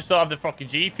Fuel, but I just don't have the fucking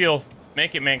G Fuel.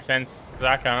 Make it make sense, because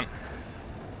I can't.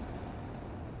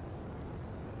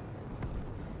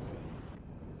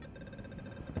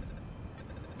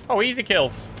 Oh, easy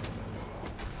kills.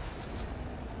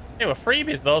 They were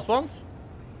freebies, those ones.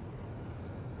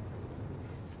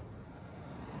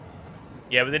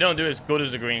 Yeah, but they don't do as good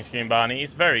as a green screen, Barney.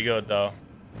 It's very good, though.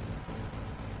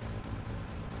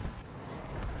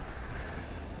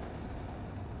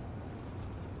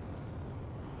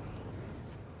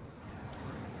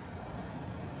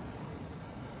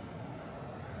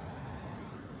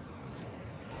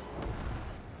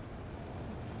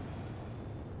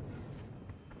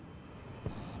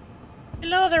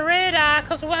 Below the radar,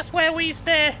 because that's where we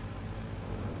stay.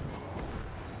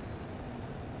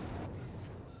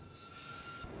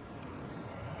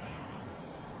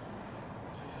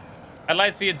 I'd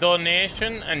like to see a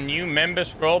donation and new member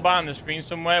scroll bar on the screen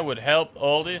somewhere would help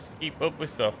all this keep up with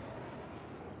stuff.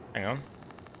 Hang on.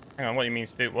 What do you mean,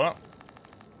 Stu? What?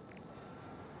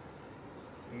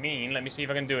 Let me see if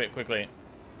I can do it quickly.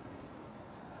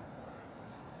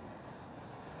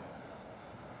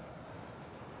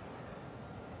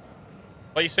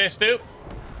 What you say, Stu?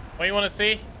 What you want to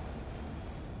see?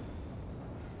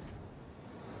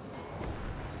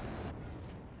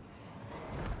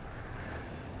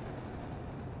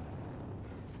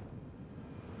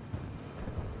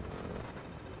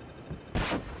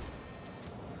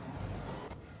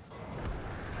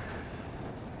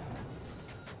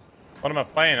 What am I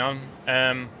playing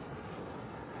on?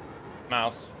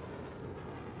 Mouse.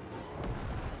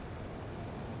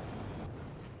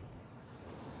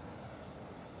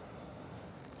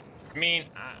 I mean,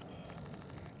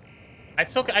 I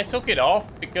took it off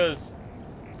because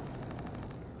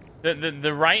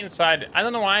the right hand side. I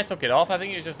don't know why I took it off. I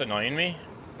think it was just annoying me.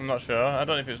 I'm not sure. I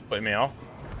don't know if it was putting me off.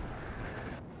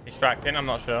 Distracting. I'm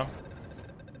not sure.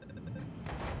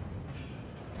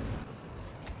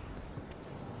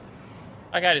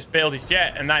 That guy just built his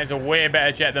jet, and that is a way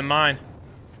better jet than mine.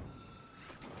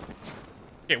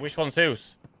 Shit, which one's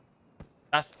whose?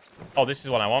 That's... Oh, this is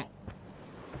what I want.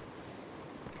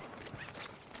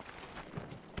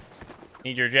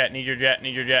 Need your jet, need your jet,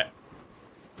 need your jet.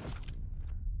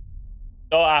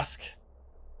 Don't ask.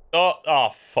 Don't... Oh,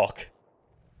 fuck.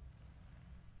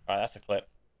 Alright, that's a clip.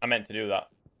 I meant to do that.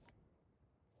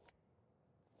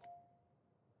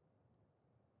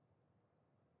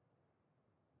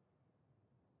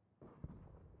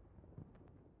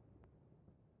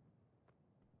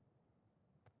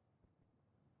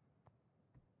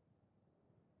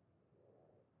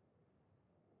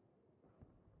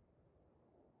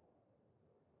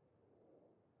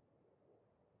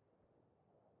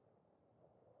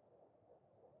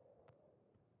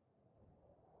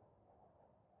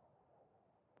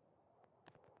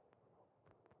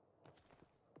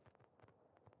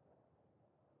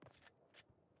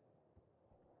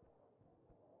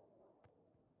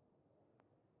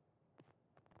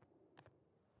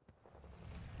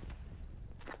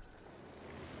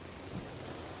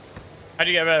 How do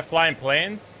you get better flying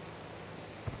planes?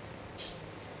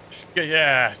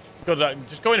 Yeah, good luck.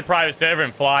 Just go into private server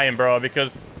and flying, bro,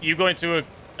 because you go into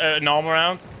a normal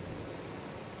round,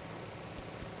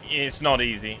 it's not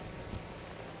easy.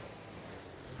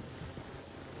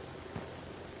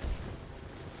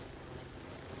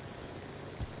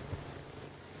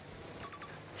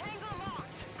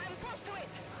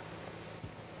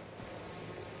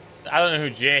 I don't know who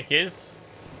Jake is.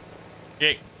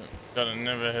 Jake, I've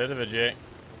never heard of a Jake.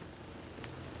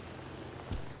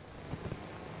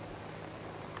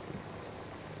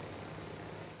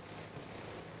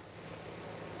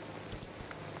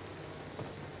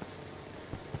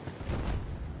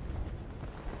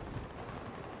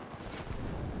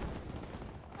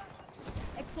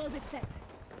 Explosive set.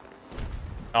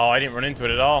 Oh, I didn't run into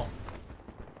it at all.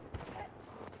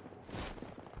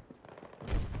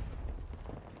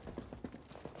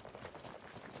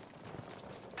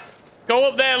 Go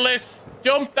up there, Liz.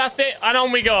 Jump. That's it. And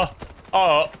on we go.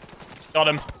 Oh, got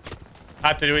him.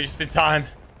 Had to do it just in time.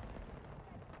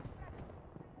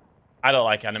 I don't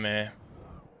like anime. I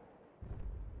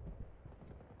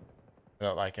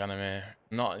don't like anime. It's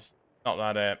not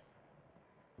that.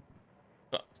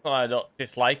 It's not that I don't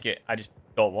dislike it. I just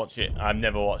don't watch it. I've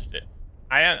never watched it.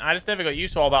 I just never got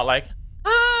used to all that. Like,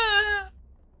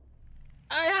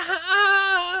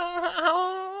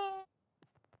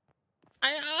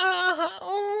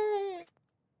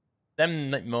 them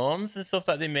like moans and stuff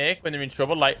that they make when they're in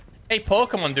trouble. Like, hey,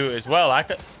 Pokemon do it as well. I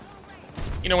could,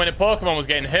 you know, when a Pokemon was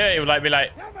getting hurt, it would like be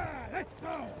like, Let's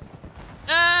go.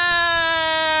 ah!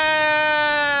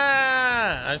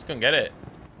 I just couldn't get it.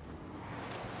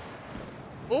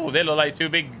 Oh, they look like two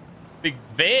big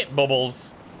vape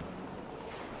bubbles.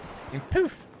 And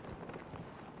poof.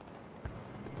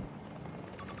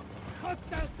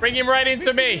 Hostile. Bring him right into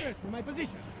 50 me. meters from my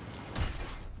position.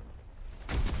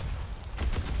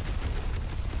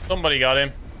 Somebody got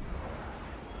him.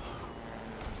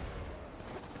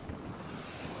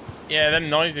 Yeah, them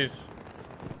noises.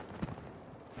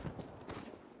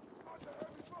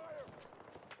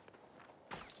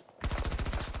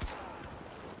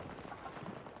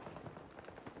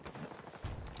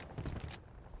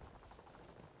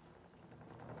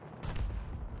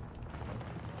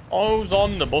 Who's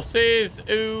on the buses?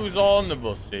 Who's on the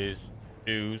buses?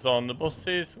 Who's on the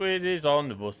buses? SQUID is on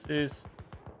the buses.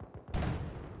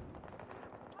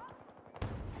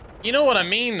 You know what I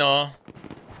mean, though?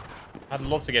 I'd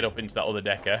love to get up into that other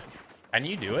decker. Can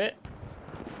you do it?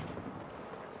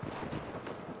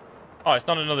 Oh, it's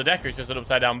not another decker. It's just an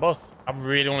upside-down bus. I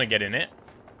really want to get in it.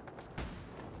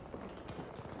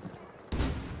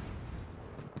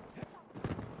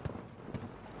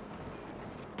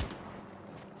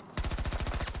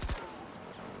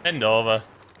 Bend over.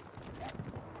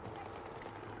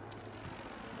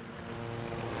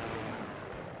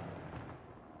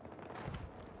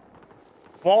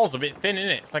 Wall's a bit thin, isn't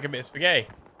it? It's like a bit of spaghetti.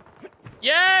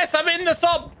 Yes, I'm in the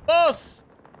top bus.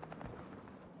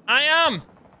 I am.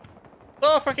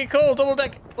 Oh, fucking cool. Double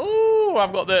deck. Ooh,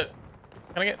 I've got the...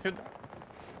 Can I get through?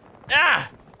 Ah!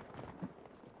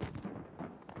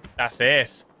 That's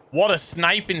ace. What a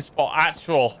sniping spot,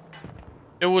 actual.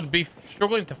 It would be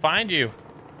struggling to find you.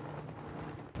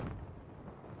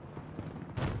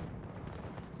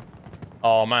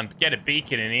 Oh, man. Get a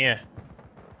beacon in here.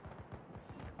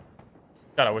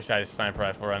 God, I wish I had a sniper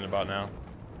rifle around about now.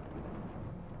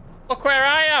 Look where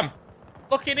I am.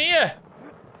 Look in here.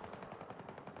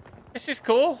 This is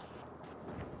cool.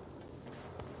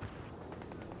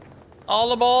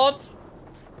 All aboard.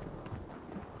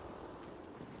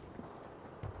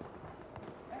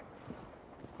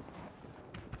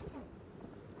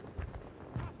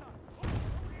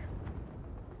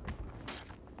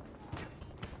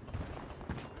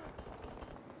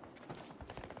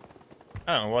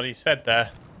 I don't know what he said there.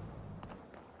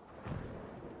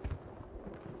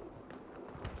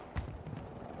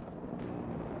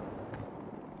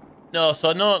 No,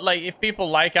 so no, like, if people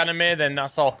like anime, then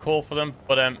that's all cool for them.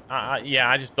 But, yeah,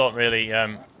 I just don't really,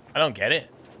 I don't get it.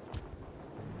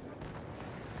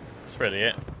 That's really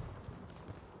it.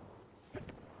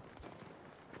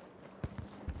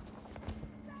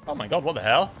 Oh my god, what the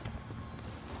hell?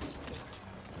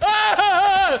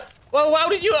 Ah! Well, how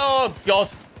did you... Oh, god.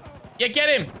 Yeah, get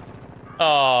him.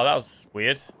 Oh, that was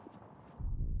weird.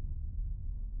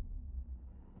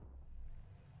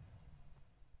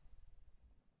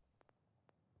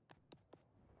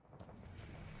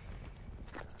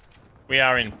 We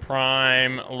are in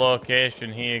prime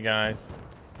location here, guys.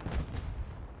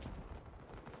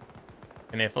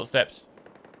 Can hear footsteps.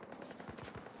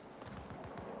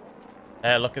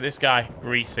 Look at this guy.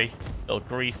 Greasy. Little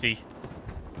greasy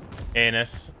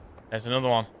Anus. There's another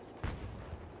one.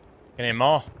 Can hear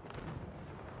more.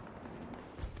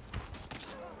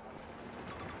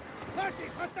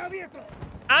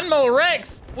 Animal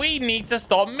Rex, we need to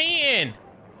stop meeting.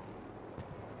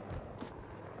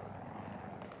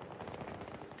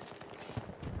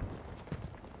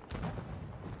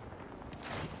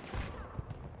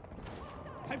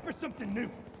 Time for something new.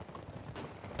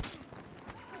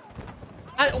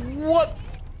 What?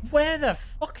 Where the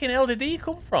fucking hell did he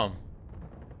come from?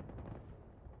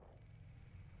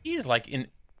 He's like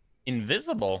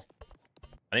invisible.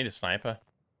 I need a sniper.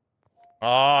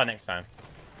 Oh, next time.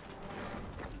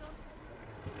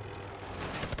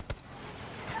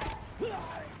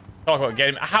 Talk about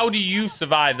getting. How do you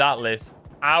survive that, Liz?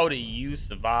 How do you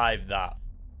survive that?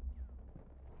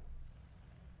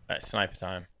 Right, sniper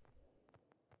time.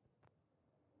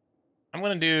 I'm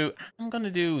gonna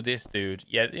do this, dude.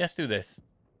 Yeah, let's do this.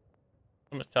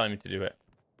 Someone's telling me to do it.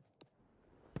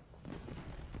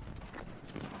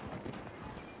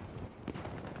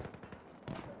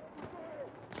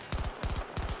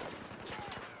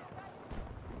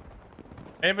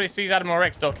 Anybody sees Admiral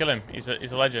Rex, don't kill him. He's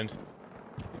a legend.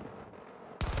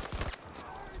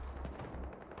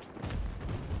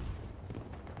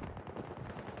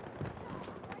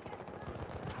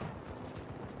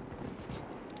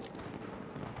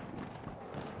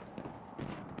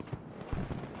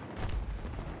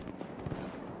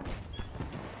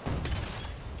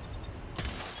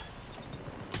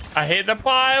 I hit the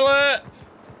pilot.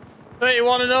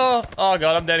 31 and 0. Oh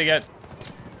god, I'm dead again.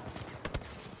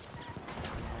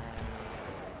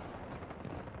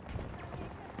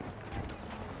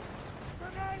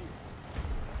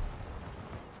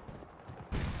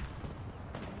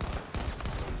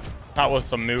 That was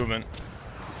some movement.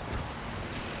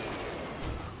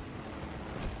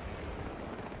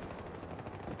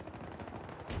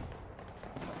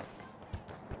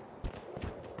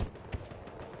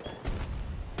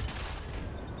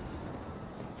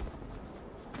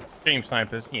 Stream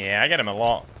snipers. Yeah, I get them a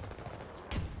lot.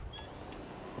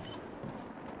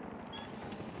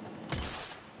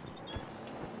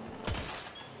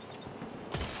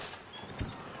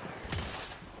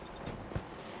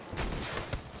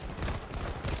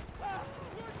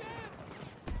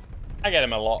 I get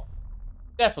him a lot.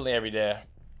 Definitely every day.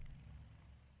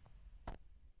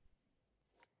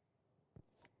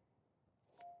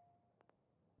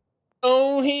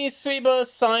 Oh, he's sweet but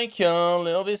psycho, a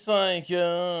little bit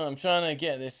psycho. I'm trying to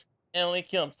get this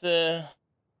helicopter.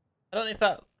 I don't know if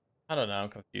that... I don't know, I'm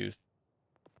confused.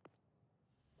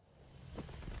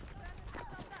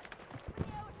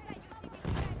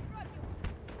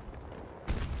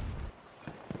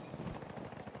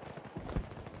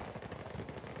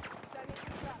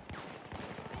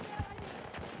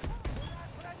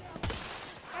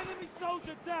 Enemy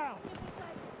soldier down.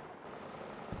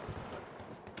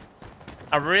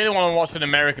 I really want to watch an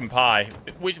American Pie.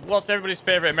 What's everybody's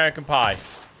favorite American Pie?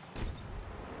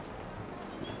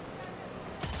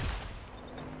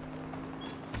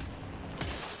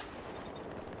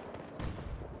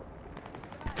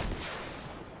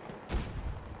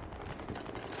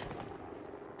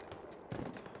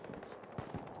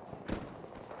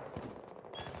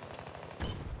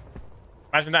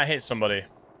 Imagine that hit somebody.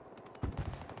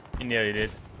 He nearly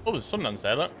did. Oh, there's some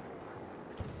there, look.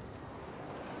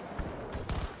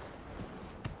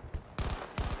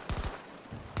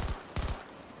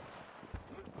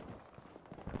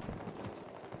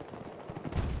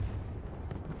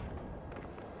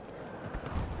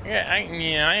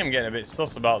 Yeah, I am getting a bit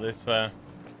sus about this. I'm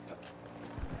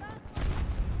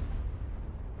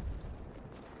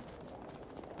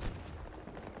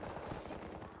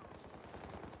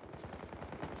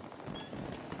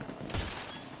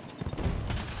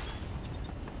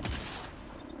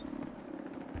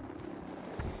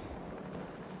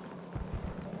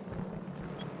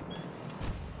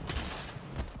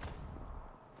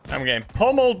getting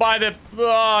pummeled by the...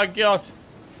 Oh, God.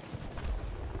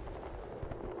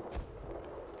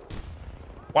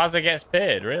 Wazza gets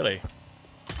paid, really?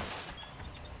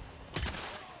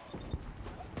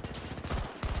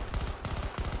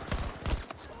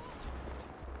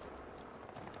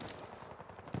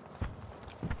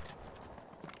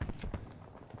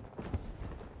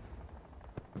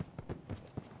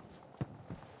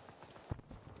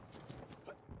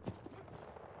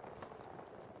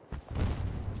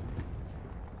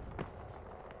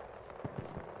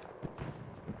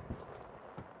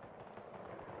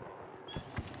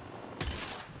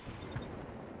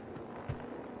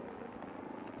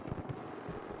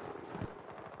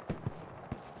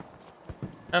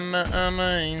 I'm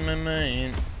in my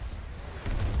mind.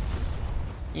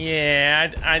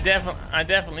 Yeah, I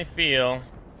definitely feel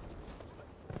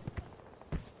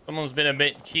someone's been a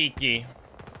bit cheeky,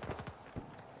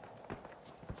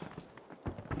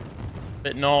 a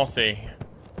bit naughty.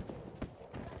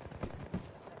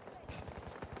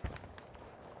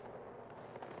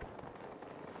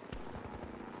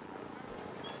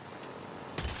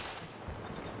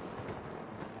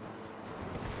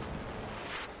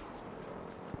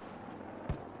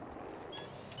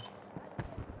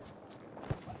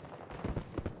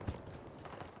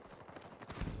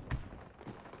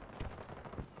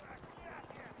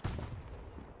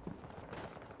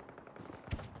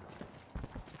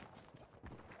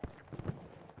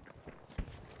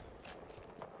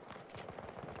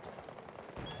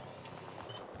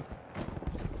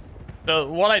 So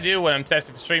what I do when I'm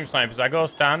testing for stream snipers, I go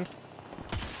stand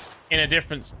in a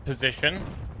different position,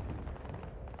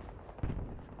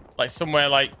 like somewhere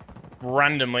like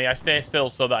randomly. I stay still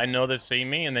so that I know they've seen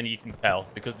me, and then you can tell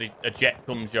because a jet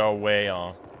comes your way,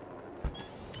 or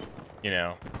you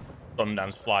know,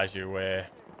 Sundance flies your way,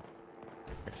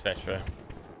 etc.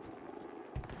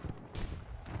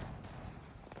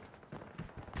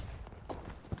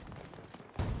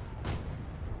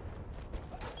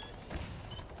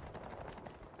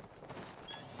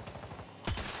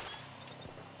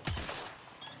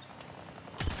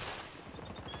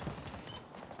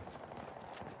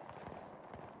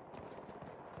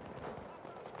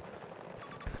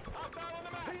 Hostile on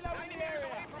the map. 90 meters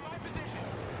away from my position.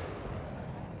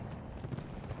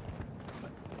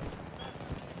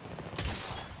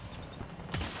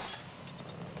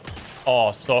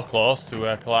 Oh, so close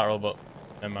to collateral, but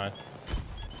never mind.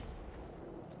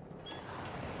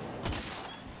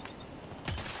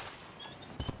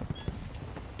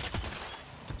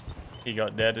 He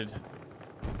got deaded.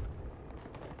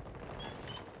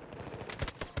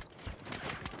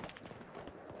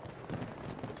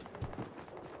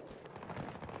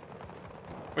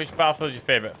 Which battlefield is your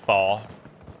favorite? 4,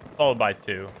 followed by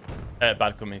 2.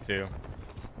 Bad Company 2.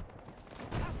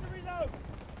 Have to reload.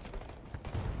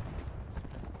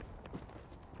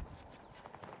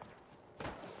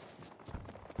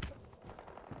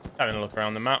 Having a look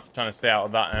around the map, trying to stay out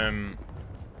of that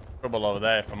trouble over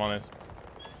there, if I'm honest.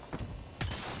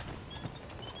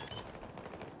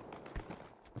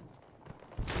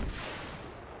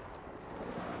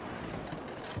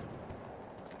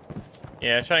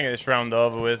 Yeah, trying to get this round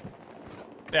over with.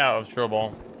 Stay out of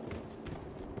trouble.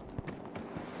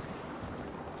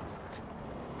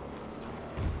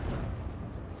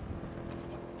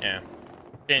 Yeah.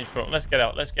 Change front. Let's get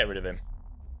out. Let's get rid of him.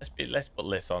 Let's put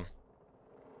Liss on.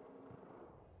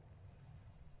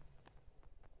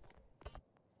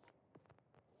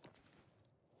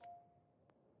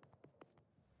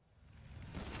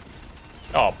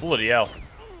 Oh, bloody hell.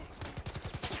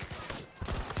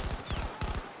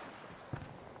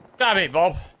 Damn it,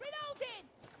 Bob. Reloading!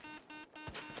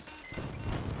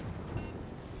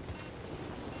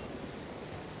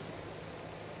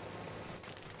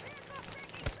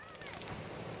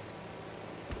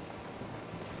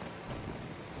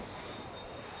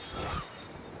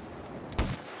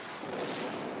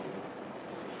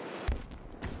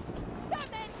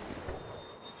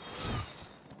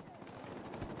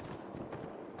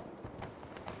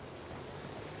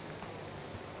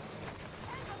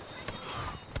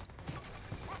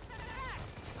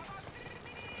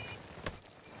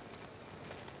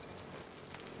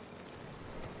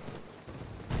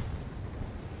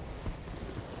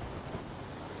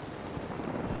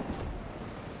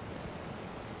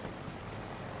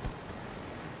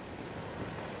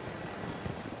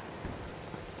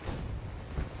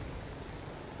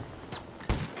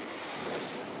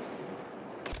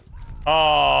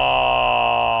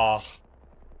 Oh.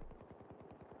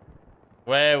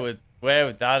 Where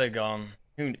would that have gone?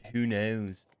 Who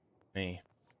knows? Me.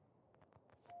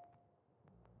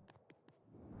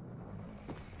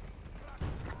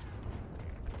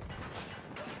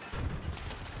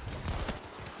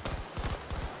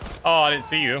 Oh, I didn't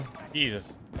see you.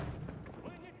 Jesus.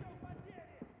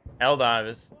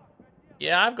 Helldivers.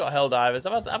 Yeah, I've got Helldivers.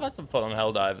 I've had some fun on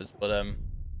Helldivers, but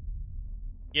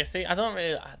yeah, see, I don't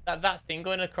really that thing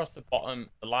going across the bottom,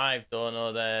 the live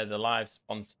donor there, the live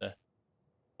sponsor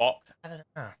box. I don't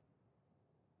know.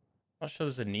 Not sure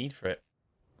there's a need for it.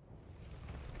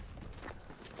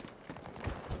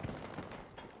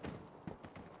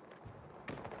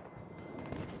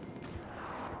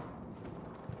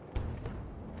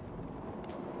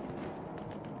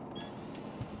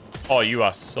 Oh, you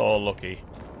are so lucky.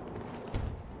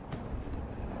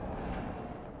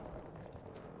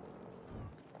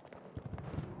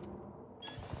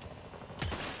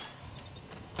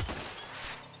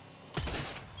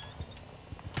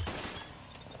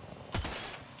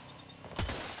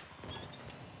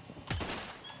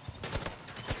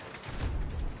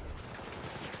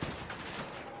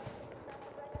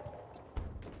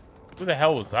 Who the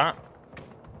hell was that?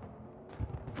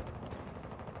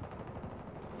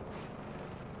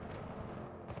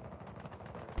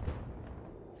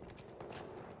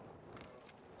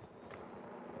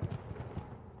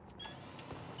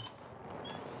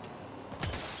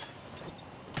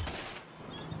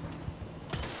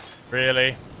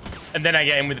 Really? And then I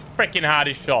get him with the freaking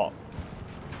hardest shot.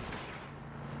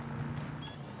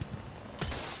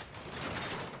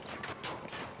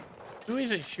 Who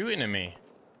is it shooting at me?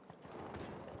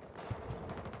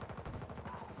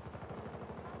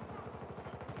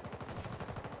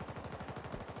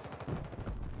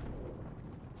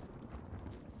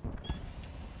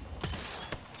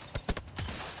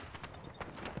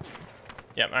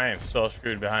 Yep, I am so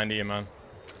screwed behind here, man.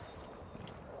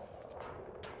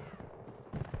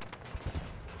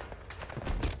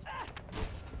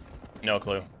 No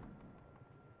clue.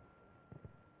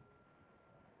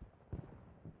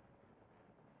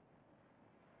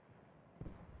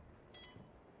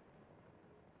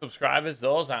 Subscribers?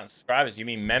 Those aren't subscribers. You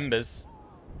mean members?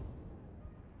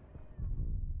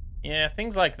 Yeah,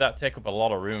 things like that take up a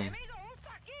lot of room.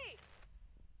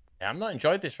 Yeah, I'm not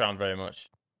enjoyed this round very much.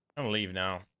 I'm gonna leave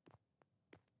now.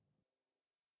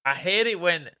 I hate it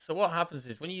when... So what happens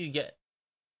is when you get...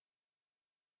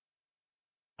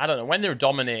 I don't know. When they're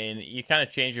dominating, you kind of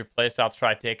change your playstyle to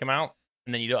try to take them out.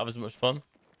 And then you don't have as much fun.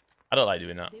 I don't like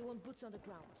doing that. They want boots on the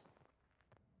ground.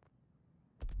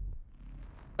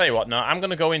 Tell you what, no. I'm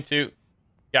going to go into...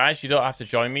 Guys, you don't have to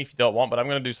join me if you don't want. But I'm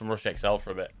going to do some Rush XL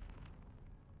for a bit.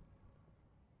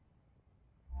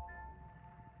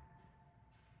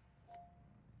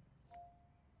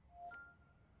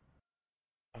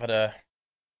 I've had a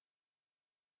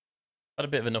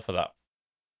bit of enough of that.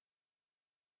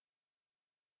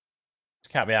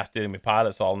 Can't be asked dealing with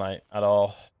pilots all night at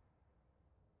all.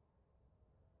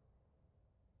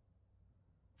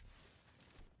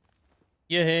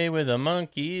 You're here with the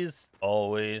monkeys,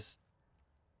 always.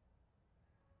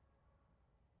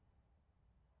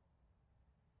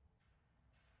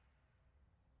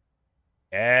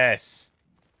 Yes.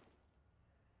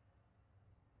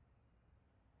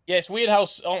 Yeah, it's weird how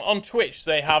on Twitch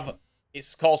they have,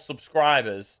 it's called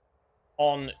subscribers.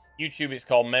 On YouTube it's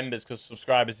called members because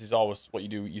subscribers is always what you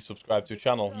do. You subscribe to a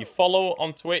channel. You follow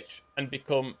on Twitch and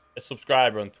become a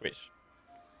subscriber on Twitch.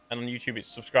 And on YouTube it's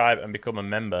subscribe and become a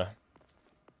member.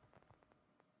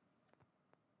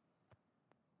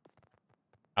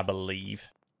 I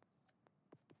believe.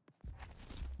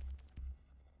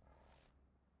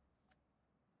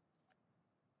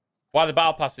 Why the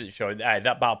battle pass isn't showing? Hey,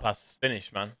 that battle pass is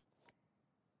finished, man.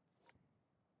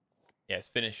 Yeah, it's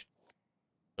finished.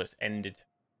 So it's ended.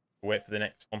 We'll wait for the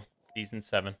next one. Season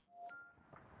 7.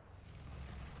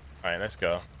 Alright, let's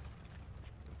go.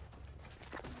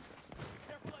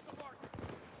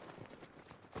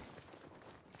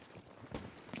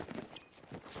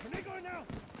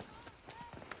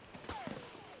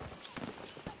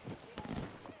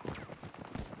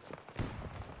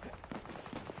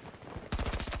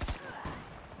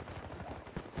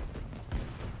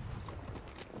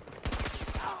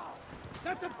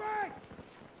 That's a bag!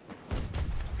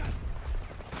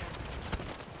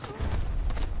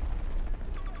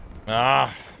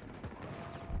 Ah.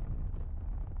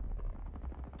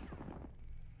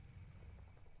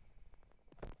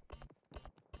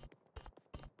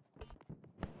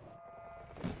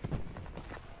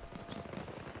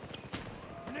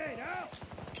 Grenade out!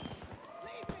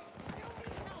 Leave me! I don't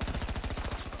need help!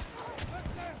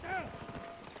 Let's down!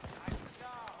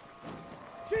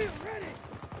 Shield ready!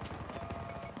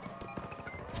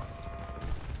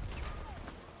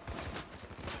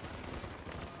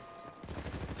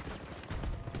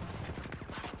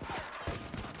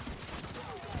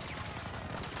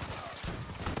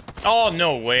 Oh,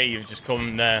 no way. You've just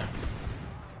come there.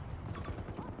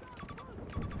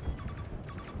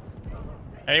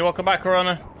 Hey, welcome back,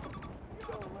 Corona.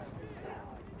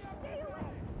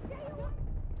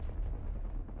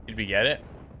 Did we get it?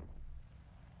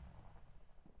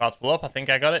 About to blow up. I think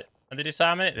I got it. Are they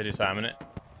disarming it? They're disarming it.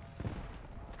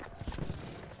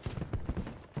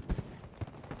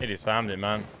 They disarmed it,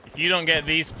 man. If you don't get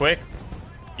these quick,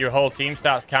 your whole team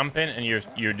starts camping and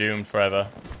you're doomed forever.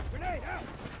 Grenade out!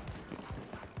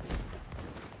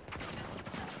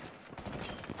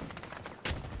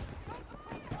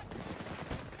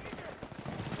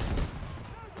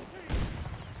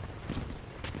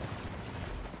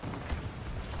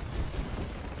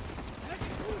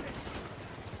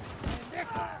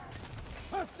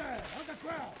 Hostile on the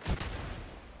ground!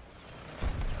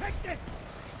 Take this!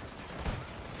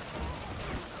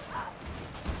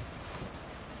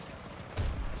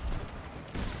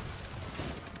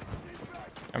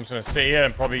 I'm just gonna sit here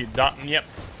and probably that. Yep.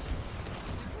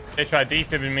 They tried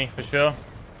defibbing me for sure.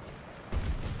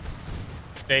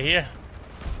 Stay here.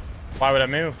 Why would I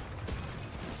move?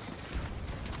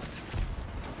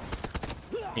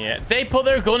 Yeah, they put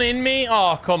their gun in me.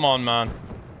 Oh, come on, man.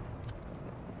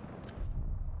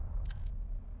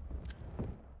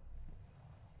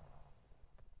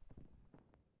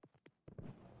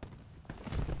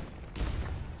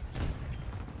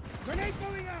 Grenade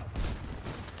going out!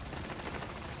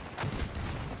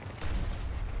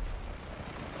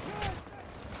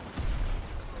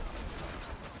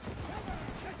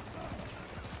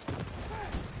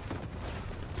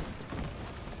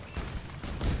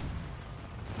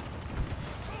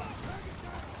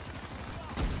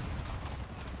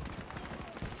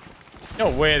 No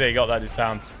way they got that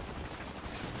disarmed.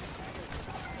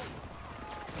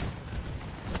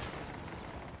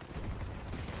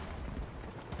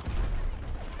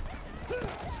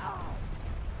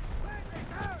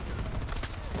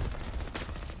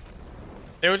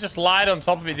 They were just lied on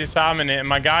top of it, disarming it, and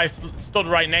my guy stood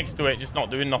right next to it, just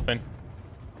not doing nothing.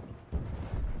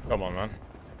 Come on, man.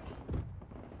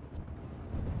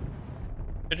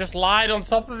 They just lied on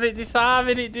top of it,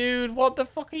 disarming it, dude. What the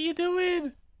fuck are you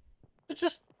doing?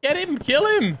 Just get him, kill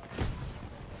him.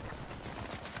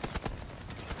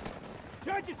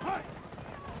 Charge is hot!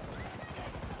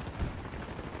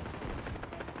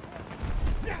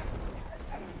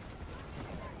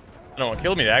 I don't want to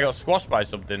kill me there. I got squashed by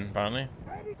something, apparently.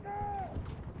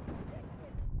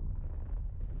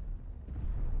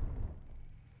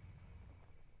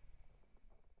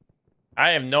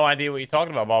 I have no idea what you're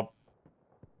talking about, Bob.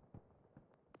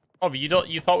 Bob, you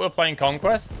thought we were playing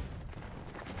Conquest?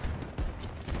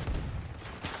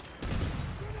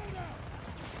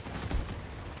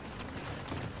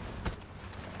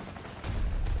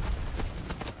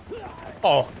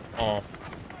 Oh.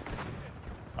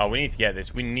 Oh, we need to get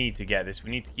this. We need to get this. We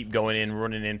need to keep going in,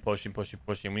 running in, pushing.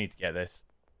 We need to get this.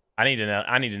 I need an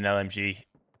LMG.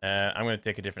 I'm going to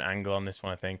take a different angle on this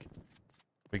one, I think.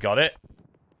 We got it.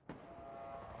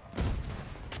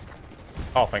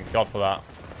 Oh, thank God for that.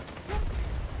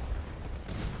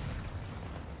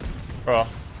 Bro.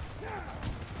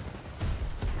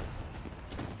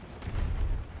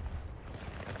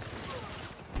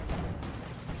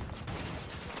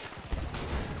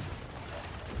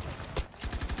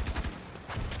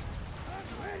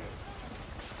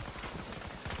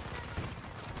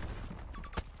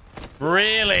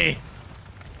 Really?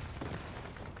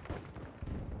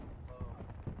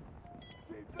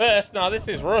 First, no, this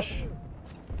is rush.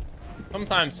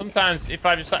 Sometimes if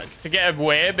I just to get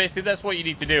away, basically that's what you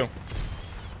need to do.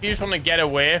 If you just want to get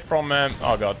away from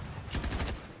oh god.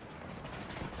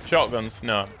 Shotguns,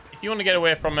 no. If you want to get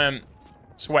away from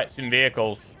sweats in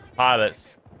vehicles,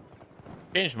 pilots,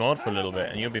 change mode for a little bit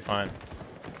and you'll be fine.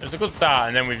 It was a good start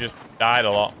and then we've just died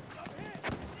a lot.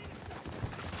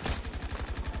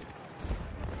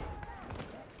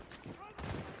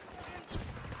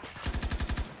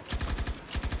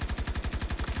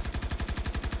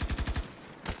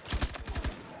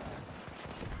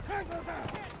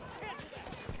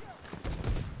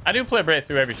 I do play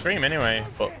Breakthrough every stream anyway,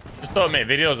 but just don't make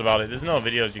videos about it. There's no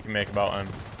videos you can make about him.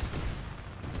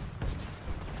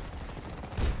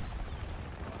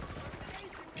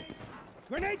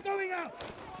 Grenade going out!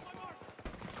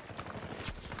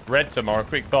 Red tomorrow.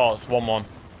 Quick thoughts. 1-1.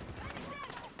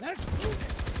 Let's move it!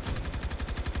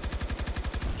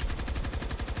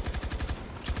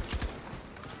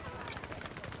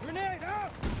 Grenade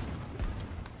out!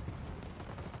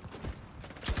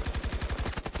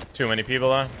 Too many people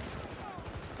there.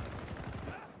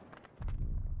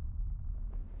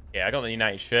 Yeah, I got the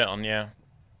United shirt on, yeah.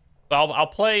 So I'll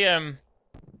play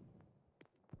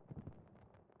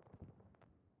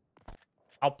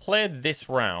I'll play this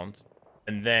round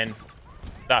and then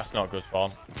that's not good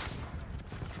spawn.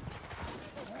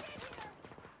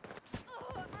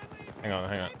 Hang on.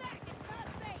 And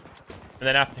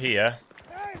then after here,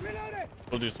 Hey, reload it!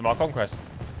 we'll do some more conquest.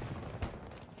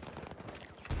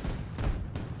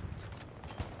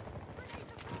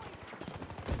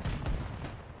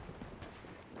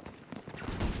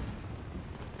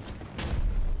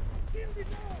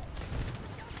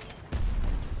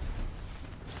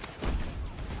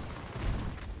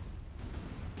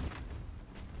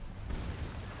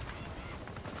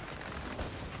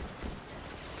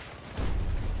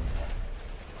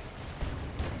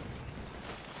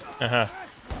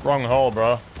 Wrong hole,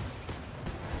 bro.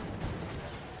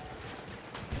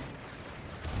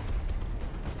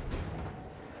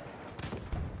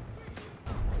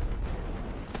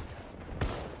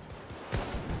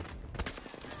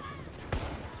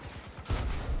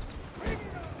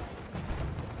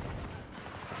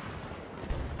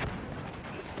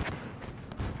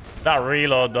 That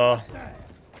reload though.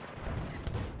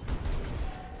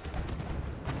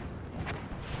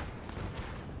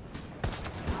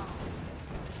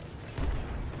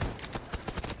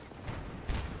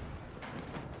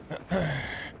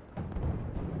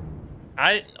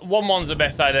 I 1-1's the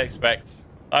best I'd expect.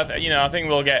 You know, I think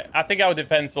we'll get. I think our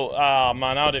defense will. Ah,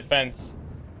 man, our defense.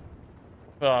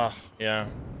 Ah, yeah.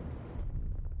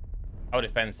 Our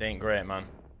defense ain't great, man.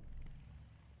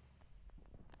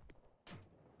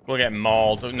 We'll get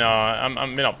mauled. No,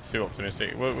 I'm not too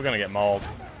optimistic. We're gonna get mauled.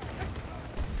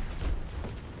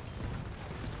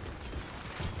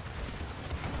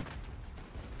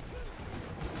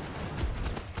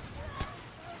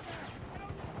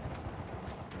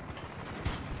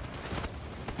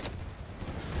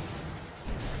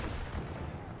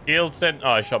 Shield said,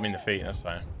 oh, he shot me in the feet. That's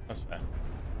fine. That's fair.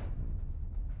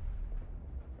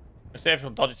 Let's see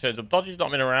if Dodgy turns up. Dodgy's not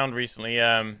been around recently.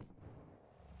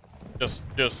 She's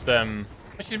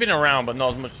been around, but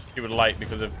not as much as she would like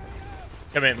because of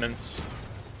commitments.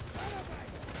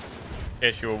 In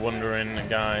case you were wondering,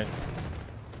 guys.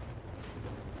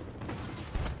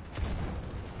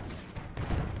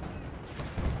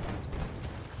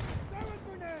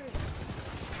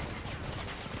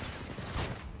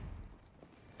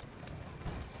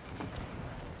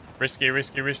 Risky,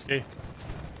 risky, risky.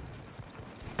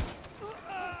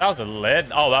 That was a lead.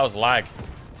 Oh, that was lag.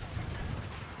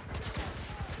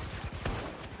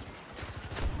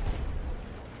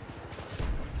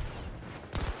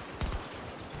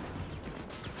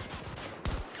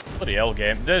 Bloody hell,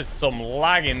 game. There's some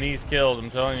lag in these kills, I'm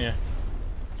telling you.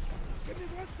 Give me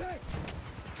 1 sec.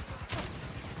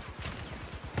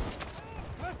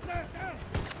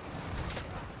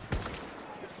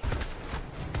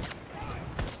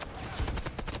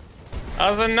 That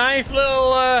was a nice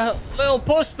little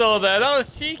push though there. That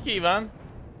was cheeky, man.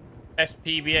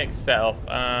 SPBX setup.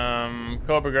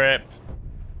 Cobra grip.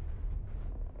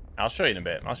 I'll show you in a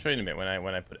bit. I'll show you in a bit when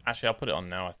I put it. Actually, I'll put it on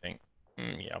now, I think.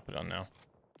 Yeah, I'll put it on now.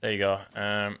 There you go.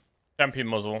 Champion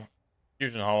muzzle.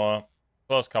 Fusion hollow.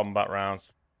 Close combat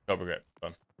rounds. Cobra grip.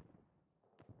 Done.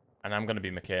 And I'm gonna be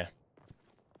McKay.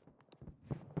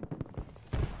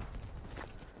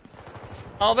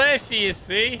 Oh, there she is,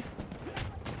 see?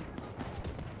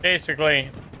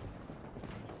 Basically,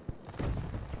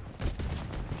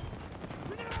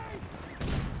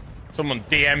 someone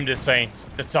DM'd her saying,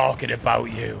 they're talking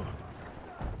about you.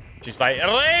 She's like,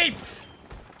 right!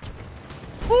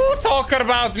 Who talking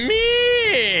about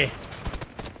me? Oh,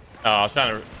 I was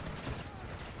trying to...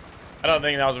 I don't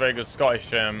think that was a very good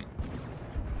Scottish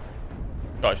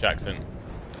accent.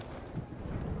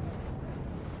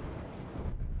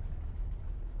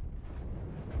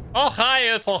 Oh, hi,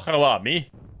 you're talking about me.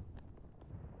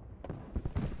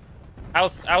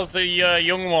 How's the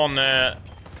young one,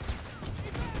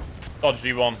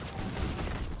 dodgy one?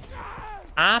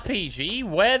 RPG?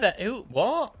 Where the... Who?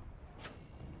 What?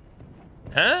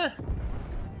 Huh?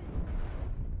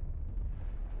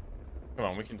 Come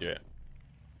on, we can do it.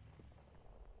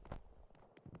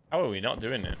 How are we not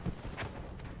doing it?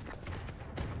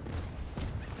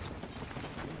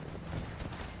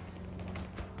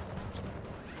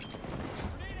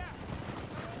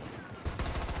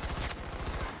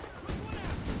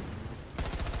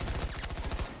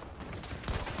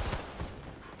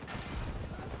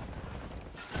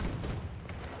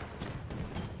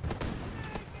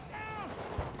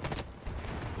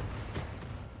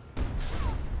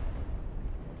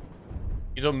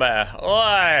 You done better.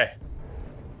 Oi!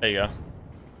 There you go.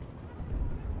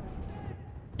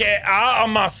 Get out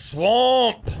of my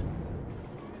swamp!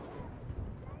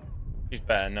 She's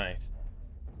better. Nice.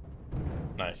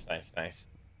 Nice, nice, nice.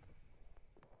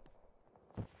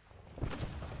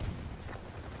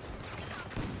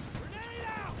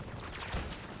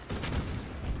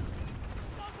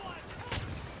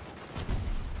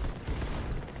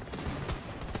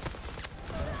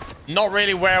 Not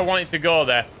really where I wanted to go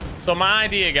there. So my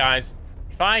idea, guys,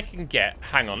 if I can get...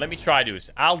 Hang on, let me try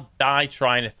this. I'll die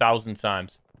trying 1,000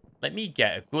 times. Let me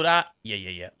get a good...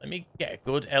 Yeah. Let me get a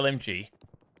good LMG.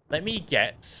 Let me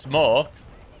get smoke.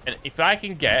 And if I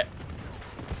can get...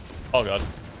 Oh, God.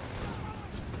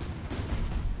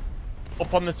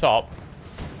 Up on the top.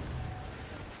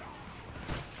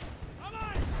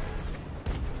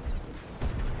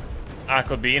 I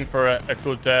could be in for a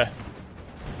good...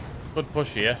 good push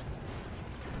here.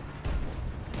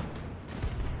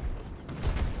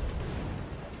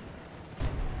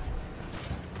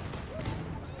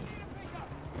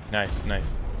 Nice,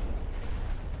 nice.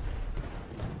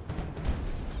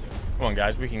 Come on,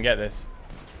 guys. We can get this.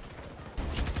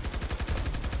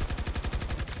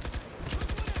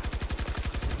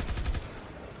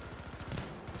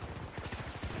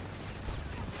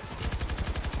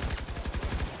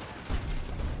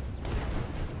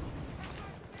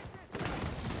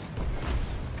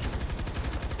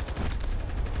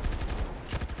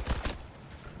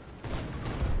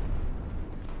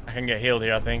 I can get healed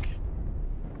here, I think.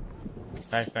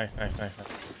 Nice, nice, nice, nice.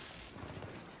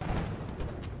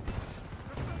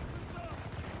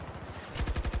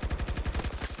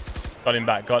 Got him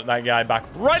back. Got that guy back.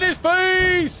 Right in his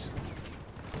face!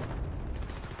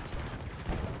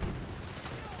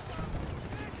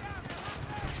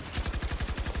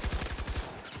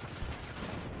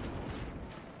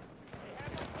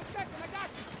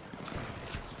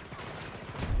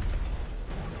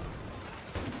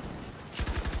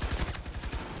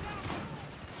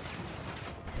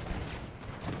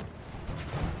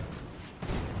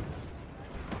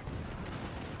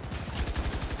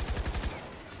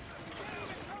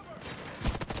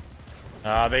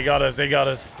 Ah, they got us. They got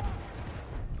us.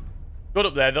 Good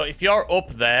up there, though. If you're up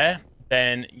there,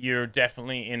 then you're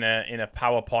definitely in a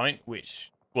power point,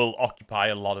 which will occupy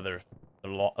a lot of their a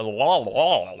lot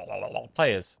of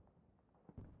players.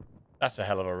 That's a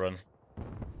hell of a run.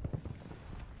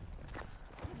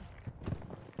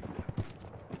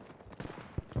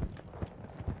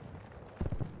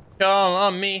 Call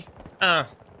on me.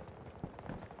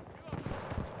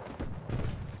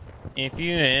 If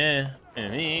you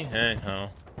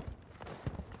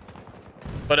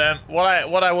but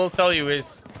what I will tell you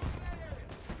is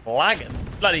lag,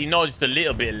 bloody not just a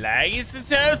little bit of lag, it's a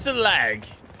total lag.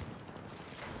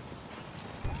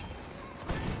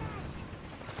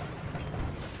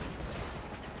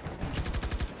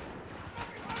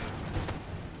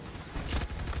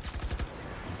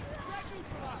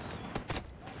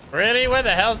 Really? Where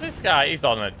the hell's this guy? He's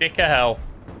on a dick of health.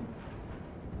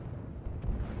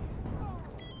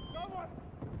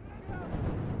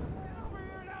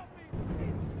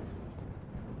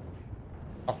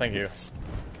 Oh, thank you.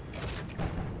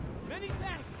 Many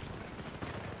thanks.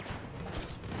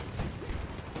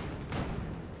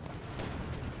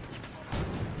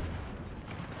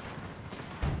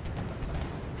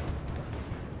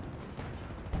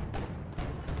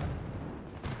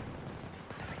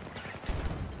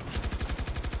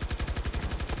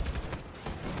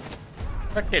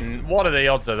 Fucking, what are the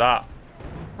odds of that?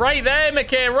 Right there,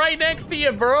 McKay, right next to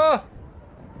you, bro.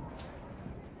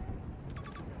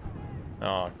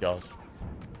 Oh, God.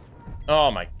 Oh,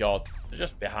 my God. They're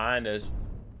just behind us.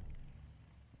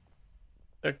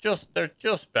 They're just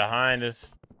behind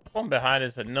us. One behind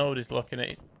us that nobody's looking at.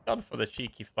 He's gone for the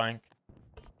cheeky flank.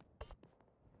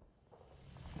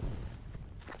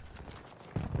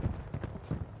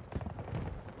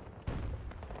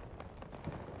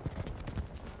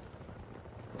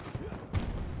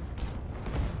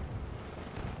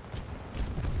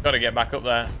 Gotta get back up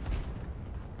there.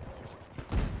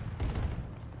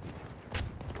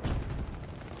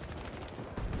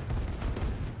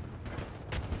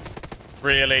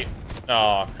 Really?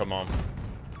 Oh, come on.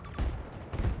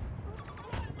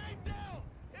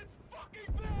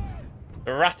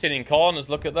 The ratting in corners,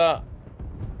 look at that.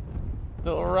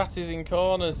 Little rat is in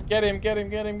corners. Get him, get him,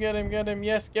 get him, get him, get him.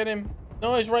 Yes, get him.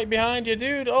 No, he's right behind you,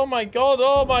 dude. Oh my God,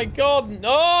 oh my God.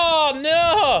 Oh,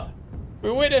 no!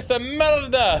 We witnessed a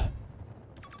murder.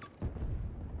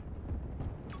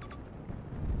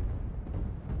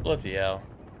 Bloody hell.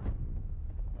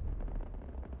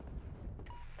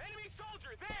 Enemy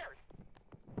soldier there.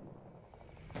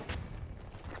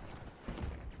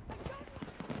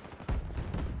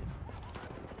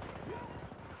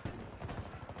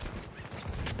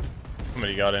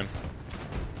 Somebody got him.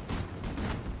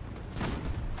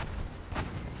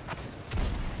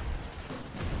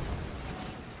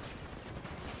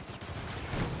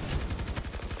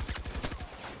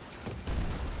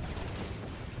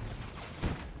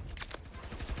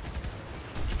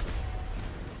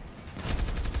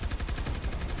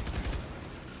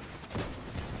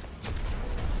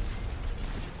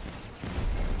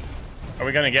 Are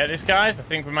we gonna get this, guys? I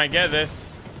think we might get this.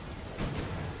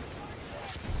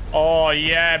 Oh,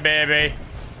 yeah, baby.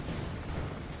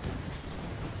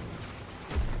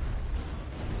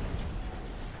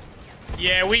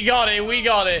 Yeah, we got it. We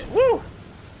got it. Woo!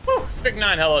 Woo! Strike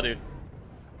 9. Hello, dude.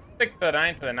 Stick the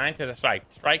 9 to the 9 to the strike.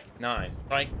 Strike 9.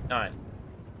 Strike 9.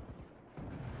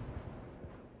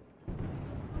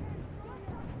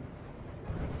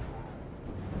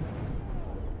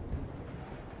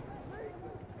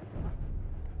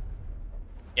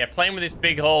 Yeah, playing with this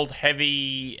big old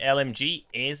heavy LMG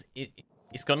it's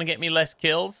gonna get me less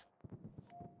kills.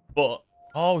 But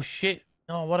oh shit.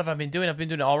 No, what have I been doing? I've been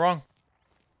doing it all wrong.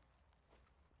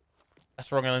 That's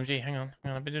the wrong LMG. Hang on.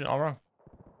 I've been doing it all wrong.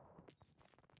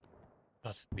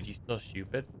 God, you're so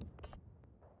stupid.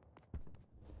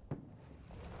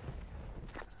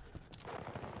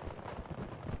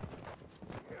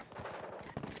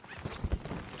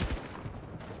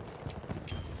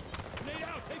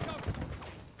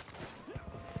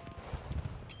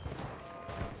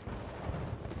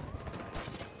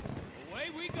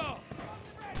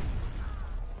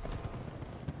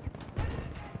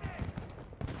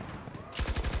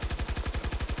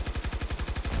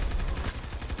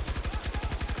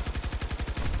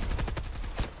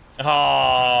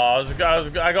 Oh, I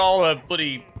got all the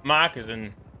bloody markers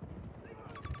and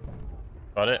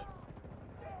got it.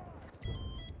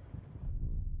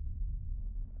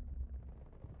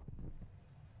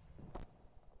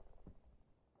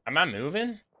 Am I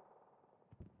moving?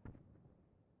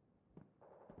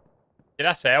 Did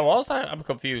I say I was? I'm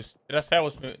confused. Did I say I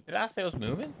was? Did I say I was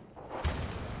moving?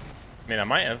 I mean, I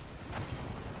might have.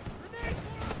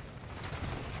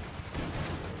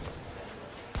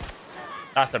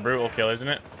 That's a brutal kill, isn't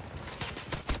it?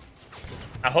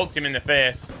 I hooked him in the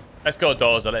face. Let's go,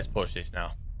 Dozer. Let's push this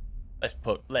now.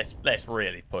 Let's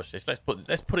really push this. Let's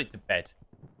put it to bed.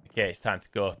 Okay, it's time to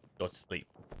go to sleep,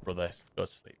 brothers. Go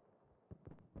to sleep.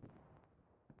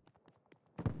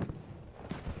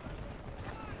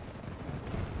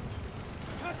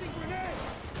 Tossing grenade!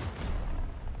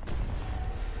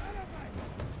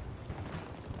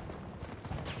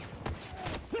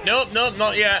 Nope,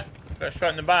 not yet. Got a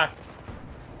shot in the back.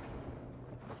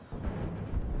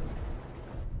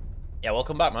 Yeah,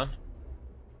 welcome back, man.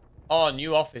 Oh,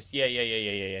 new office. Yeah.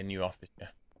 New office,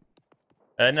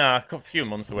 yeah. Nah, a few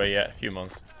months away yet. A few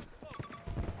months.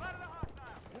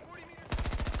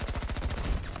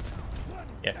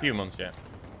 Yeah, a few months yet.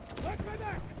 Watch my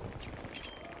back!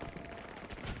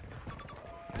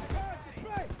 Charge is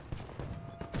right!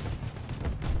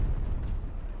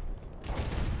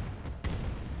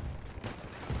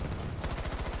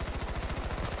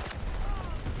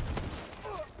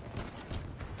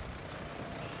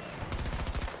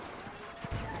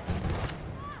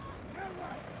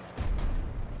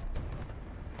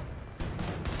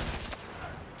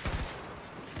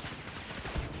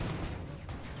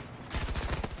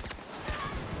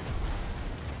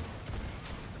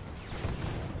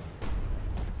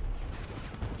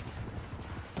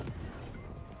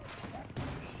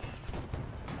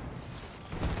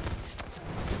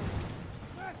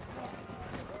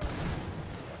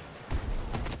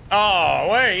 Oh,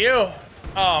 where are you? Oh,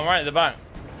 I'm right at the back.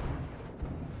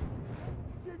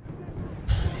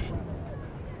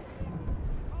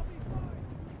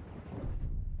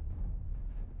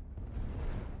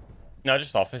 No,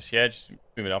 just office. Yeah, just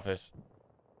moving office.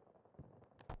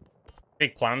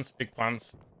 Big plans. Big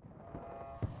plans.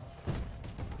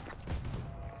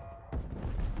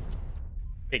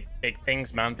 Big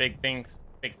things, man. Big things.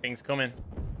 Big things coming.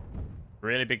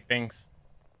 Really big things.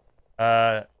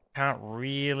 Can't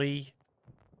really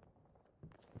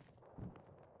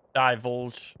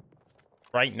divulge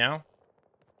right now.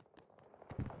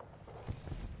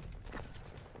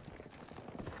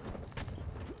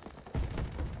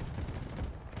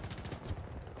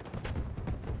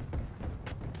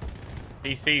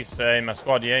 DC's in my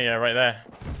squad, yeah, right there.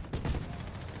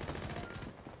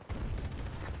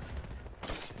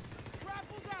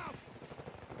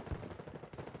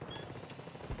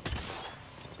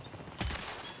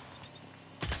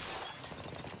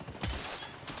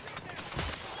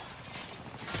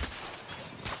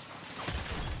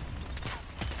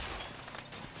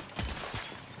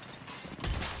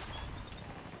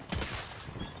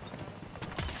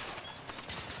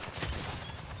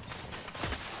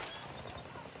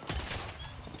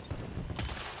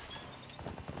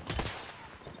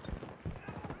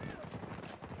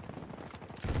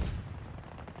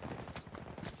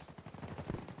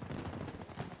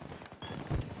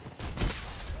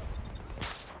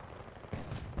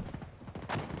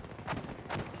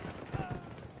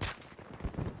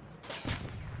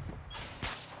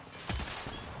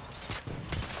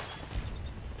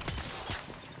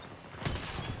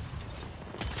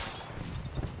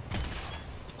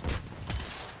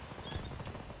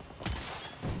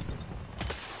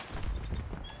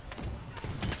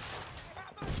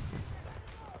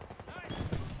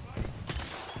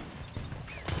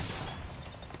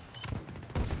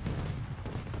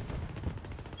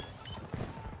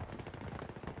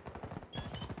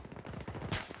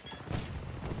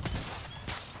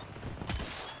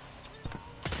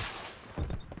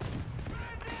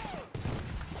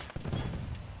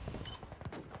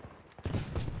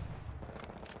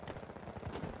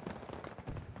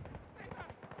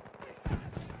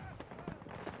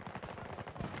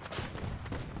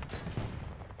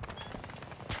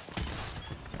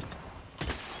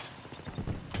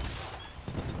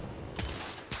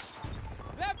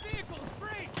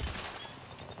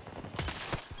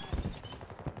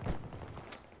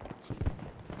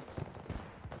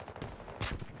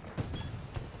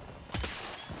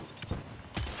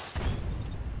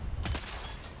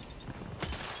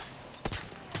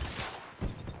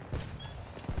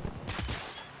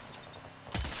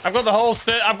 I've got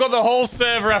the whole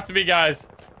server after me, guys.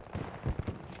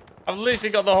 I've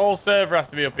literally got the whole server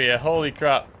after me up here. Holy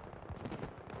crap.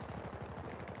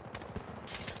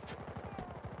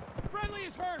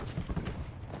 is hurt.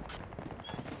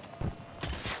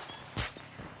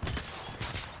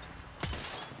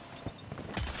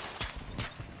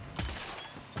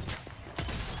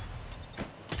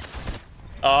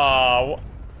 Oh,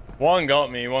 one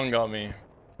got me. One got me.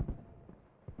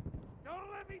 Don't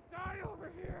let me die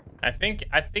over here. I think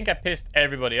I pissed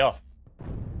everybody off.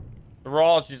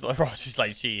 Raw's just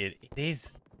like cheated. It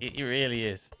is. It really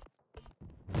is.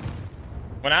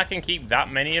 When I can keep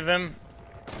that many of them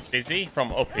busy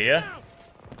from up here.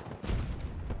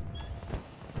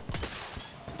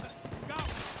 Got one.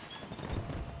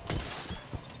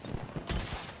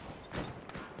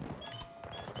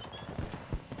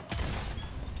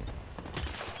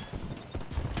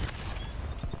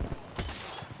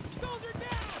 Soldier down.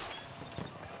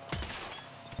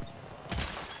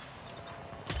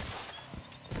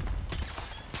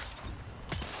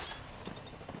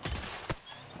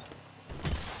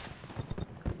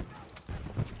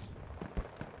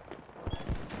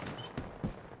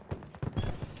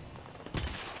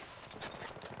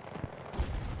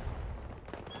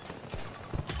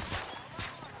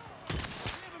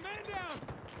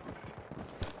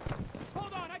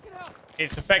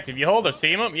 It's effective. You hold a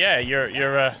team up, yeah, you're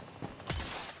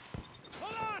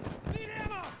Hold on! Need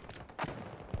ammo!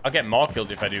 I'll get more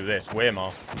kills if I do this, way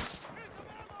more.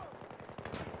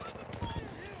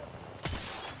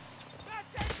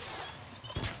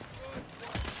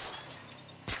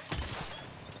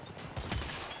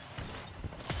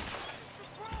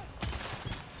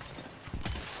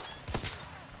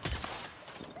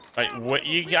 Like, what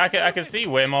I can see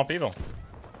way more people.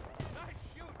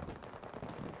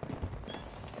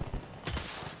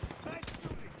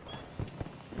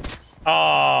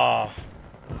 Oh,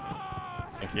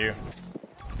 thank you.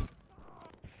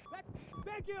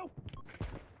 Thank you!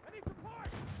 I need support!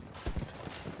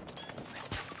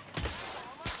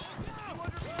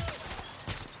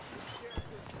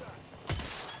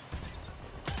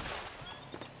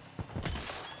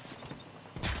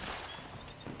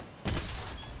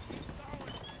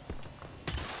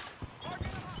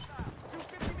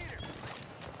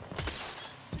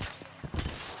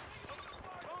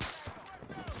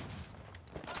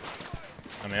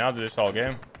 I mean, I'll do this all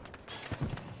game.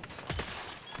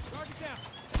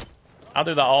 I'll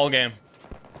do that all game.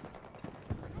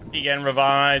 Keep getting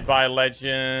revived by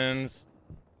legends.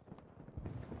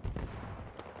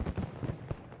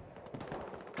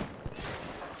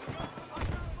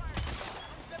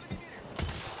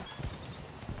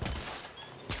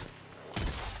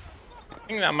 I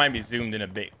think that might be zoomed in a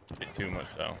bit too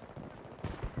much, though.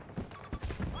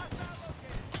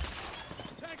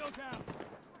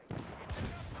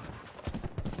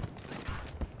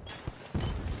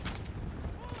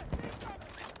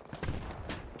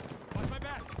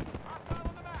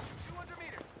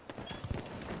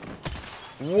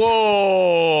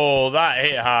 Whoa, that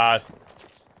hit hard.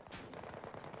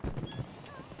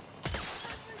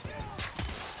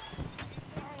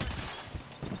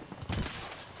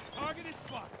 Target is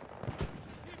fucked.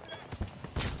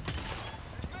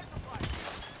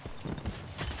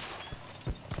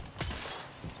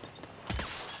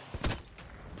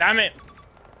 Damn it.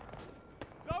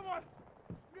 Someone!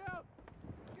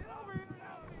 Get over here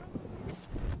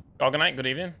now! Organite, good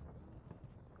evening.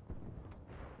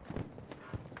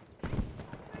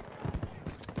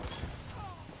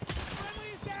 Friendly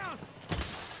is down!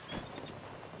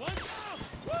 One down!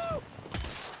 Woo!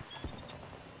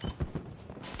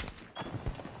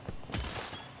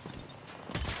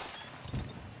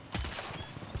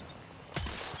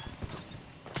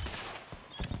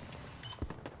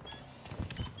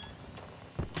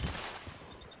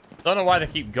 Don't know why they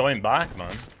keep going back,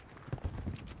 man.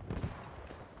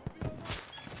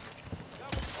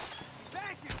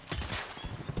 Thank you!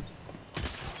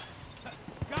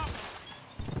 Got one!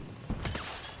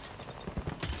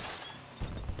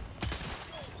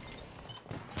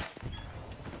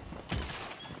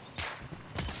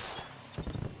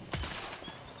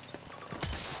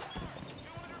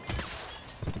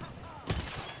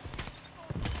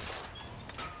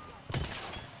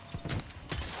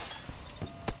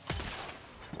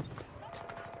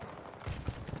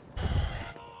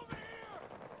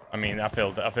 I mean, I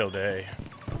feel dirty.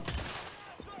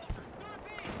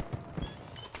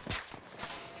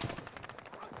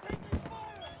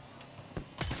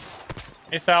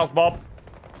 Missiles, Bob.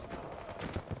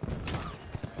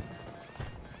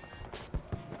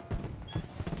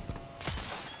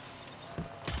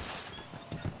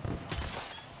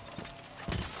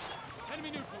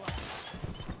 Enemy neutralized.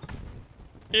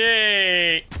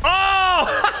 Yay! Oh!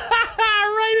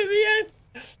 Right at the end.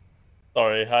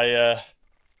 Sorry,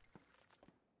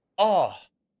 Oh.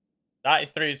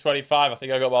 93-25. I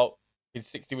think I got about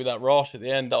 60 with that Roche at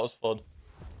the end. That was fun.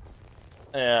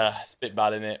 Yeah, it's a bit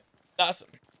bad, isn't it? That's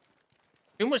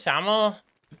too much ammo.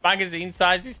 The magazine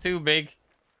size is too big.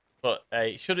 But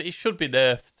hey, it should be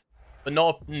nerfed. But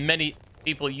not many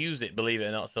people use it, believe it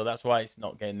or not. So that's why it's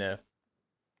not getting nerfed.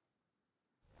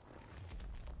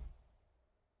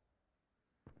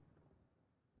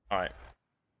 All right.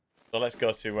 So let's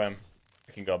go to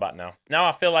we can go back now. Now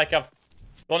I feel like I've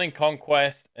gone in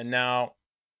Conquest, and now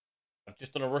I've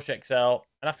just done a Rush XL,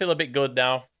 and I feel a bit good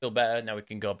now. Feel better. Now we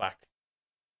can go back,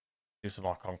 do some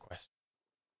more Conquest.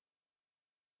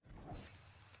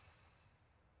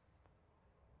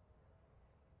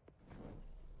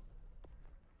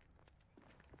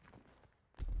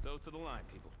 Go to the line,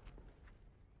 people.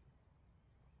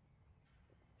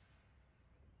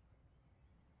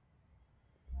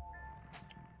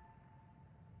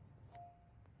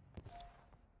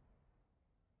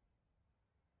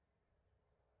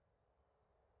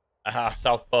 Ah,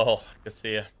 South Pole. Good to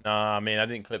see you. No, I mean I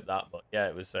didn't clip that, but yeah,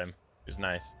 it was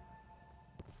nice.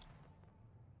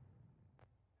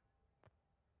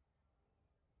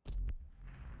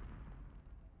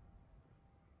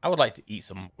 I would like to eat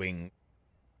some wing.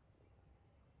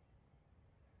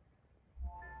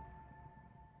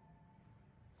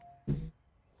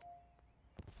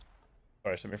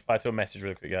 Sorry, so let me reply to a message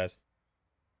really quick, guys.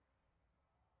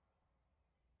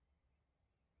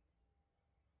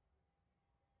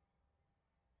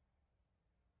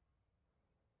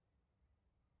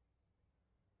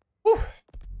 Whew.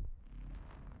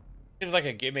 Seems like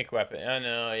a gimmick weapon. I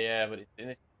know, yeah, but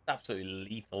it's absolutely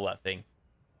lethal, that thing.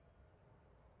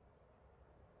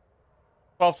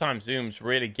 12 times zooms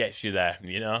really gets you there,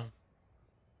 you know?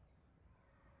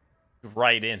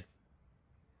 Right in.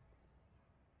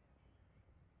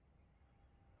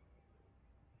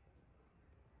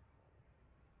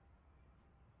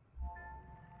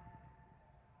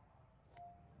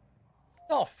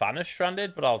 Not a fan of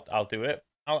Stranded, but I'll do it.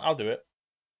 I'll do it.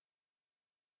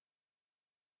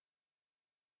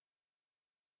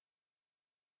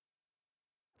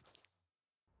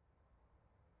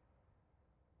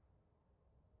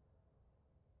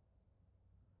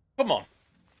 Come on.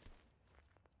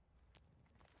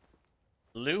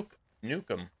 Luke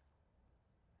Nukem.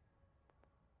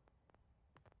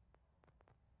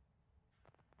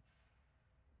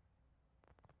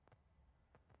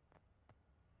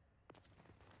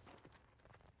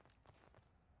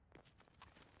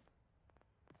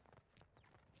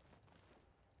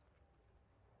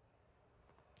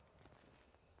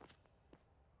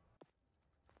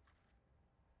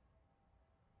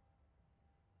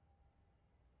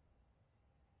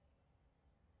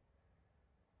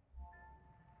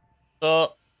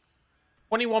 So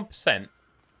 21%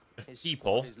 of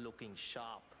people is looking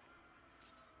sharp.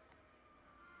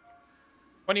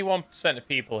 21% of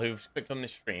people who've clicked on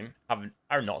this stream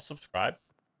are not subscribed.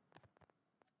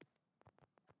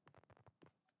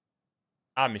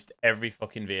 I missed every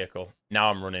fucking vehicle. Now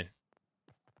I'm running.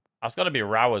 I was gonna be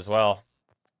Rao as well.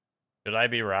 Should I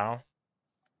be Rao?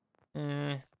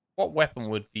 What weapon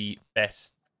would be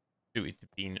best suited to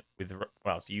being with,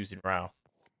 well, to using Rao?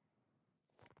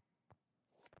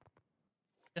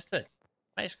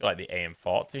 I just go like the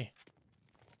AM40.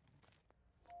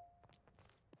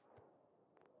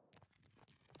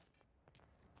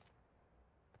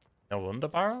 No wonder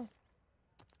barrel?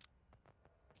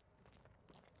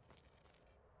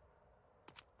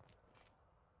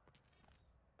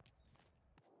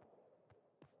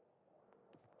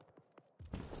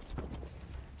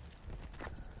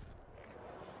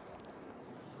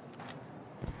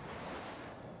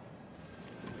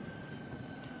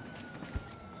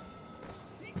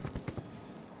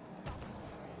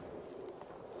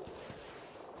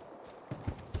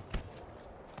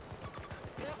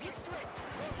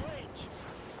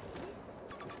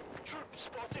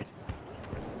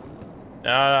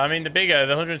 I mean, the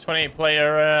 128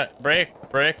 player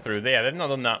breakthrough there. They've not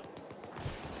done that.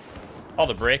 Oh,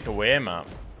 the breakaway map.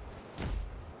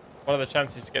 What are the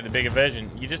chances to get the bigger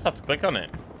version? You just have to click on it.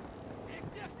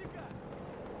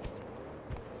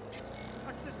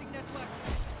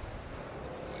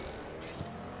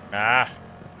 Ah.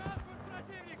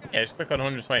 Yeah, just click on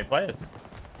 120 players.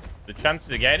 The chances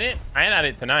of getting it? I ain't had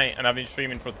it tonight, and I've been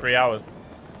streaming for 3 hours.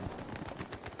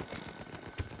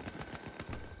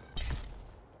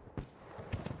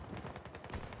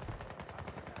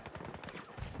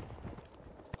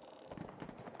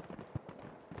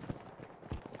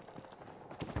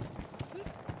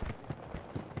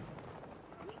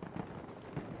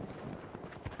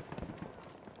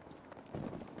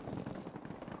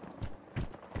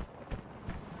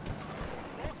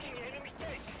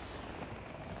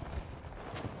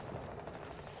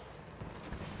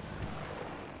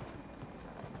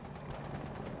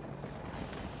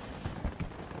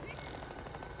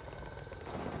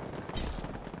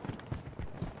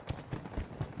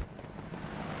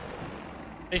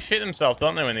 They shit themselves,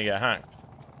 don't they, when they get hacked?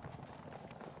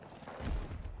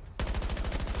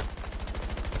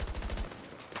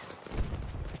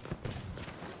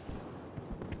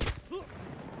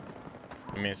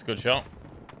 I mean, it's a good shot.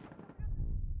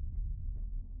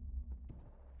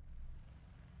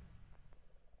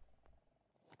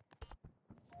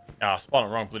 Ah, spawned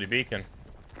the wrong bloody beacon.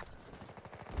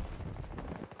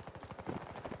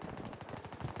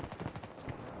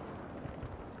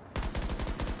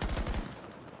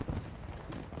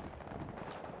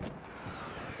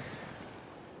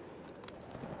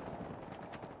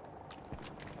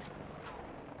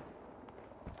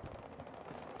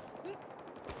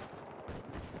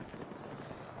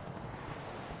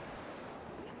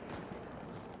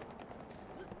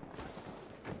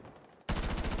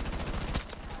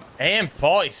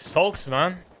 AM40 sucks,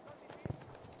 man.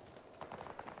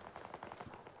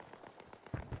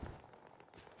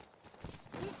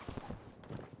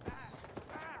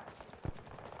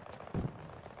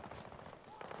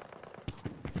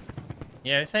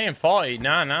 Yeah, this AM40,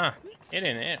 nah. It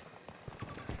ain't it.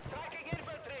 Tracking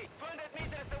infantry, 200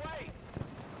 meters away.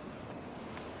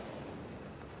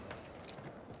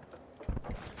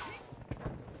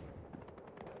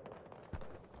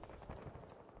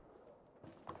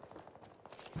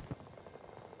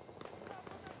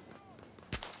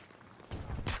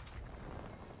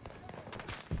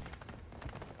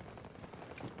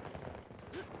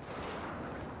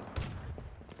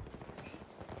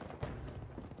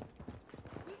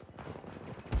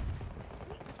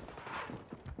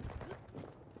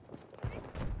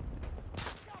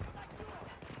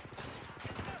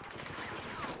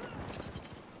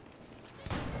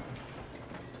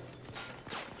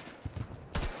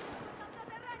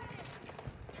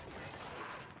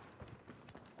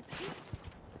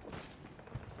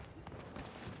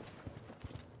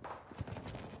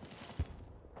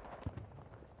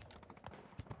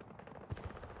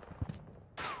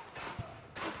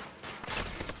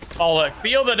 Bollocks,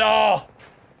 the other door!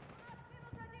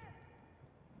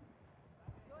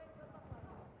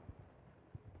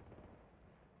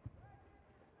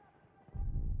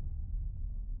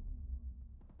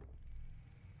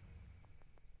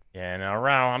 Yeah, now,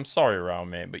 Rao, I'm sorry, Rao,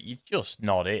 mate, but you're just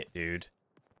not it, dude.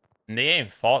 And the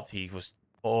AM40 was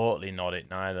totally not it,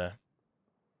 neither.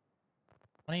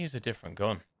 I want to use a different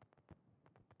gun.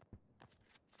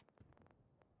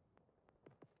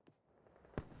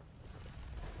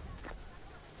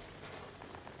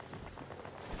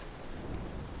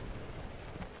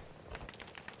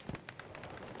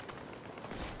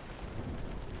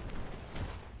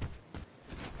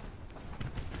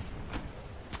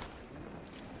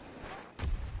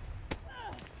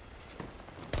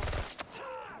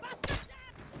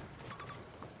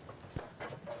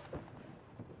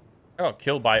 I got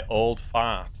killed by old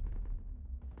fart.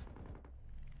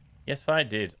 Yes, I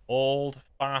did. Old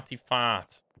farty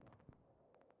fart.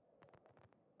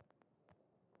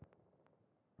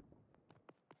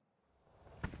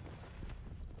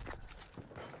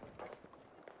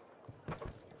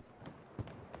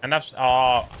 And that's...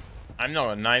 Oh, I'm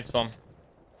not a knife on.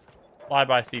 Fly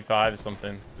by C5 or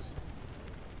something. Just...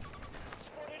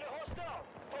 Spotted a hostile.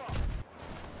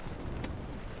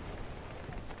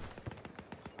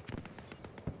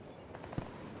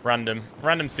 Random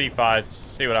C5s.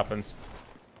 See what happens.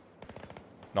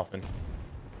 Nothing.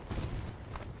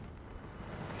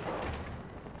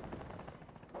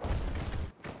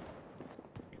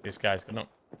 This guy's gonna...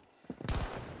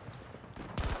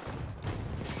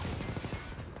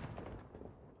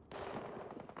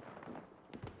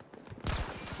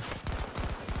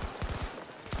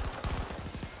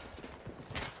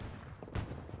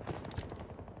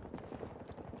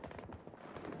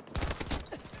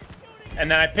 And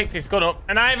then I picked this gun up,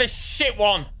 and I have a shit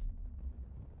one.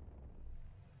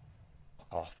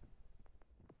 Oh.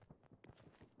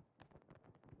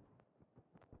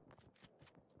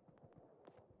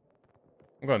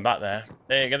 I'm going back there.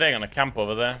 They're gonna camp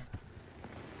over there.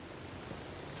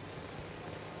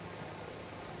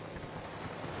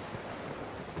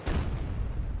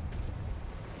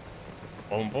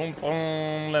 Boom, boom,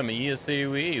 boom. Let me hear say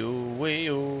wee-oo,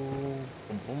 wee-oo.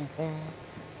 Boom, boom, boom.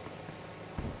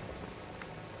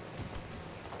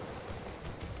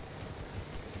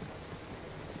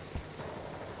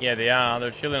 Yeah, they are.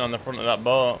 They're chilling on the front of that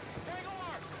boat.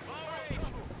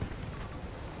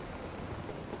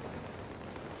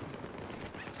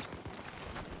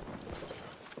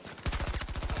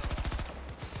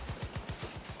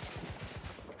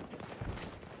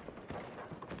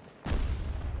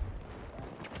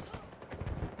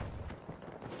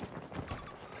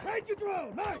 Ranger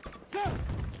drone, nice. Sir.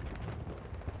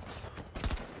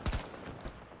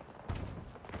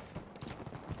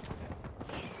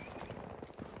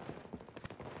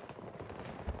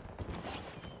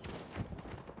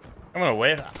 I'm gonna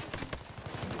wave.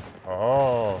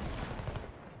 Oh.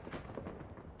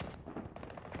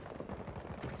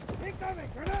 Incoming!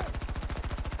 Grenade!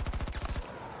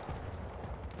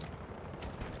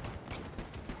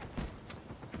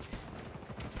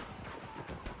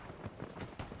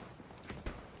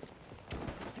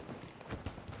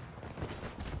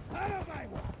 Out of my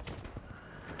way!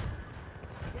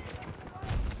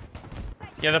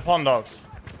 Yeah, the Pond Dog's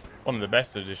one of the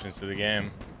best additions to the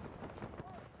game,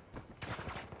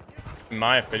 in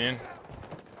my opinion.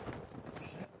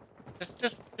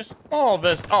 Just all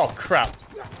this. Oh crap!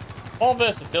 All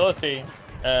versatility.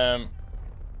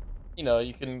 You know,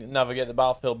 you can navigate the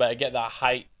battlefield better, get that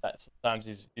height that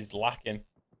sometimes is lacking.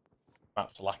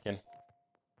 Map's lacking.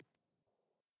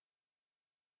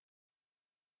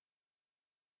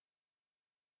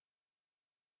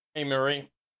 Hey, Marie.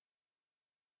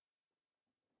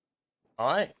 All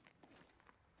right.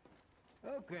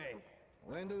 Okay,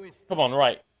 when do we Come on,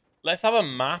 right. Let's have a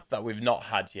map that we've not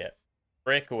had yet.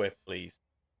 Breakaway, please.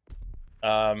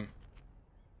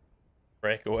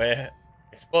 Breakaway.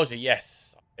 Exposure,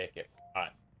 yes. I'll take it. All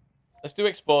right. Let's do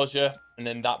exposure, and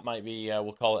then that might be,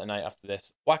 we'll call it a night after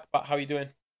this. Whackbat, how you doing?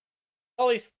 All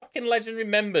these fucking legendary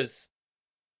members.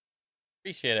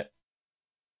 Appreciate it.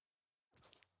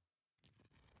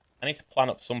 I need to plan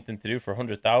up something to do for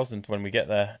 100,000 when we get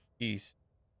there. Jeez.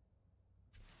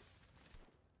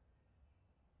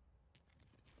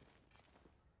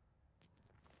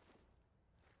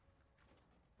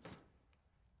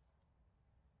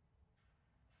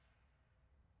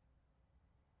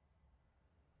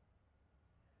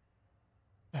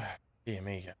 Dear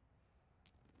me.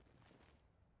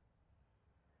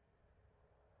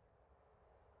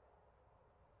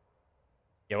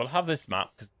 Yeah, we'll have this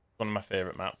map because it's one of my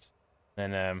favorite maps.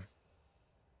 Then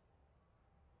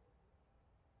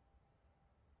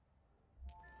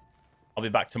I'll be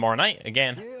back tomorrow night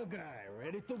again. Steel guy,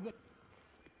 ready to go.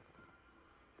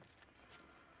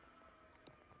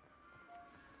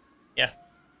 Yeah,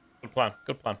 good plan.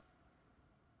 Good plan.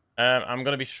 I'm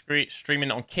gonna be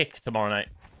streaming on Kick tomorrow night.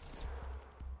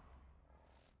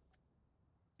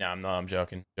 No, I'm not. I'm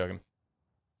joking. Joking.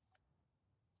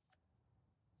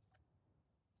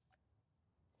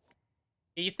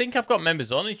 You think I've got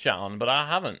members only chat on, but I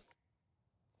haven't.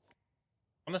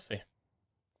 Honestly.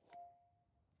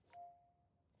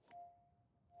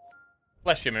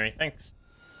 Bless you, Mary. Thanks.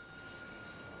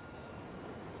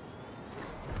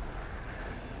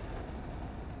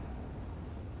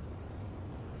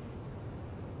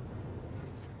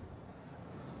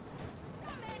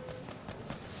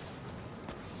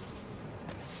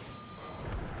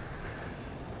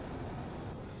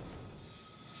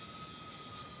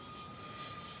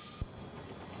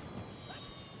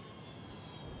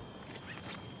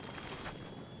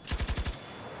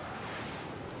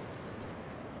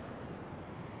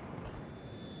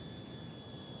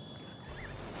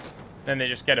 Then they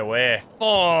just get away.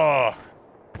 Oh!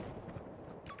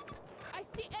 I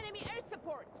see enemy air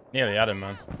support. Nearly had him,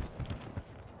 man.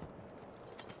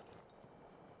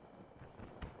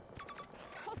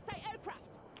 Hostile aircraft.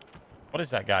 What is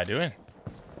that guy doing?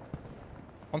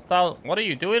 1,000. What are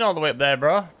you doing all the way up there,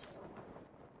 bro?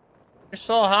 You're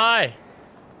so high.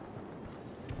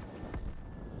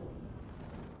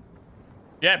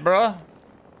 Yeah, bro.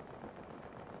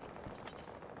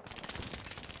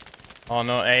 Oh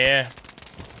no, AA.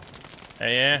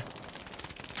 AA.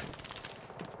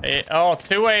 AA. Oh,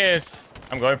 2 AAs.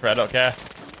 I'm going for it, I don't care.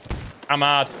 I'm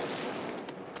hard.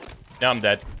 No, I'm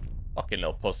dead. Fucking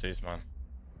little pussies, man.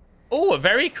 Oh, a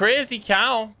very crazy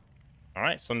cow.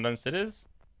 Alright, Sundance it is.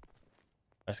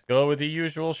 Let's go with the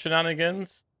usual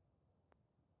shenanigans.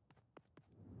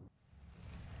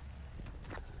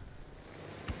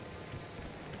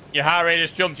 Your heart rate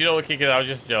just jumped, you know what, Kick is? I was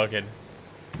just joking.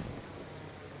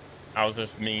 I was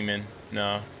just memeing.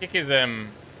 No. Kick is,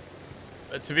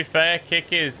 to be fair,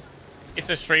 Kick is, it's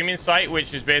a streaming site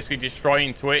which is basically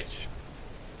destroying Twitch.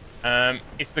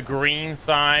 It's the green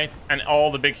side, and all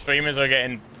the big streamers are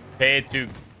getting paid to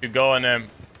go and,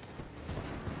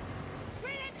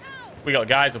 we got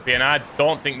guys up here, and I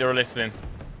don't think they're listening.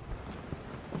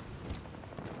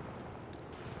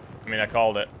 I mean, I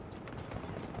called it.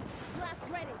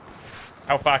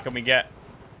 How far can we get?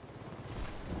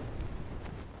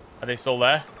 Are they still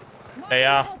there? They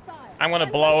are. I'm gonna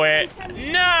blow it.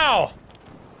 No!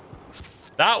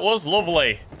 That was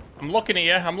lovely. I'm looking at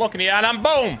you. I'm looking at you, and I'm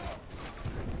boom.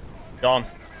 Gone.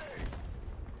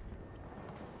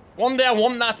 One day I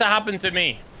want that to happen to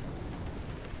me.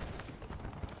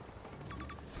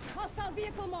 Hostile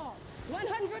vehicle marked.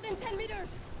 110 meters.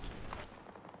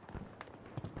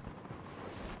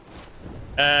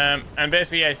 And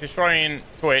basically, yeah, it's destroying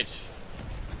Twitch.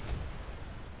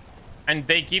 And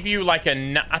they give you like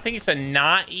I think it's a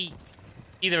 90,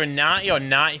 either a 90 or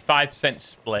 95%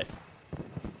 split.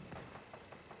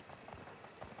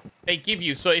 They give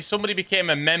you, so if somebody became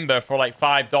a member for like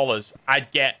 $5,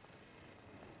 I'd get,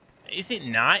 is it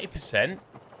 90%?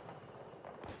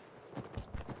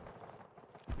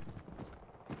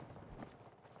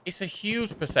 It's a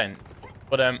huge percent,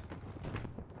 but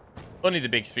only the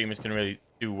big streamers can really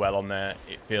do well on there,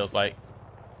 it feels like.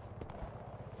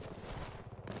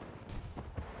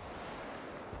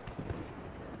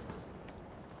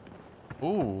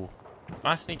 Ooh, am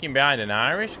I sneaking behind an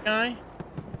Irish guy?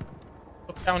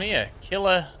 Look down here,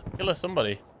 killer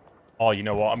somebody. Oh, you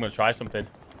know what? I'm gonna try something.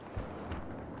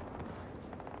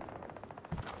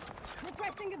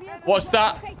 What's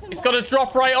that? It's gonna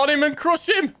drop right on him and crush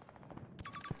him.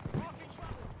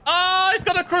 Oh, he's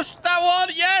gonna crush that one.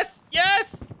 Yes,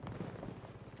 yes.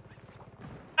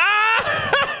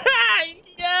 Ah,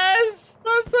 yes.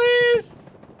 That's it.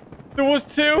 There was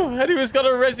two, and he was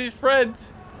gonna res his friend.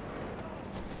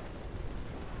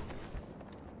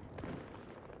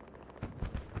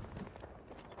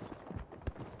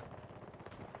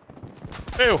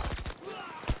 Ew.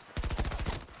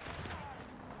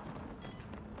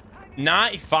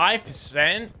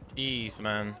 95%? Jeez,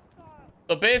 man.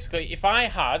 So basically, if I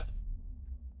had,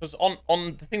 because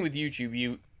on the thing with YouTube,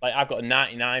 you like I've got a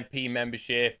 99p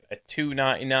membership, a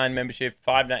 $2.99 membership,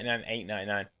 $5.99,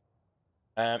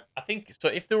 $8.99. I think so.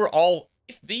 If they were all,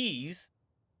 if these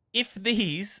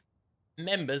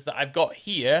members that I've got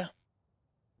here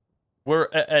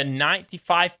were a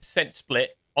 95%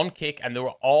 split on Kick, and they were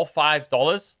all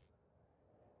 $5.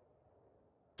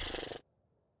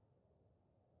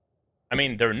 I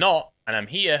mean, they're not, and I'm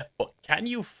here, but can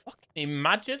you fucking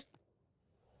imagine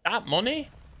that money?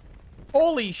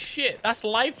 Holy shit, that's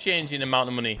life-changing amount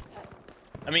of money.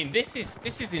 I mean, this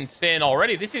is insane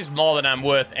already. This is more than I'm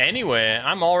worth anyway.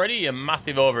 I'm already a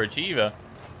massive overachiever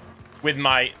with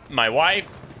my wife,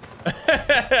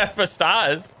 for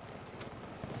starters,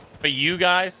 for you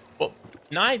guys. But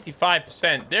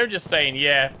 95%, they're just saying,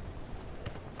 yeah.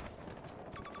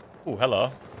 Oh,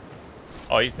 hello.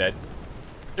 Oh, he's dead.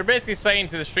 They're basically saying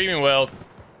to the streaming world,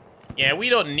 yeah, we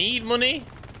don't need money.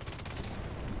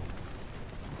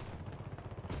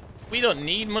 We don't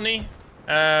need money.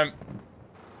 So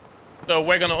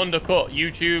we're going to undercut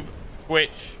YouTube,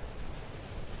 Twitch,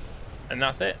 and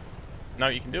that's it. Now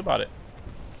you can do about it.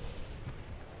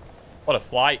 What a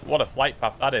flight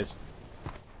path that is.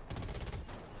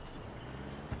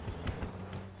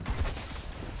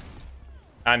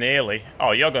 Nearly.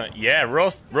 Oh, you're going to... Yeah,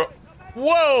 roast...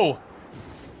 Whoa!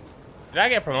 Did I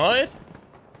get promoted?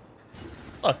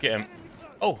 Look at him.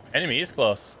 Oh, enemy is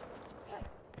close.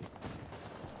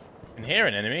 I can hear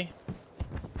an enemy.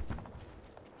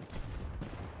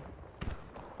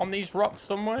 On these rocks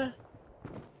somewhere?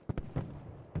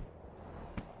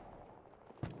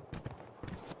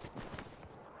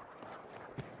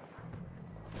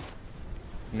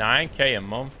 $9K a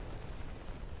month.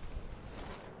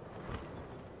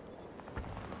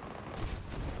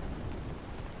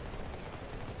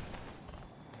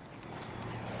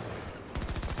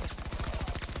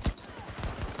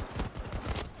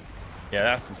 Yeah,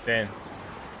 that's insane.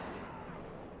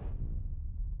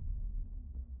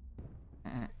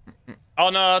 Oh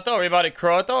no, don't worry about it,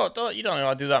 Crow. Don't you don't know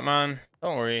how to do that, man.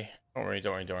 Don't worry. Don't worry,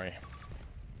 don't worry, don't worry.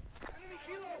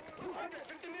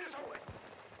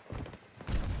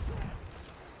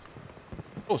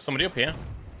 Oh, somebody up here.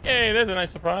 Yay, there's a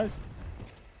nice surprise.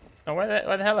 Oh, where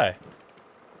the hell are they?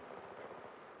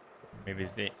 Maybe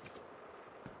it's it.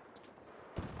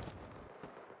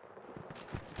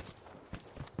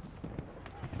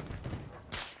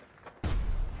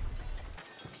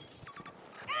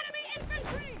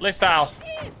 Lissal,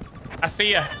 I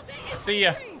see ya. I see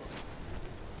ya.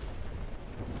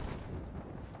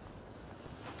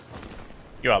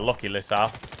 You are lucky,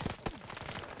 Lissal.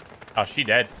 Oh, she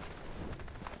dead.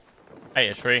 Hey,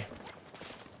 a tree.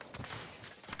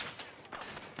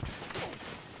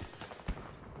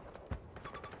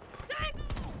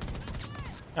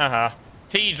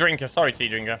 Tea drinker. Sorry, tea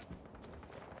drinker.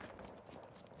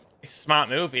 It's a smart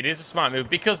move. It is a smart move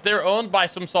because they're owned by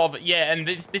some sort of... Yeah, and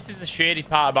this is a shady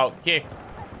part about Kick.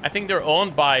 I think they're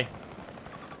owned by...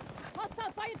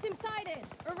 Hostile fire team sighted.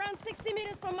 Around 60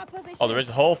 meters from my position. Oh, there is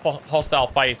a whole hostile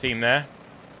fire team there.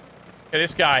 Look at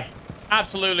this guy.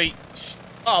 Absolutely...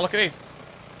 Oh, look at this.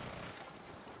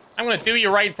 I'm going to do you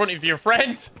right in front of your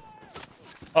friend.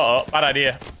 Uh-oh, bad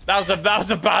idea. That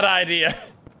was a bad idea.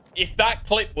 If that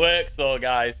clip works, though,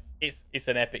 guys, it's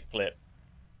an epic clip.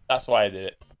 That's why I did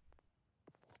it.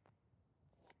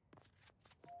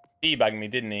 teabagged me,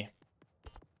 didn't he?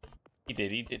 He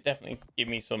did. He did definitely give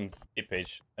me some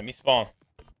dippage. Let me spawn.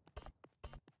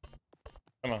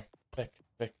 Come on. Click,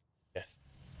 click. Yes.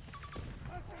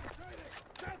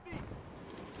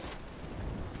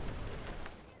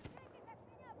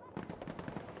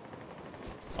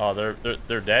 Oh,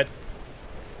 they're dead.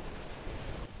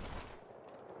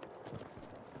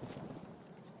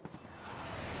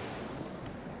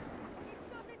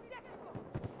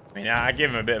 I mean, I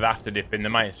give him a bit of after dipping. They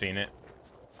might have seen it.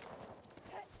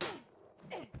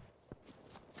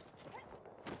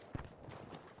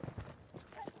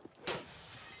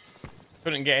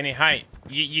 Couldn't get any height.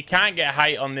 You can't get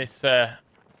height on this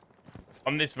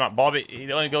map, Bob.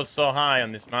 It only goes so high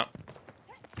on this map.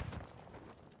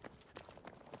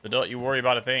 So don't you worry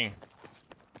about a thing.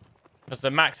 Because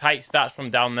the max height starts from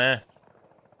down there.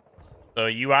 So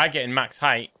you are getting max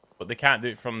height, but they can't do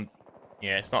it from...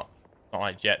 Yeah, it's not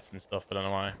like jets and stuff. I don't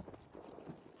know why.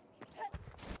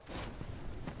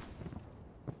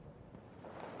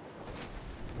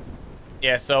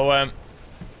 Yeah, so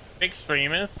big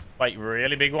streamers, like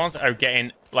really big ones, are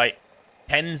getting like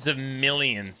tens of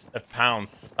millions of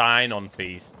pounds sign-on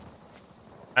fees.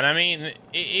 And I mean,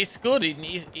 it's good.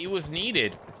 It was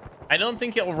needed. I don't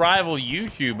think it'll rival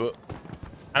YouTube,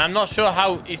 and I'm not sure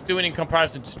how it's doing in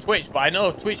comparison to Twitch, but I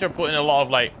know Twitch are putting a lot of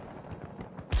like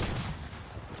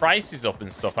prices up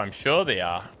and stuff. I'm sure they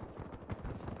are.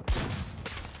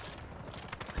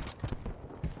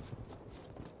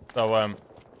 So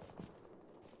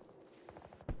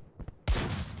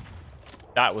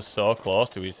that was so close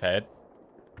to his head.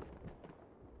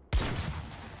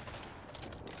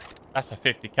 That's a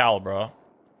 50 cal, bro.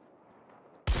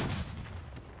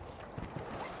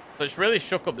 So it's really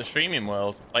shook up the streaming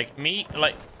world. Like me,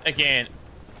 like, again.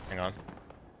 Hang on.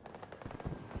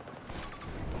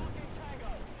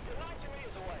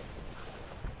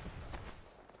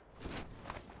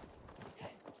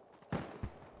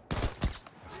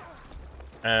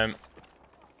 If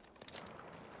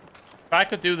I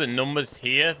could do the numbers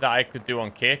here that I could do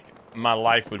on Kick, my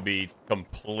life would be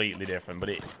completely different.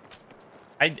 But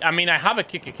I mean, I have a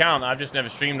Kick account. I've just never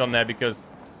streamed on there because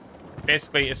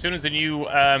basically, as soon as a new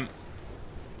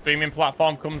streaming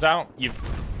platform comes out,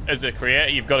 as a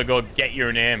creator, you've got to go get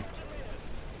your name.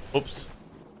 Oops.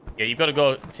 Yeah, you've got to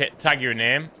go tag your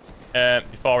name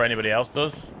before anybody else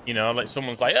does. You know, like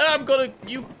someone's like, oh, I'm going to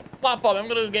new platform. I'm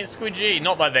going to get SQUiD.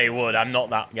 Not that they would. I'm not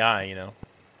that guy, you know.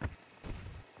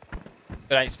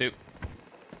 Good night, Stu.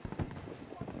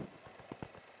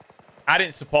 I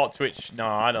didn't support Twitch. No,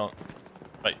 I don't.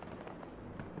 Like,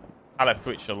 I left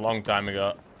Twitch a long time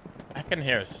ago. I can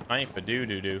hear a sniper.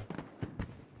 Do.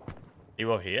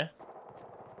 You over here?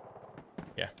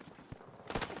 Yeah.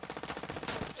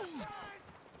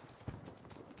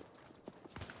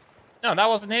 No, that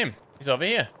wasn't him. He's over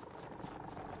here.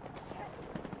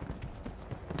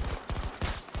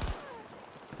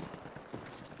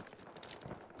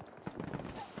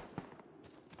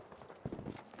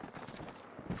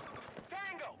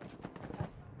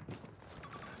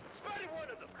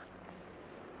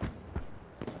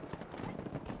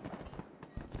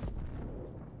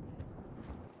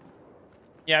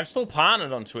 Yeah, I'm still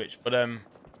partnered on Twitch, but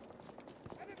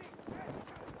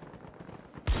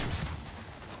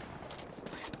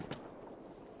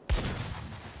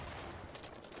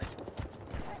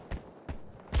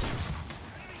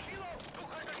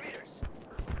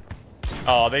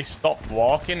oh, they stopped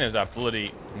walking as a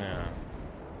bloody... No.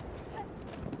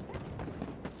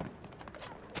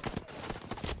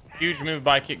 Huge move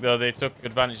by Kick, though. They took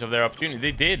advantage of their opportunity.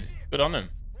 They did. Good on them.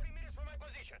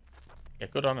 Yeah,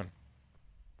 good on them.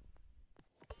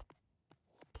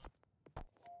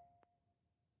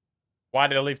 Why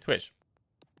did I leave Twitch?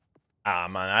 Ah,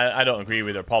 man, I don't agree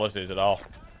with their policies at all.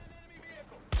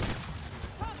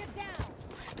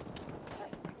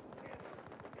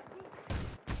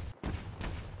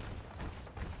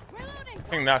 I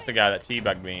think that's the guy that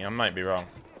teabagged me. I might be wrong.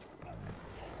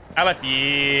 I left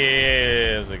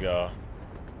years ago.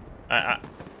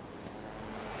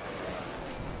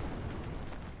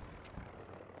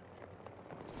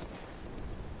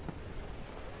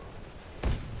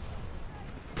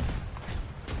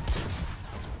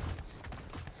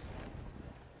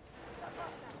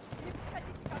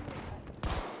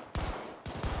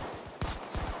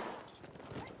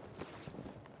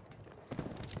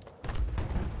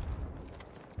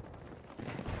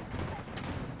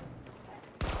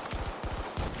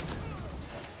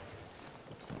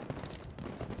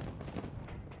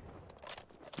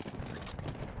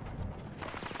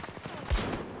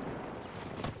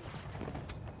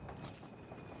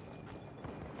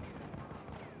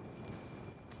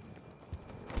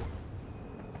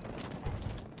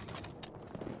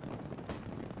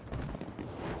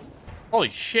 Holy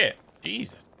shit.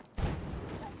 Jesus.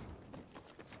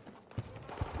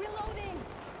 Reloading.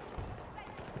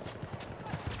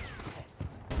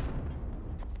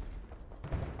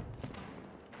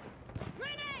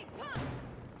 Grenade! Pump!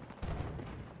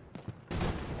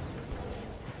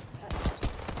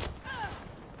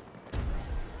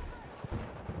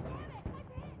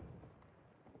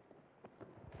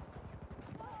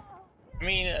 I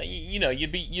mean, you know,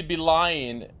 you'd be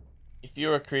lying if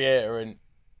you're a creator and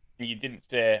you didn't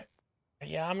say,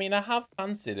 yeah, I mean, I have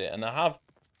fancied it, and I have,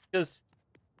 because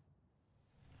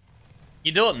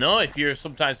you don't know if you're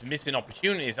sometimes missing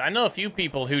opportunities. I know a few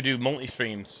people who do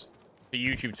multi-streams for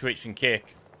YouTube, Twitch, and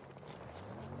Kick,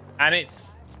 and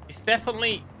it's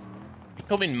definitely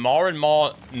becoming more and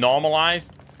more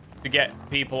normalized to get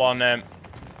people on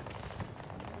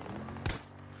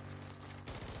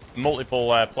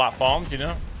multiple platforms, you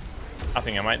know? I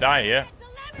think I might die here.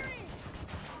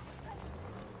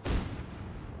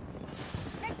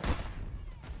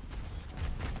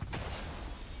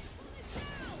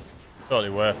 Totally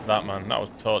worth that, man. That was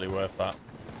totally worth that.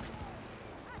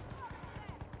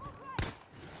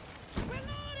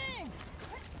 Reloading!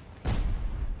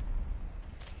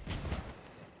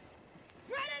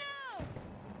 Grenade out!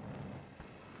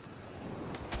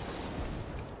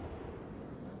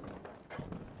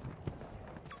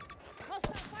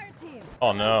 Hostile fire team.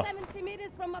 Oh, no. 70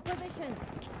 meters from my position.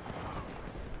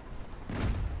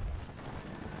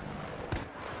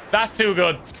 That's too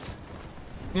good.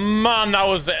 Man, that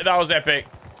was epic.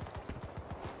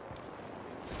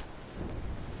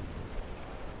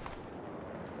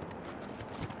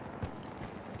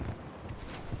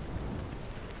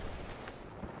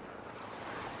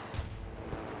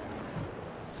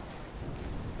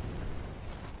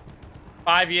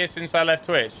 Five years since I left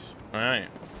Twitch. All right.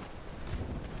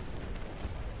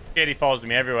 Kid, he follows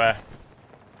me everywhere.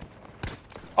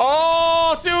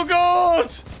 Oh, too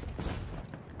good.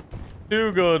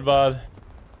 Too good, man.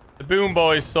 The Boom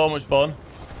Boy is so much fun.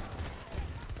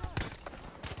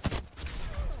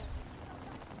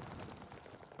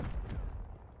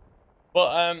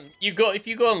 But if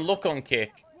you go and look on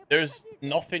Kick, there's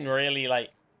nothing really like,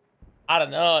 I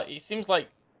don't know. It seems like,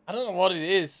 I don't know what it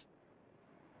is.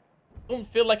 It doesn't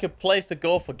feel like a place to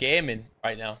go for gaming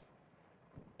right now.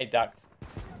 Hey, Dax.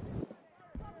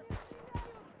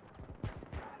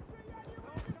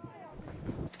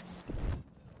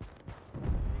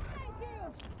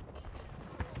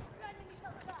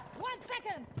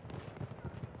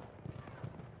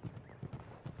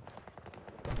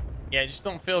 Yeah, it just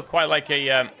don't feel quite like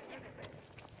a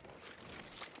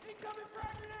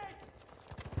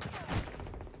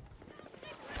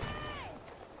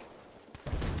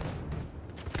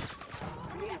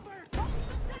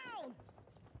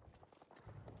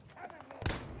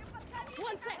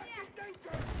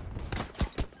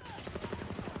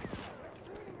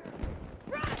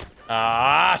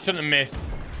I shouldn't have missed.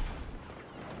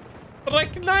 But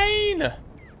like 9.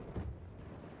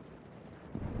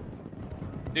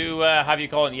 Have you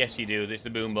call it? Yes, you do. This is a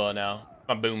boom bow now.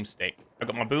 My boomstick. I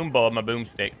got my boom bow, my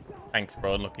boomstick. Thanks,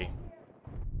 bro. Lucky.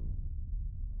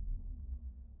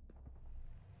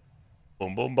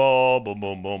 Boom, boom, boom, boom,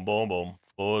 boom, boom, boom, boom,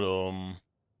 boom.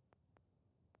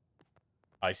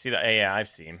 I see that. Yeah, I've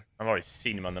seen him. I've already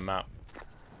seen him on the map.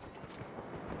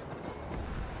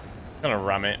 I'm gonna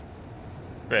ram it.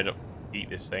 Straight up, eat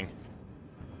this thing.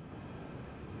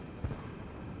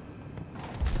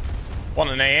 Want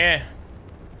an AA?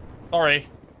 Sorry.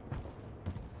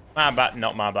 My bad.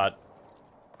 Not my bad.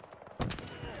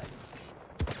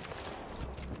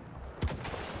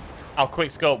 I'll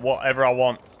quick scope whatever I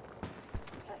want.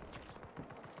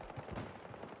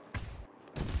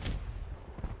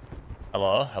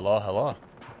 Hello, hello, hello.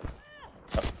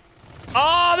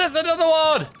 Oh, there's another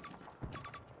one!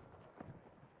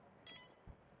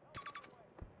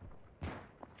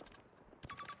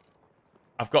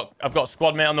 I've got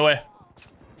squad mate on the way.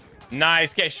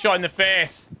 Nice, get shot in the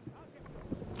face.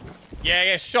 Yeah,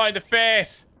 get shot in the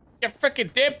face. Get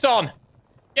freaking dipped on.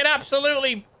 Get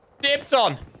absolutely dipped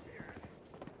on.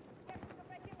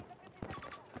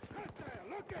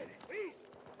 Look at it, please.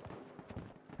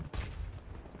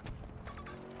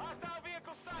 Hostile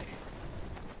vehicle sighted.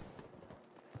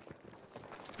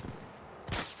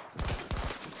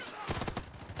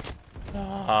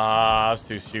 Ah, that's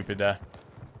too stupid there.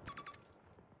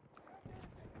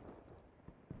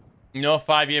 No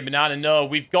 5-year banana. No,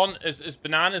 we've gone as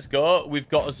bananas go. We've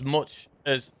got as much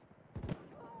as.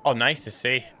 Oh, nice to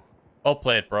see. Well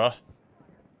played, bro.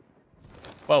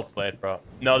 Well played, bro.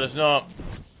 No, there's no.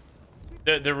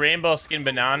 The rainbow skin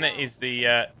banana is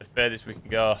the furthest we can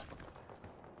go.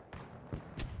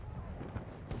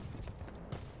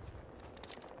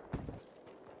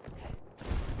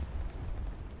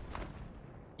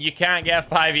 You can't get a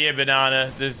 5-year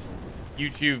banana. There's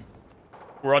YouTube.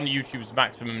 We're on YouTube's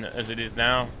maximum as it is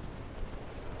now.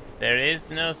 There is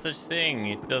no such thing.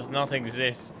 It does not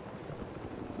exist.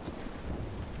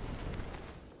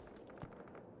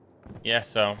 Yeah,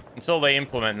 so until they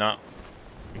implement that,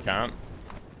 we can't.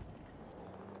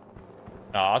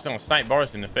 Oh, I was going to snipe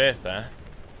Boris in the face there.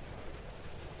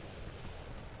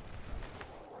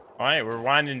 All right, we're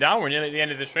winding down. We're nearly at the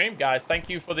end of the stream. Guys, thank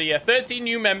you for the 13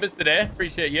 new members today.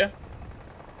 Appreciate you.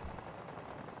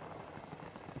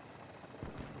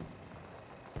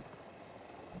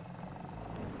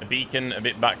 The beacon a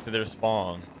bit back to their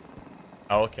spawn.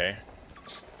 Oh, okay.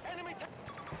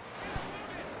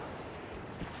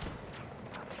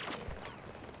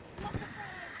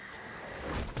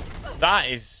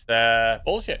 That is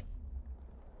bullshit.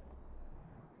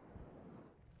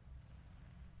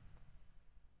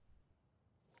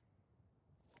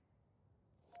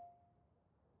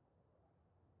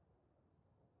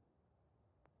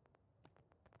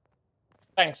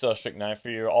 Thanks, Strict Knight,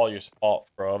 for all your support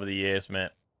for over the years, mate.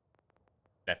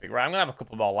 Epic. Right, I'm gonna have a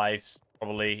couple more lives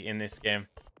probably in this game.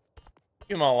 A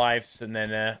few more lives, and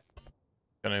then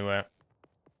gonna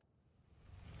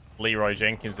Leroy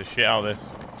Jenkins the shit out of this.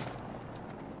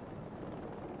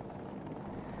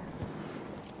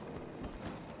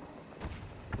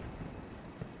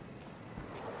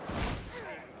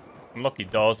 Lucky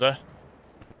Dozer.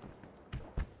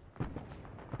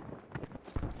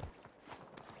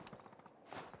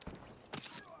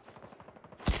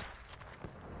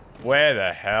 Where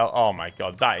the hell? Oh my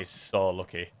god, that is so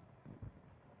lucky.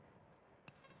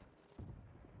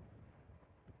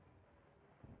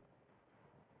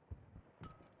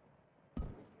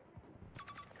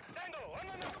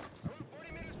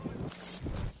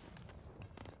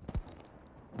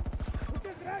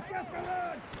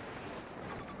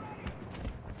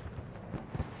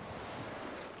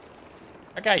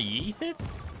 That guy yeeted?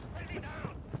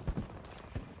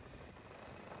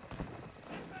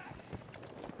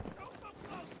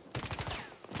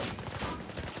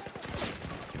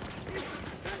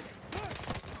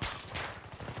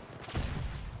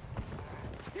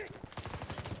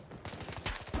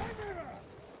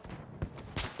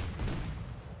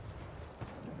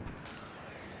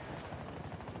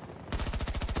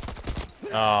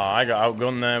 Oh, I got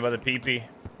outgunned there by the PP.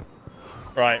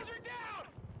 Right.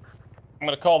 I'm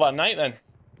going to call that night then.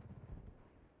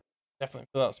 Definitely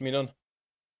feel that's me done.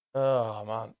 Oh,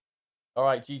 man. All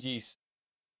right, GG's.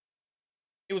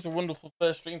 It was a wonderful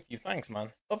first stream for you. Thanks,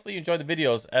 man. Hopefully you enjoyed the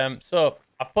videos. So,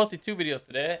 I've posted 2 videos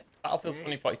today. Battlefield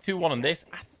 2042, one on this.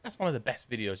 I think that's one of the best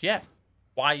videos yet.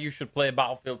 Why you should play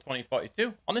Battlefield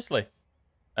 2042, honestly.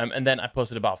 And then I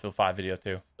posted a Battlefield 5 video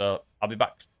too. So, I'll be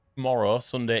back tomorrow,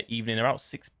 Sunday evening, around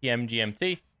 6 p.m.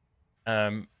 GMT,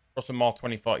 for some more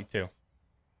 2042.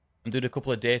 I'm doing a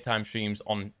couple of daytime streams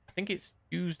on, I think it's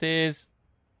Tuesdays.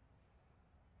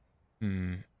 I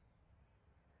think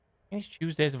it's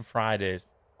Tuesdays and Fridays,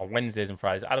 or Wednesdays and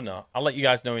Fridays. I don't know. I'll let you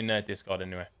guys know in Discord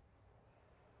anyway.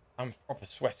 I'm proper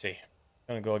sweaty.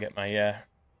 I'm gonna go get my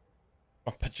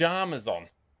pajamas on.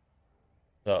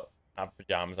 So, I have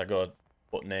pajamas. I go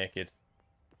butt naked.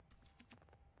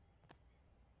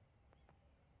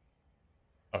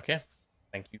 Okay,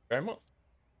 thank you very much.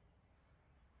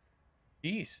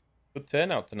 Jeez, good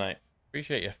turnout tonight.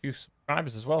 Appreciate you. A few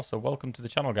subscribers as well, so welcome to the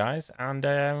channel, guys. And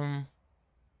I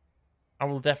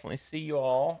will definitely see you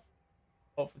all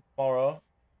hopefully tomorrow.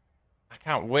 I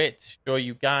can't wait to show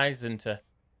you guys and to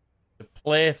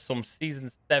play some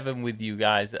Season 7 with you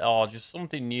guys. Oh, just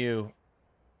something new.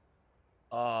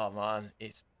 Oh, man.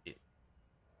 It's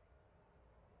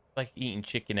like eating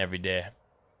chicken every day.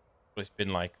 It's been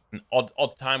like an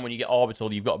odd time when you get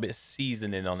Orbital, you've got a bit of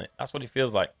seasoning on it. That's what it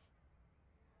feels like.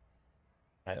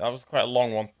 Right, that was quite a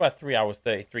long one. About 3 hours,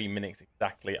 33 minutes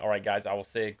exactly. All right, guys, I will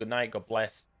say good night. God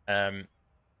bless.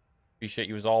 Appreciate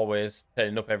you as always,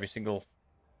 turning up every single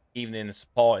evening and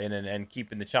supporting and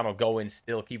keeping the channel going,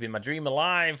 still keeping my dream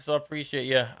alive. So I appreciate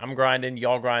you. I'm grinding.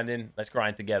 You're grinding. Let's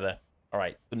grind together. All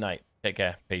right, good night. Take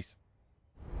care. Peace.